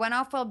that I went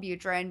off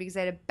Wellbutrin because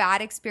I had a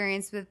bad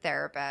experience with a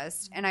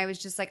therapist. And I was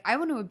just I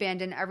want to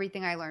abandon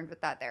everything I learned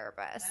with that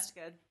therapist. That's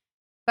good.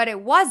 But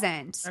it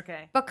wasn't.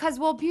 Okay. Because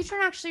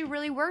Wellbutrin actually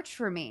really worked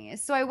for me.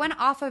 So I went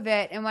off of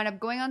it and wound up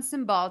going on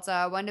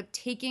Cymbalta. Wound up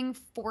taking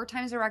 4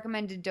 times the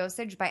recommended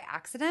dosage by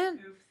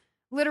accident. Oops.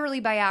 Literally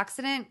by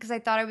accident, because I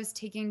thought I was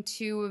taking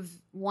 2 of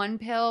one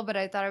pill, but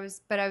I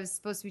was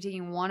supposed to be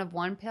taking 1 of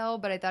one pill,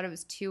 but I thought it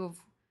was 2 of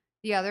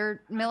the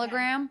other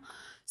milligram.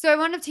 So I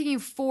wound up taking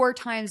 4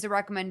 times the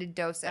recommended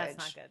dosage. That's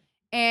not good.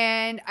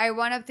 And I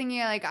wound up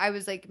thinking I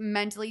was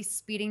mentally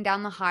speeding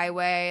down the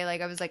highway.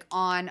 I was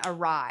on a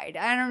ride.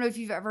 I don't know if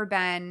you've ever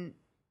been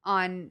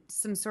on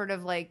some sort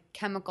of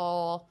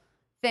chemical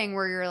thing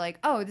where you're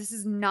oh, this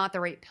is not the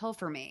right pill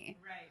for me.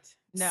 Right.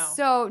 No.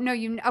 So no,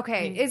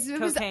 okay.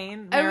 It was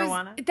cocaine,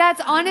 marijuana. That's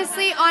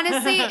honestly,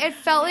 it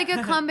felt like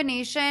a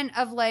combination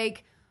of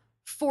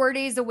 4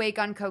 days awake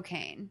on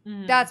cocaine.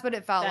 Mm-hmm. That's what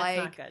it felt like.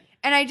 That's not good.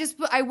 And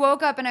I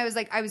woke up and I was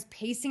I was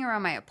pacing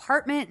around my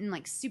apartment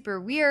and super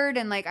weird.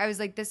 And I was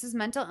this is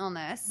mental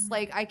illness.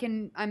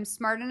 Mm-hmm. I'm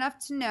smart enough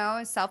to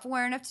know,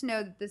 self-aware enough to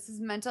know that this is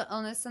mental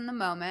illness in the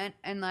moment.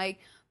 And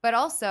but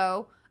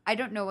also I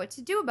don't know what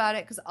to do about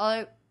it, because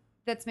all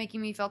that's making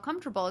me feel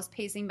comfortable is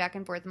pacing back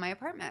and forth in my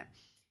apartment.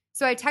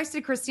 So I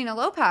texted Christina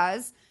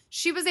Lopez.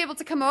 She was able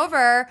to come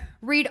over,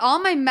 read all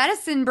my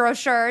medicine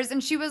brochures,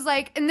 and she was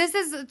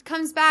and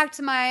comes back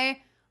to my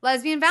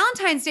lesbian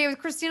Valentine's Day with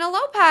Christina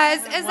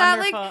Lopez. Is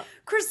wonderful. That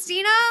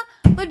Christina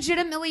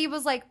legitimately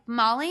was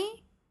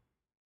Molly,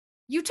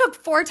 you took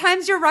 4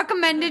 times your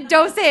recommended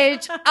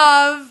dosage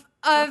of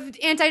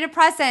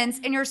antidepressants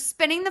and you're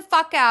spinning the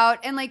fuck out,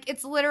 and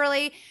it's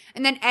literally.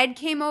 And then Ed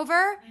came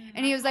over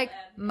and he was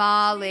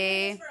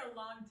Molly.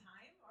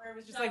 It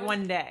was just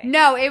 1 day.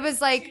 No, it was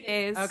 2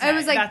 days. Okay, it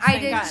was I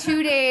did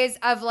 2 days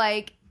of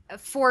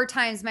 4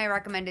 times my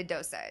recommended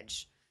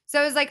dosage.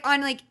 So it was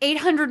on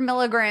 800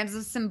 milligrams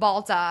of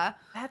Cymbalta.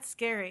 That's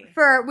scary.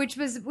 Which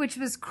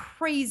was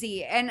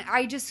crazy, and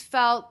I just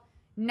felt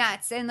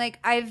nuts. And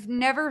I've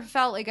never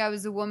felt like I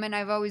was a woman.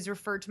 I've always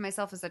referred to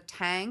myself as a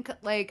tank.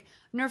 I've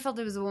never felt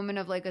I was a woman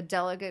of a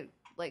delicate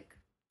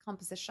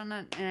composition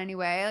in any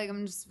way.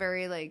 I'm just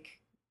very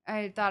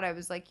I thought I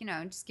was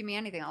just give me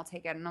anything, I'll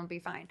take it and I'll be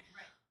fine.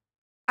 Right.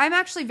 I'm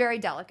actually very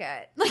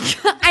delicate.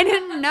 I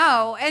didn't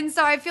know. And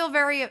so I feel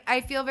very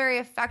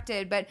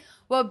affected. But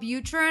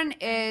Wellbutrin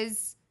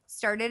is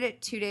started it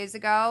 2 days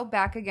ago,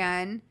 back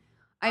again.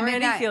 You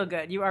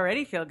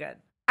already feel good.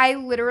 I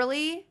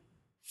literally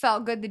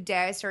felt good the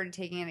day I started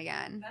taking it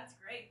again. That's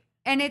great.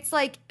 And it's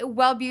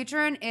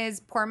Wellbutrin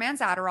is poor man's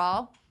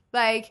Adderall.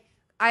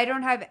 I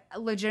don't have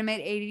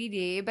legitimate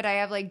ADD, but I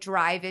have like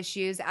drive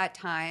issues at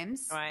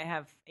times. Oh, I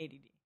have ADD.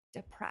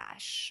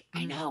 Depression.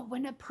 I know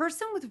when a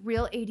person with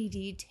real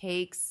ADD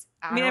takes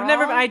Adderall. I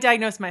mean, I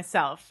diagnosed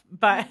myself,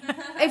 but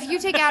if you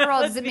take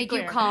Adderall, does it make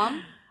you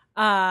calm?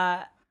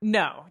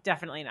 No,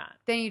 definitely not.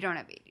 Then you don't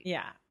have ADD.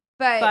 Yeah.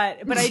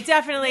 But But I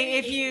definitely,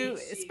 if you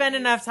spend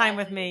enough time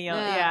with me, you'll,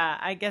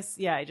 I guess,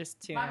 I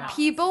just tune out.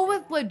 People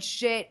with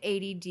legit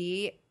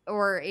ADD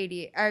or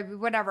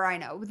whatever I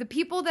know, the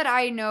people that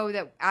I know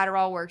that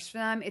Adderall works for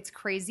them, it's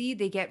crazy.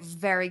 They get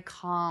very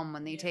calm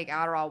when they take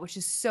Adderall, which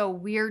is so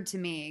weird to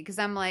me because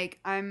I'm like,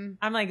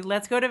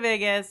 let's go to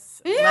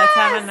Vegas. Yes! Let's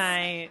have a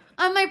night.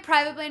 I'm like,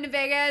 private plane to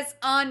Vegas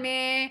on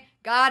me.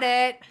 Got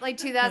it. Like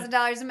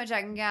 $2,000 in my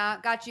checking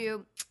account. Got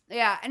you.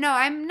 Yeah. No,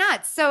 I'm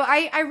nuts. So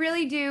I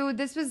really do.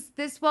 This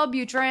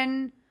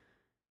Wellbutrin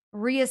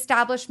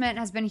reestablishment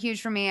has been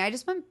huge for me. I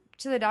just went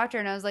to the doctor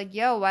and I was like,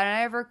 yo, why did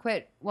I ever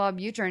quit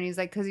Wellbutrin? He's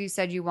like, because you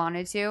said you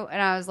wanted to.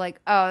 And I was like,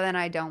 oh, then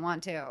I don't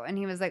want to. And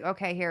he was like,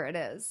 okay, here it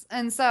is.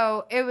 And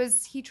so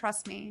he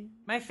trusts me.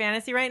 My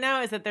fantasy right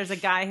now is that there's a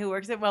guy who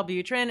works at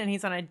Wellbutrin and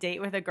he's on a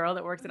date with a girl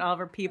that works at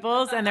Oliver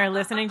Peoples and they're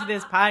listening to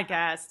this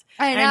podcast.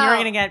 I know. And you're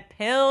going to get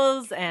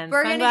pills and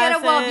we're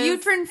sunglasses. We're going to get a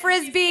Wellbutrin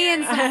Frisbee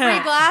and some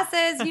free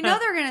glasses. You know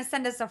they're going to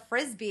send us a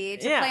Frisbee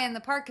to play in the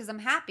park because I'm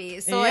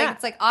happy. So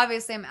it's like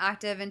obviously I'm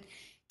active and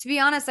to be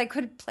honest, I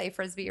could play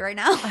Frisbee right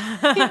now.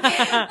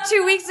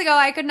 2 weeks ago,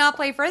 I could not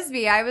play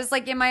Frisbee. I was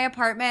like in my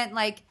apartment.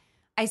 Like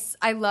I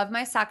love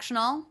my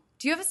sectional.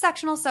 Do you have a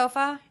sectional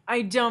sofa?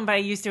 I don't, but I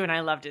used to and I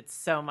loved it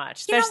so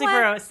much. Especially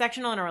for a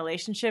sectional in a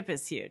relationship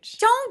is huge.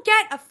 Don't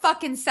get a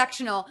fucking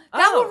sectional.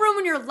 That will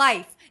ruin your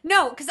life.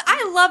 No, because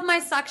I love my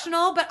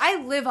sectional, but I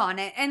live on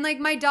it. And like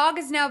my dog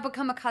has now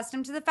become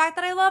accustomed to the fact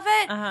that I love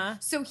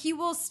it. So he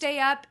will stay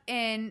up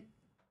and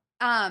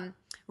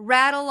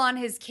rattle on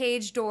his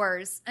cage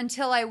doors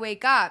until I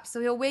wake up.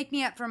 So he'll wake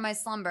me up from my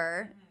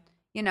slumber.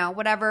 You know,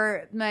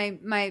 whatever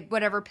my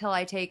whatever pill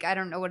I take, I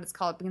don't know what it's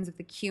called. It begins with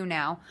the Q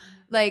now.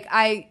 Like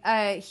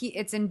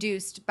it's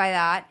induced by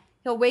that.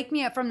 He'll wake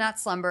me up from that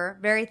slumber,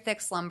 very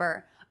thick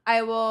slumber.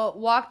 I will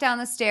walk down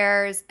the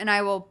stairs and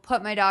I will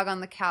put my dog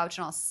on the couch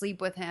and I'll sleep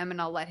with him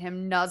and I'll let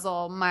him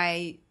nuzzle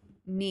my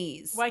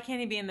knees. Why can't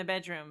he be in the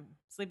bedroom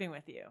sleeping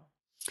with you?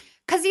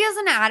 Because he has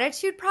an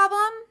attitude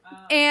problem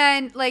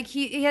and like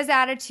he has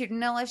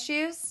attitudinal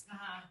issues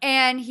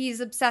and he's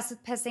obsessed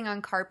with pissing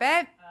on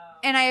carpet.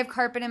 And I have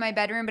carpet in my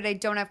bedroom, but I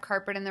don't have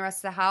carpet in the rest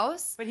of the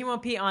house. But he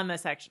won't pee on the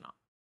sectional.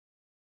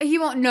 He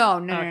won't. No,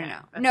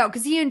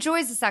 because he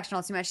enjoys the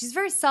sectional too much. He's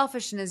very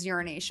selfish in his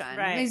urination.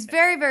 Right. He's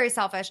very, very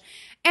selfish.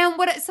 And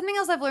something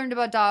else I've learned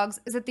about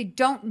dogs is that they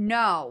don't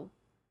know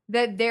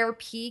that their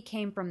pee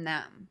came from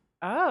them.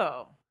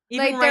 Oh.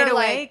 Even like, right they're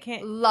away?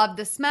 Like, love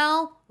the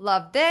smell,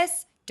 love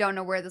this, don't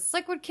know where this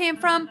liquid came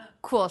from,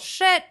 cool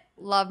shit,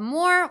 love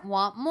more,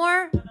 want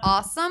more,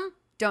 awesome,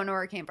 don't know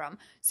where it came from.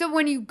 So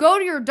when you go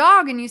to your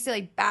dog and you say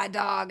like bad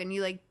dog and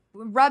you like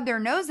rub their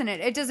nose in it,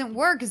 it doesn't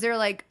work because they're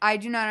like, I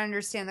do not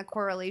understand the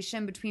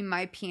correlation between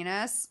my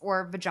penis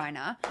or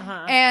vagina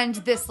and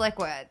this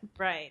liquid.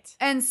 Right.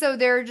 And so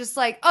they're just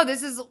like, oh,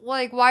 this is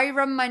like, why are you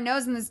rubbing my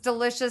nose in this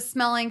delicious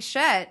smelling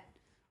shit?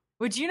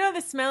 Would you know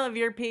the smell of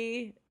your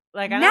pee?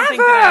 Like, I Never! don't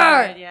think that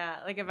I would. Yeah.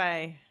 Like if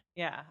I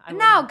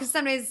no, because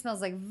some days it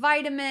smells like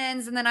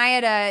vitamins. And then I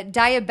had a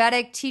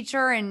diabetic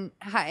teacher in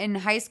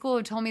high school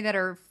who told me that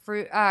her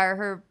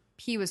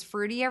pee was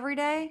fruity every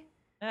day.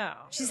 Oh.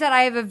 She said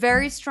I have a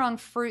very strong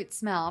fruit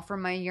smell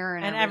from my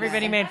urine. And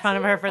everybody made fun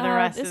of her for the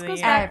rest of the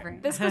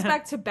year. This goes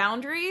back to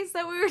boundaries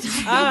that we were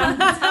talking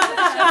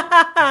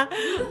about.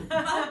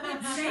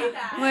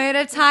 Way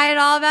to tie it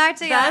all back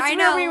together. That's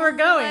where we were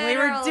going. We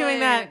were doing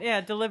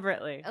that,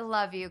 deliberately. I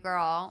love you,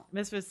 girl.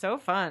 This was so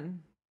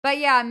fun. But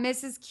yeah,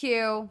 Mrs.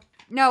 Q.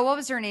 No, what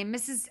was her name?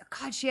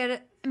 She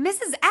had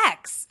Mrs.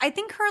 X. I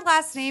think her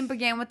last name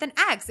began with an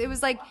X. It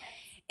was like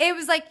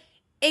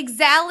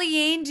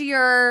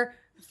Exaliander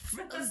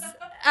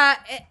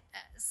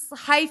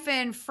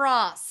hyphen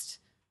Frost.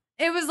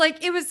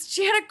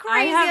 She had a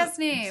crazy ass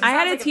name. I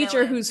had a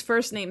teacher whose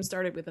first name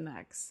started with an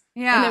X.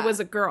 Yeah. And it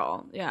was a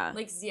girl. Yeah.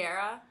 Like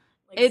Sierra?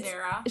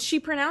 Sarah? She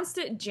pronounced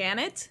it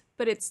Janet,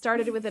 but it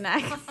started with an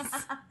X.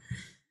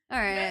 All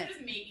right.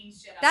 Just making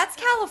shit up. That's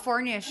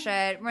California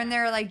shit when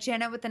they're like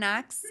Janet with an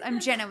X. I'm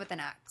Janet with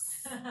an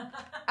X.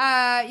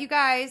 You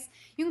guys,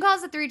 you can call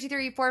us at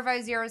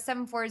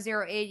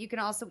 323-450-7408. You can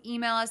also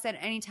email us at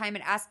any time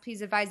at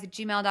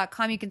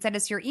askpleaseadvise@gmail.com. You can send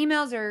us your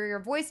emails or your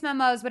voice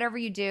memos, whatever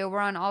you do.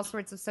 We're on all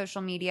sorts of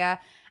social media,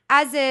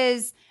 as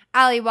is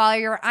Allie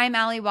Waller. I'm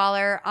Allie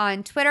Waller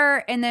on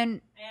Twitter. And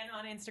on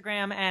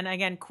Instagram. And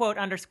again,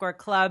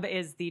 _club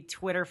is the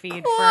Twitter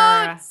feed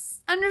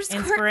quotes, for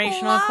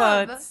inspirational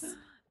quotes.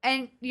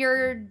 And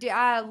your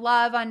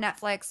Love on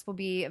Netflix will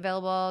be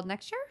available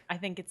next year? I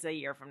think it's a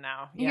year from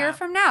now. A year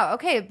from now.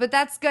 Okay, but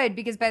that's good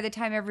because by the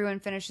time everyone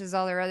finishes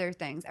all their other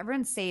things,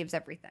 everyone saves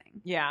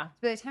everything. Yeah.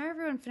 By the time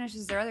everyone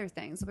finishes their other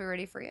things, we'll be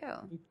ready for you.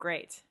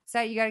 Great.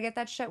 So you got to get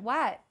that shit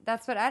wet.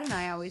 That's what Ed and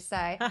I always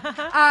say.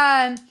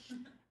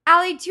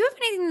 Allie, do you have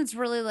anything that's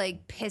really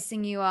like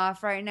pissing you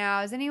off right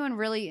now? Has anyone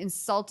really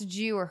insulted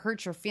you or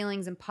hurt your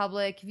feelings in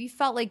public? Have you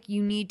felt like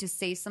you need to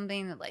say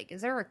something that like,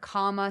 is there a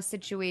comma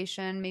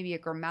situation, maybe a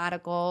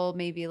grammatical,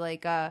 maybe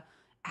like a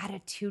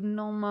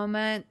attitudinal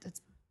moment that's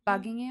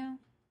bugging you?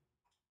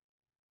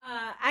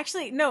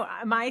 Actually, no.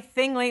 My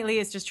thing lately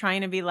is just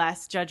trying to be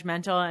less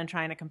judgmental and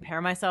trying to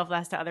compare myself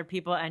less to other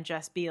people and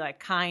just be like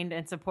kind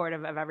and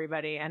supportive of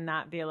everybody and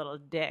not be a little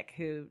dick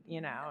who,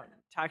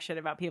 talk shit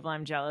about people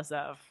I'm jealous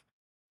of.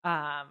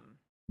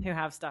 Who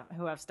have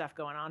stuff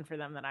going on for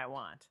them that I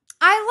want.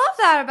 I love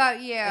that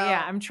about you.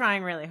 Yeah, I'm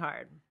trying really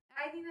hard.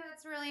 I think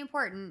that's really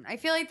important. I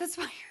feel like that's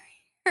why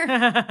you're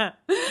here.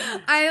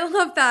 I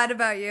love that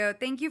about you.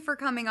 Thank you for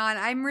coming on.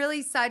 I've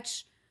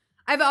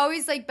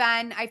always like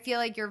been, I feel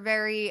like you're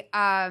very,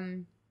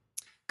 God,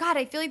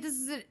 I feel like this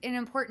is an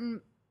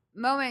important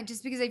moment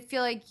just because I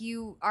feel like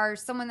you are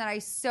someone that I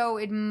so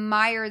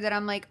admire that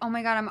I'm like, oh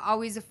my God, I'm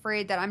always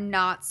afraid that I'm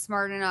not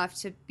smart enough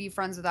to be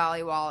friends with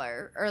Allie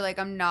Waller, or like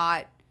I'm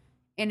not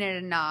in it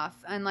enough.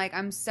 And like,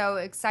 I'm so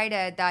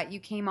excited that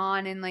you came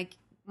on and like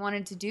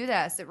wanted to do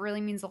this. It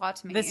really means a lot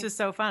to me. This was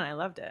so fun. I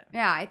loved it.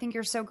 Yeah, I think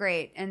you're so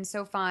great and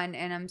so fun,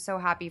 and I'm so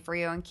happy for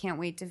you and can't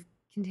wait to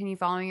continue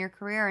following your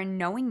career and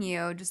knowing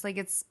you. Just like,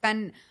 it's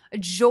been a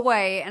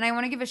joy. And I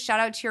want to give a shout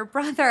out to your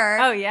brother.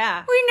 Oh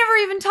yeah, we never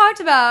even talked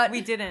about.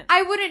 We didn't.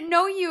 I wouldn't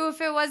know you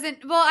if it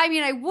wasn't. Well, I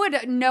mean, I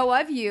would know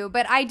of you,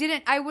 but I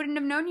wouldn't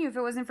have known you if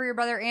it wasn't for your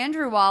brother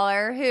Andrew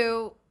Waller,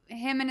 who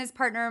him and his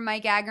partner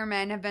Mike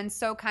Agerman have been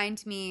so kind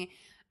to me.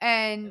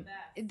 And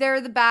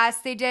they're the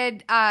best. They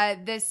did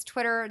this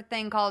Twitter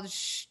thing called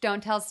Shh,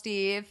 Don't Tell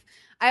Steve.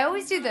 I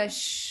always do the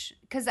shh,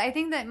 because I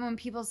think that when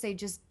people say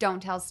just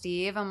don't tell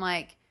Steve, I'm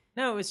like,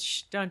 no, it was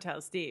shh, don't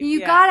tell Steve. You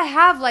gotta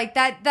have like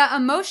that. The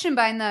emotion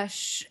behind the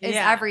shh is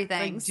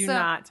everything. Like, do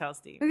not tell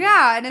Steve.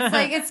 Yeah, and it's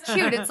like, it's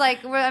cute. It's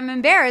like, I'm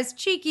embarrassed.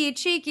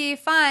 Cheeky,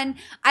 fun.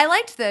 I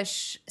liked the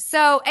shh.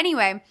 So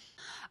anyway,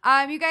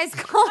 you guys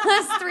call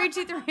us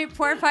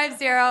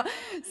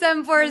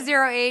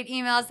 323-450-7408.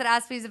 Email us at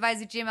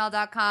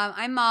askpleaseadvise@gmail.com.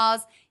 I'm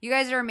Malls. You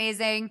guys are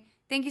amazing.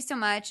 Thank you so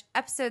much.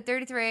 Episode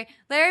 33.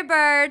 Larry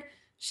Bird.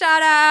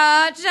 Shout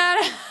out.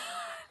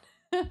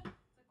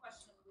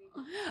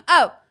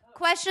 Oh,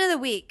 question of the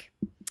week.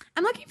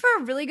 I'm looking for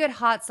a really good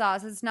hot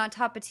sauce. It's not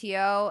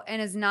Tapatio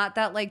and is not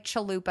that like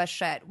chalupa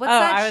shit. What's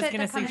that I was shit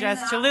going to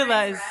suggest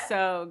Cholula is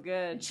so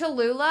good.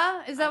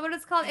 Cholula? Is that what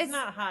it's called? It's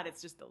not hot.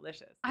 It's just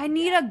delicious. I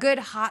need a good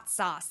hot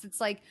sauce.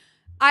 It's like,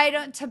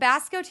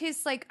 Tabasco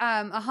tastes like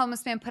a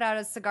homeless man put out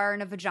a cigar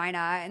in a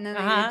vagina and then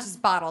they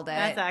just bottled it.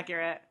 That's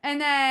accurate. And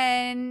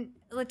then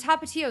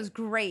Tapatio is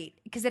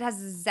great because it has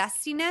the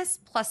zestiness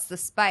plus the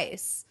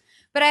spice.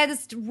 But I had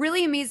this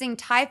really amazing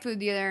Thai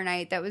food the other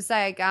night that was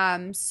like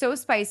so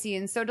spicy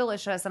and so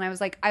delicious. And I was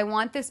like, I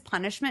want this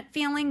punishment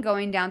feeling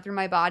going down through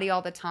my body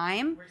all the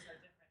time. We're so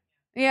different.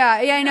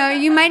 Yeah, I know.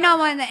 You might not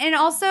want that. And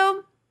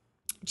also,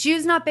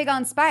 Jews not big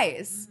on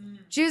spice. Mm-hmm.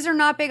 Jews are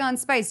not big on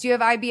spice. Do you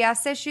have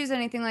IBS issues,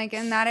 anything like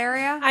in that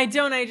area? I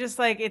don't. I just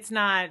like, it's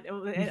not,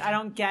 I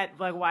don't get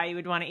like why you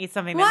would want to eat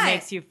something that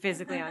makes you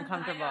physically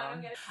uncomfortable.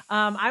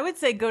 I would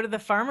say go to the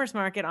farmer's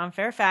market on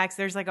Fairfax.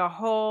 There's like a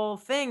whole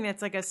thing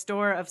that's like a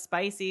store of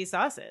spicy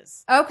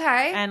sauces.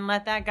 Okay. And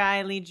let that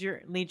guy lead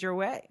your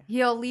way.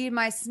 He'll lead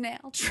my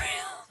snail trail.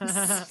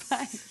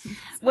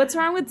 What's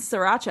wrong with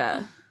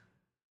sriracha?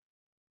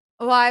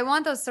 Well, I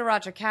want those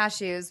sriracha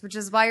cashews, which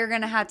is why you're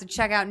going to have to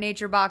check out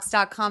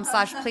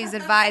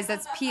naturebox.com/pleaseadvise.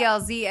 That's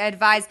PLZ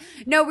advise.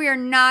 No, we are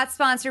not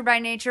sponsored by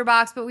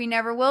NatureBox, but we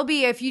never will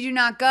be if you do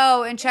not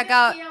go and check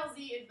out.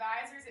 PLZ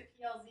advise or is it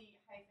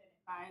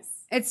PLZ-advise?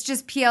 It's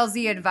just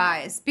PLZ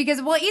advise.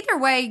 Because, well, either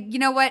way, you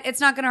know what?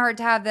 It's not going to hurt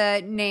to have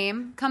the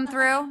name come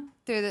through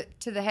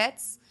to the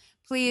hits.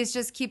 Please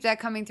just keep that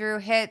coming through.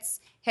 Hits.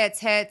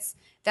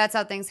 That's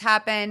how things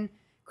happen.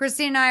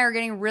 Christine and I are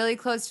getting really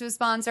close to a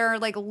sponsor.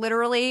 Like,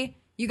 literally,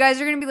 you guys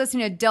are going to be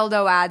listening to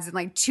dildo ads in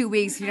like 2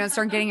 weeks if you don't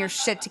start getting your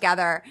shit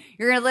together.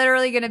 You're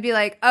literally going to be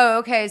like, oh,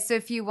 okay, so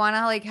if you want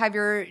to like have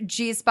your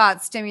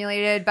G-spot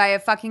stimulated by a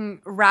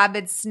fucking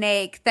rabid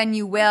snake, then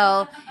you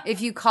will if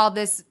you call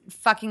this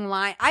fucking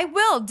line. I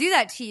will do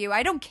that to you.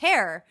 I don't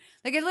care.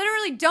 Like, I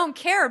literally don't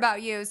care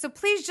about you. So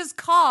please just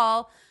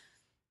call.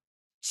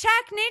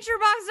 Check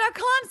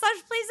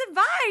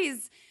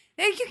naturebox.com/pleaseadvise.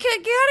 You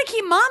gotta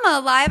keep mama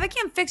alive. I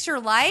can't fix your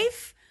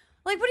life.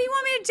 Like, what do you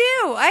want me to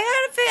do? I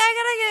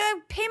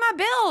gotta pay my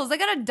bills. I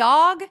got a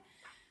dog.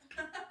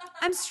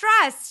 I'm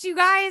stressed, you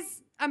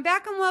guys. I'm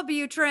back on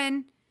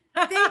Wellbutrin.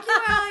 Thank you,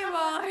 Allie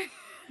Waller.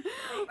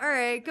 All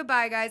right,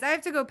 goodbye, guys. I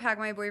have to go pack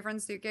my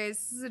boyfriend's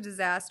suitcase. This is a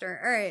disaster.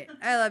 All right,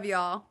 I love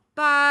y'all.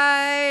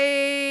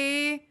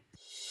 Bye.